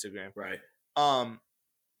polished Instagram. Right.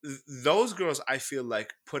 those girls, I feel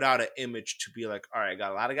like, put out an image to be like, all right, I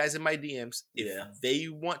got a lot of guys in my DMs. If Yeah. they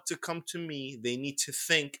want to come to me, they need to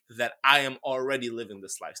think that I am already living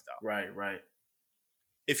this lifestyle. Right, right.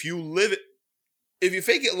 If you live it, if you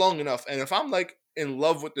fake it long enough, and if I'm like in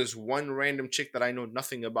love with this one random chick that I know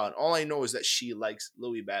nothing about, all I know is that she likes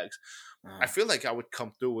Louis bags, I feel like I would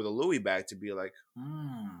come through with a Louis bag to be like,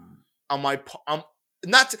 I'm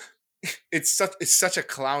not. It's such a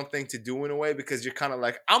clown thing to do in a way, because you're kind of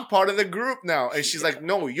like, I'm part of the group now, and she's like,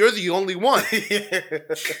 no, you're the only one.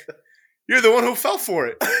 You're the one who fell for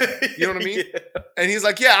it. You know what I mean? Yeah. And he's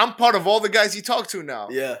like, yeah, I'm part of all the guys you talk to now.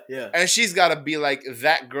 Yeah, yeah. And she's got to be like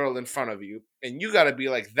that girl in front of you, and you got to be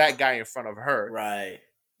like that guy in front of her. Right.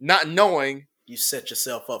 Not knowing. You set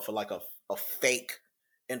yourself up for like a fake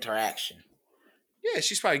interaction. Yeah,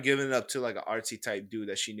 she's probably giving it up to like an artsy type dude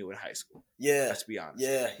that she knew in high school. Yeah. Let's be honest.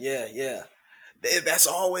 Yeah. That's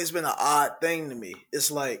always been an odd thing to me.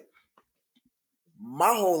 It's like,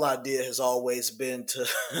 my whole idea has always been to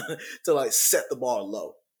to like set the bar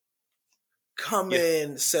low. Come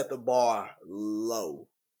in, set the bar low.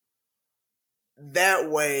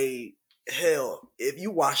 That way, hell, if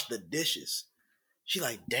you wash the dishes, she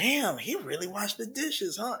like, damn, he really washed the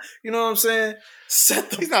dishes, huh? You know what I'm saying?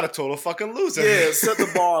 He's not a total fucking loser. Yeah, set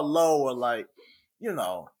the bar low, or like, you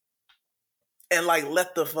know, and like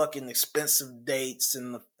let the fucking expensive dates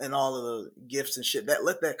and all of the gifts and shit,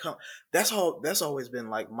 let that come. That's always been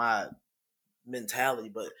like my mentality.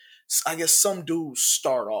 But I guess some dudes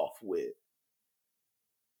start off with,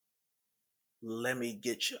 let me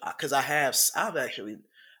get you, because I've actually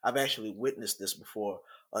witnessed this before.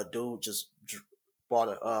 A dude just bought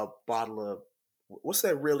a bottle of, what's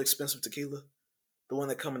that real expensive tequila? The one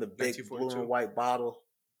that come in the big blue and white bottle.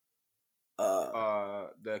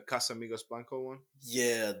 The Casamigos Blanco one.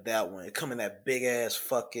 Yeah, that one. It come in that big ass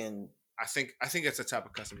fucking. I think it's a type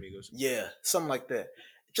of Casamigos. Yeah, something like that.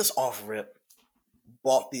 Just off rip,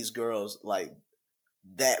 bought these girls like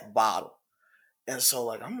that bottle, and so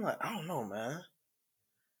like I'm like, I don't know, man.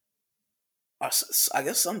 I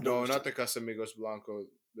guess some dudes. No, not the Casamigos Blanco.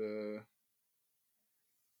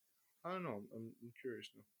 I don't know. I'm curious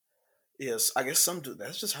now. Yes, I guess some dudes.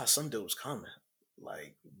 That's just how some dudes coming.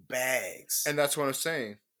 Like bags. And that's what I'm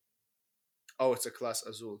saying. Oh, it's a Clase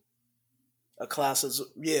Azul. A Clase Azul.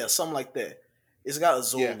 Yeah, something like that. It's got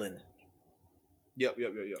Azul in it. Yep.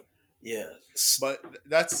 Yeah. But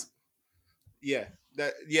that's the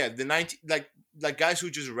 19 like guys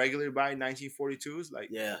who just regularly buy 1942s, like,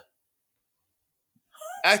 yeah.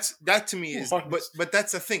 That to me is but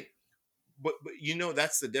that's the thing. But you know,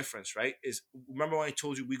 that's the difference, right? Is, remember when I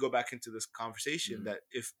told you we go back into this conversation that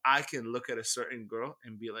if I can look at a certain girl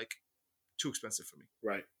and be like, too expensive for me.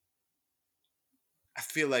 Right. I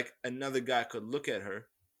feel like another guy could look at her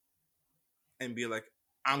and be like,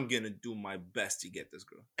 I'm going to do my best to get this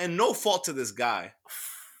girl. And no fault to this guy.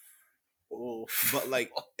 Oh. But like,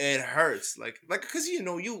 it hurts. Like, cause you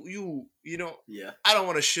know, yeah. I don't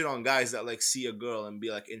want to shit on guys that like see a girl and be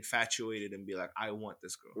like infatuated and be like, I want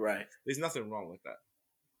this girl. Right. There's nothing wrong with that.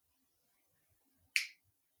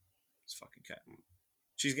 It's fucking cat.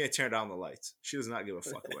 She's gonna turn down the lights. She does not give a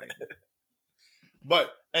fuck away.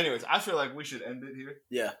 But anyways, I feel like we should end it here.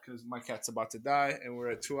 Yeah. Cause my cat's about to die and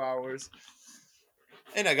we're at 2 hours.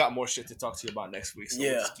 And I got more shit to talk to you about next week. So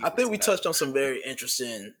yeah. I think we touched on some very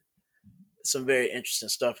interesting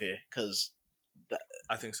stuff here, because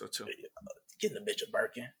I think so too. Getting a bitch a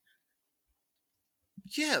Birkin.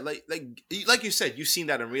 Yeah, like you said, you've seen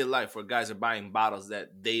that in real life where guys are buying bottles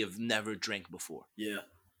that they have never drank before. Yeah.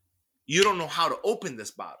 You don't know how to open this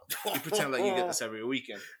bottle. You pretend like you get this every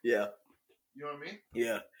weekend. Yeah. You know what I mean?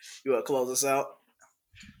 Yeah. You want to close us out?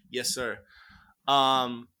 Yes, sir.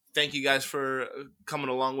 Thank you guys for coming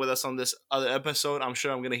along with us on this other episode. I'm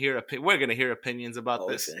sure we're gonna hear opinions about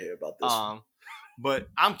this. We're gonna hear about this. But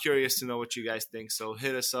I'm curious to know what you guys think. So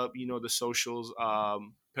hit us up. You know the socials.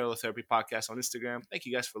 Parallel Therapy Podcast on Instagram. Thank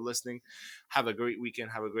you guys for listening. Have a great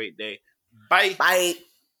weekend. Have a great day. Bye. Bye.